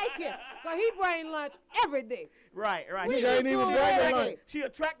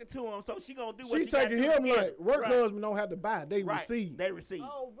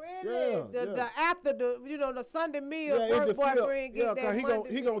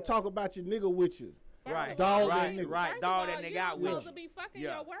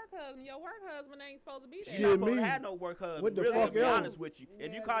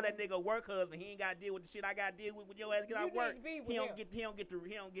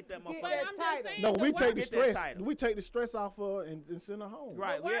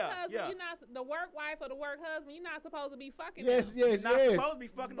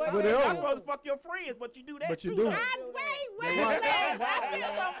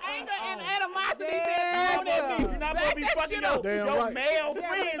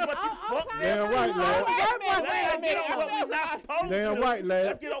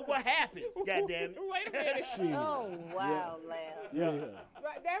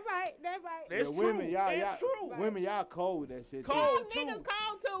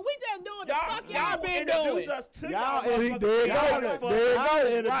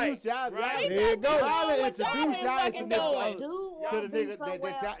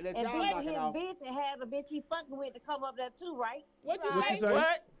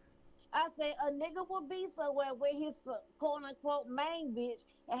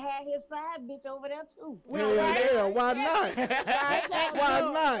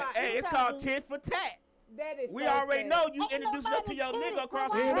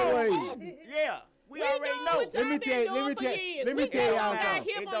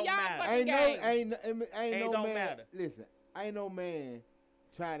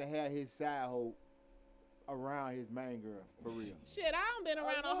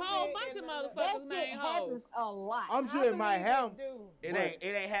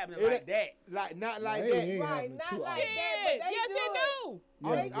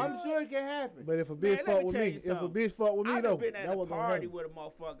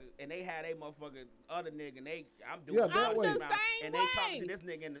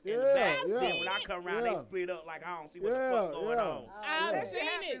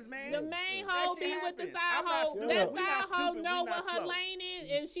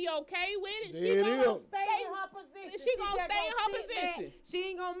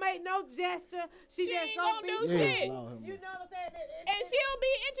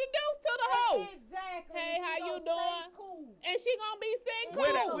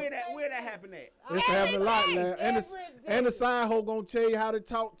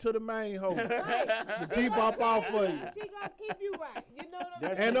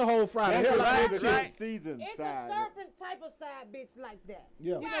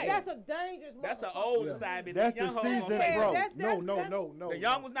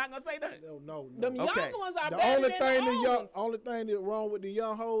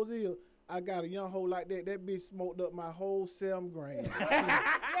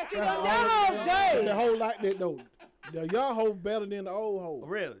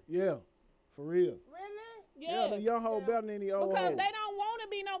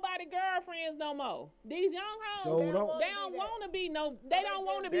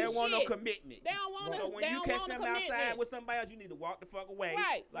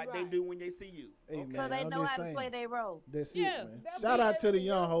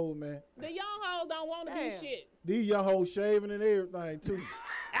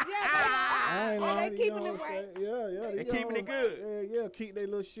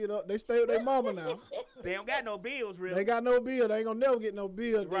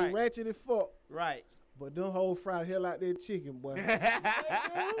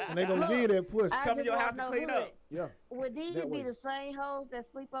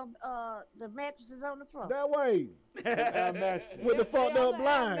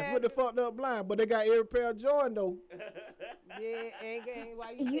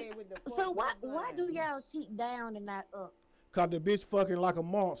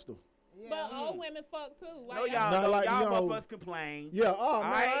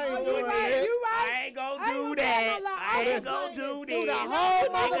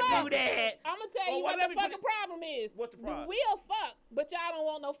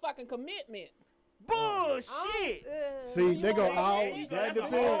commitment. Bullshit. See, they go all. That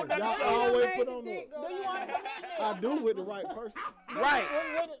depends. Y'all always put on the. Do you want a commitment? I do with the right person. Right.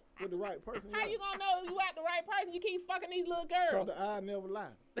 With the right person. How you gonna know you at the right person? You keep fucking these little Cause girls. the eye never lie.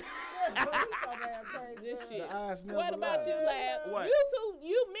 This shit. The eyes never What about lie. you, Lab? What? You two, me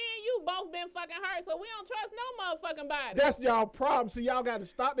and you both been fucking hurt, so we don't trust no motherfucking body. That's y'all problem. See, y'all got to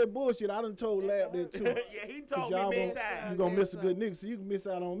stop that bullshit. I done told Lab that too. Yeah, he 'Cause told me y'all many gon- times. You gonna miss a good nigga, so you can miss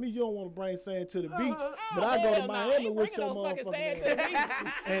out on me. You don't want to bring sand to the beach, but Oh, I go to hell nah. Miami Ain't with bringing your no fucking sand to motherfucking the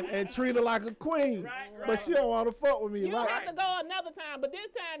ass beach. and treat her like a queen. But she don't want to fuck with me, You right? have to go another time, but this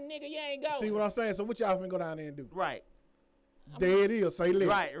time, nigga, you ain't going. See what I'm saying? So what y'all finna go down there and do? Right. There it is. Say less.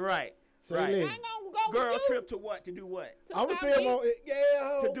 Right. Say right. less. I ain't gonna go Girls with you. trip to what? To do what? I'm gonna say I'm on. Yeah,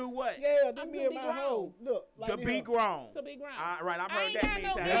 ho. To do what? Yeah, I'm me to and be my grown. hoe. Look, like To this be hoe. grown. To be grown. Right, I've I heard ain't that got many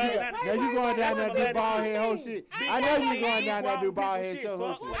no times. business. Now you going down there to do bald head whole shit. I know you going down there to do bald head show whole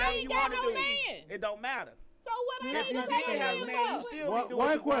Fuck shit. whatever I ain't you got want to no do. man. It don't matter. So what I If need you to did take have a a man, you still be One doing some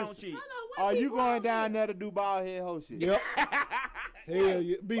grown question. shit. Are you going down there to do bald head whole shit? Yep. Hell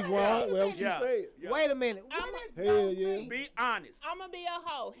yeah. Be grown. Well, she Yeah. said. Yeah. Wait a minute. Hell yeah. Be honest. I'm gonna be a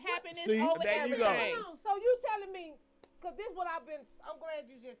hoe. Happiness See, over there you everything. go. Hold on. So you telling me, because this is what I've been, I'm glad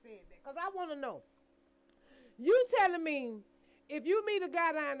you just said that, because I want to know. You telling me if you meet a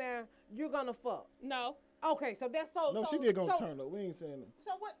guy down there, you're going to fuck? No. Okay, so that's so. No, so, she did gonna so, turn up. We ain't saying that.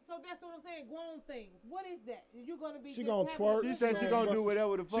 So what? So that's what I'm saying. Grown things. What is that? You're gonna be. She just gonna having twerk. a She good said she time? gonna do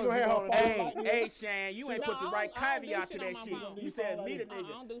whatever the She fuck gonna have her wanna phone do. Hey, Shan, you ain't put the right I don't do caveat to shit that on my shit. phone. You said meet a I don't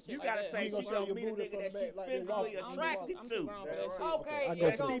nigga. do shit You like gotta that. say You she gonna show gonna your meet a booty nigga from that the she back like they physically walking. attracted I'm to. too grown for that shit. Okay. I go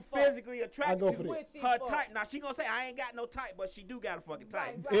That for she that. physically I attracted go to. for that. What she Her fuck? type. Now she gonna say I ain't got no type, but she do got a fucking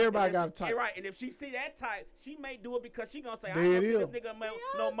type. Everybody got a And type. right, and if she see that type, she may do it because she gonna say I There don't it see this is. nigga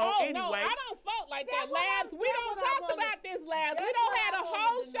no more Oh, anyway. no, I don't fuck like that, That's what Labs. We that's don't what I talk wanted- about this, Labs. We that's don't what have I a wanted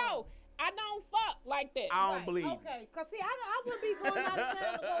whole to know. show. I don't fuck like that. I don't believe. Okay, cause see, I wouldn't be going out of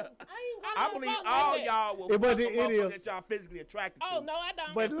town to go. I ain't going I don't believe fuck like all that. y'all will Yeah, but fuck a it motherfucker is. that y'all physically attracted to. Oh, no, I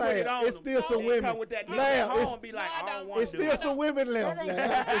don't. But And put it on it's them. still some And women. come with that nigga Lab, at home it's- and be like, No, I I don't don't. want It's to do still it. some women left.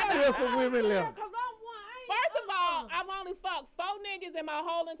 Lab. It's still some women left. Cause I'm one. First of all, I've only fucked 4 niggas in my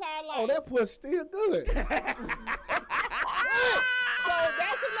whole entire life. Oh, that puss still good. So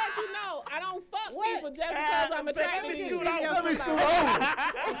that should let you know I don't fuck people just because I'm attracted Let to me you. scoot over. Let me scoot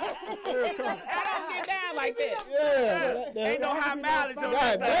over. Here it come. I don't get down like that. Yeah. Ain't no high mileage on God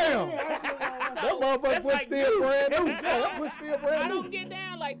that damn. thing. That motherfucker That's puss like still you. brand new. Yeah, that puss still I brand don't new. get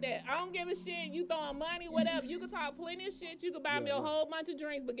down like that. I don't give a shit. You throwing money, whatever. You can talk plenty of shit. You can buy me a whole bunch of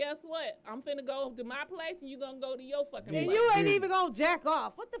drinks, but guess what? I'm finna go to my place and you gonna go to your fucking And place. you ain't even gonna jack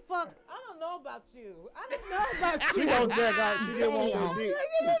off. What the fuck? I don't know about you. I don't know about She you. gonna jack out. She just want that dick.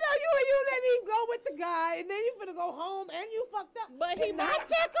 You know, you didn't even go with the guy, and then you finna go home and you fucked up. But he And not bought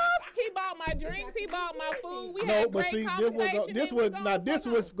check off. He bought my drinks. He bought my food. We No, had but great see, conversation. this and we was gonna now this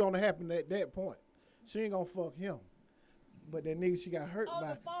fuck was on. gonna happen at that point. She ain't gonna fuck him. But that nigga she got hurt On by,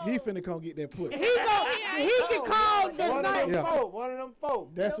 the phone. he finna come get that pussy. He can call the One of night. them folk. One of them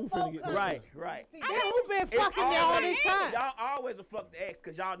folk. That's who finna get that Right, pussy. right. See, I that's ain't been It's fucking y'all all always- this time. Y'all always a fuck the ex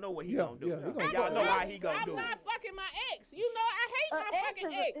because y'all know what he Yeah, gonna do. yeah, he gonna And y'all do know it. how he gonna I'm do not it. fucking my ex. You know I hate my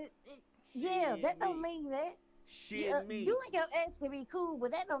fucking ex. Yeah, that don't Shit. mean that. Shit, me. You and your ex can be cool,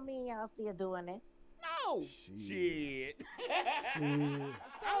 but that don't mean y'all still doing it. No. Shit. I'm not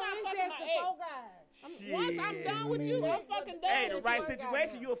fucking my ex. Once I'm done with you, I'm fucking done. Hey, the with right you.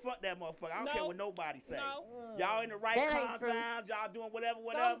 situation, you'll fuck that motherfucker. I don't care No. what nobody say. No. Y'all in the right That ain't true. confines, y'all doing whatever.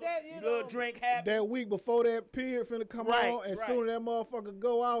 that, you You little know, drink happy. That week before that period finna come Right, on, and right. soon as that motherfucker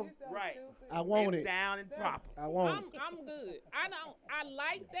go out, Right. I want It's it. down and proper. I want it. I'm good. I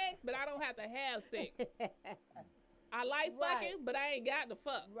like sex, but I don't have to have sex. I like fucking, but I ain't got to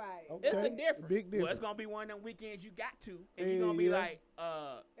fuck. Right. It's a difference. Big Well, difference. it's gonna be one of them weekends you got to, and you're gonna be Yeah. like,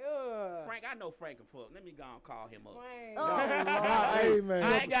 Ugh. Frank, I know Frank can fuck. Let me go and call him up. Frank. Oh, Hey, man.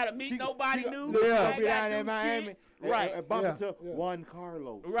 I ain't gotta meet nobody new. Yeah, I ain't be down gotta in do Miami. shit. And- Right. And bump Yeah, into yeah. Juan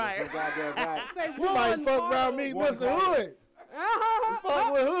Carlos. Right. Some goddamn guy. Say She might one fuck around me, One Mr. Hood.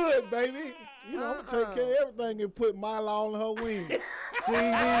 Fuck with Hood, baby. You know, I'm gonna take care of everything and put my law on her wing. She ain't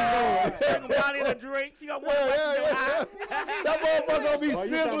even know it. Take him out in a drink. She gonna want Yeah, to yeah, your yeah. eye. That motherfucker gonna be Boy, you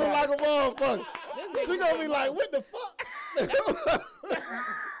sizzling talking like a motherfucker. She gonna be like, what the fuck?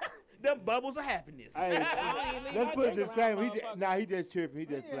 Them bubbles of happiness. Hey, ain't leave let's my put a drink disclaimer. around, He just, nah, he just tripping. He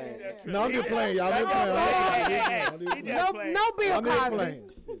just playing. No, I'm just playing, y'all. I'm just playing. No Bill I'm just Cosby.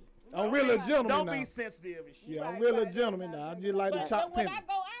 playing. I'm really a gentleman Don't now. be sensitive and shit. Yeah, I'm really a gentleman now. I just like to But chop when penny. I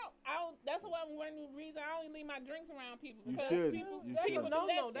go out, that's one reason I only leave my drinks around people. You Because should. people, You people should. do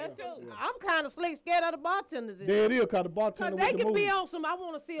that No, that's shit too. I'm kind of slick scared of the bartenders. in There here. it is, cause the Cause bartender they with the can be move. on some. I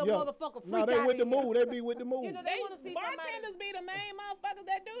want to see a Yeah. motherfucker freak No, they out with the in here. move. They be with the move. You know, they want to see somebody. Bartenders be the main motherfuckers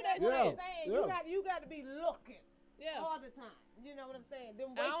that do that That's what Yeah. I'm saying. Yeah. You got to be looking. Yeah. all the time. You know what I'm saying?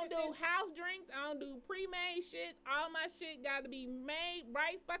 Them I don't do waitresses- house drinks. I don't do pre-made shit. All my shit got to be made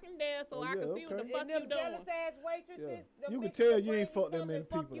right fucking there so Oh, I yeah, can see what the okay. fuck And you them doing. jealous ass waitresses. them You can bitches tell that you ain't bring fucked that something many and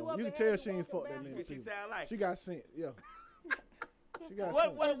fuck people. you though. up You can and tell have she you ain't walking fucked that back. many What she people. sound like? She got sent. Yeah. She got What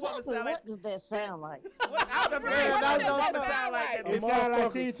sent. what woman Exactly. sound like? What does that sound like? What I never Yeah, heard that that don't woman sound sound like right. that. It sound like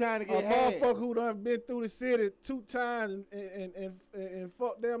motherfucker- she trying to A get had. motherfucker who done been through the city 2 times and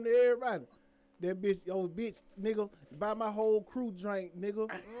fucked damn near everybody. That bitch, old bitch, nigga, buy my whole crew drink, nigga.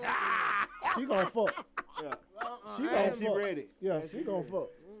 She gonna fuck. Yeah. She And gonna she fuck. ready. Yeah, And she gonna fuck.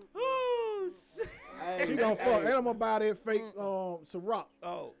 Oh, shit. Hey, She gonna fuck. hey, And I'm gonna buy that fake Ciroc.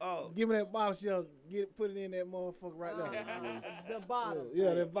 Oh. Give me that bottle shell. Put it in that motherfucker right there. The bottom.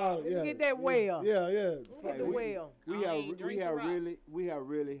 Yeah, that bottle. Yeah. Get that well. Yeah, yeah. Get the well. we I have ain't drink Ciroc. we have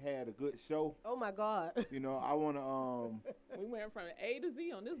really had a good show. Oh my God. You know, I wanna We went from A to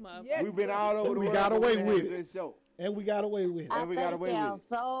Z on this motherfucker. Yes, we've been sir. all over the We world. got but away had with a it. good show. And we got away with it. I And we got thank away y'all with it.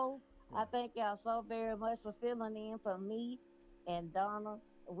 so. I thank y'all so very much for filling in for me and Donna.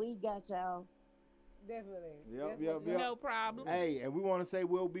 We got y'all. Definitely. Yep, Yes, yep, yep. No problem. Hey, and we want to say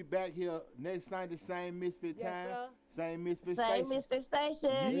we'll be back here next Sunday, same Misfit Yes, time, sir. same Misfit Same station. Misfit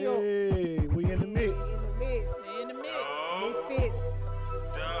Station. Yeah, we in the mix. In the mix. In the mix. Misfits.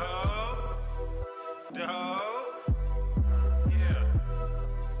 Yeah.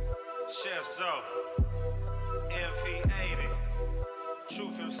 Chef So. MP80.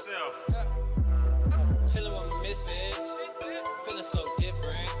 Truth himself. Chillin' with my misfits, feeling so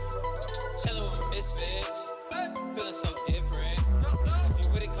different. Chillin' with my misfits, feeling so different. If you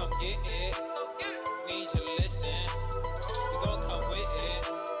with it, come get it. Need you to listen. We gon' come with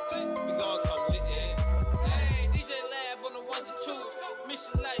it. We gon' come with it. Hey, DJ Lab on the ones and twos.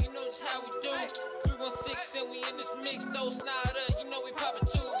 Mission light, you know just how we do. 316 and we in this mix. Though Snyder, you know we poppin'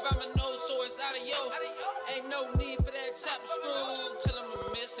 too. By my nose, so it's adios. Ain't no need for that chop screw. Chillin' with my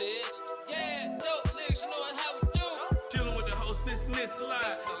misfits. Yeah, dope lyrics, you know how we do. Chillin' with the hostess, Miss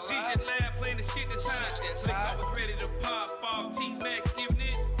Live. DJ Lab playing the shit that's hot. Slick, I was ready to pop off. T-Mac giving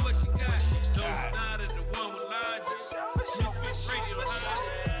it what you got. No Snyder, the one with lines. Misfit Radio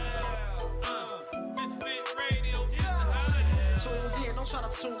Misfit Radio is the hottest. Tuned in, don't try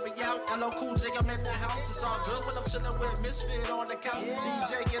to tune me out. Hello, Cool J, I'm in the house. It's all good when I'm chillin' with Misfit on the couch.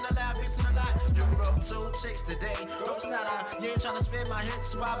 DJ in the lab, mixing a lot. You wrote 2 chicks today. Don't snap, you ain't tryna spin my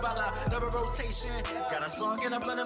hits. Why bother? Double rotation. Got a song in a blend.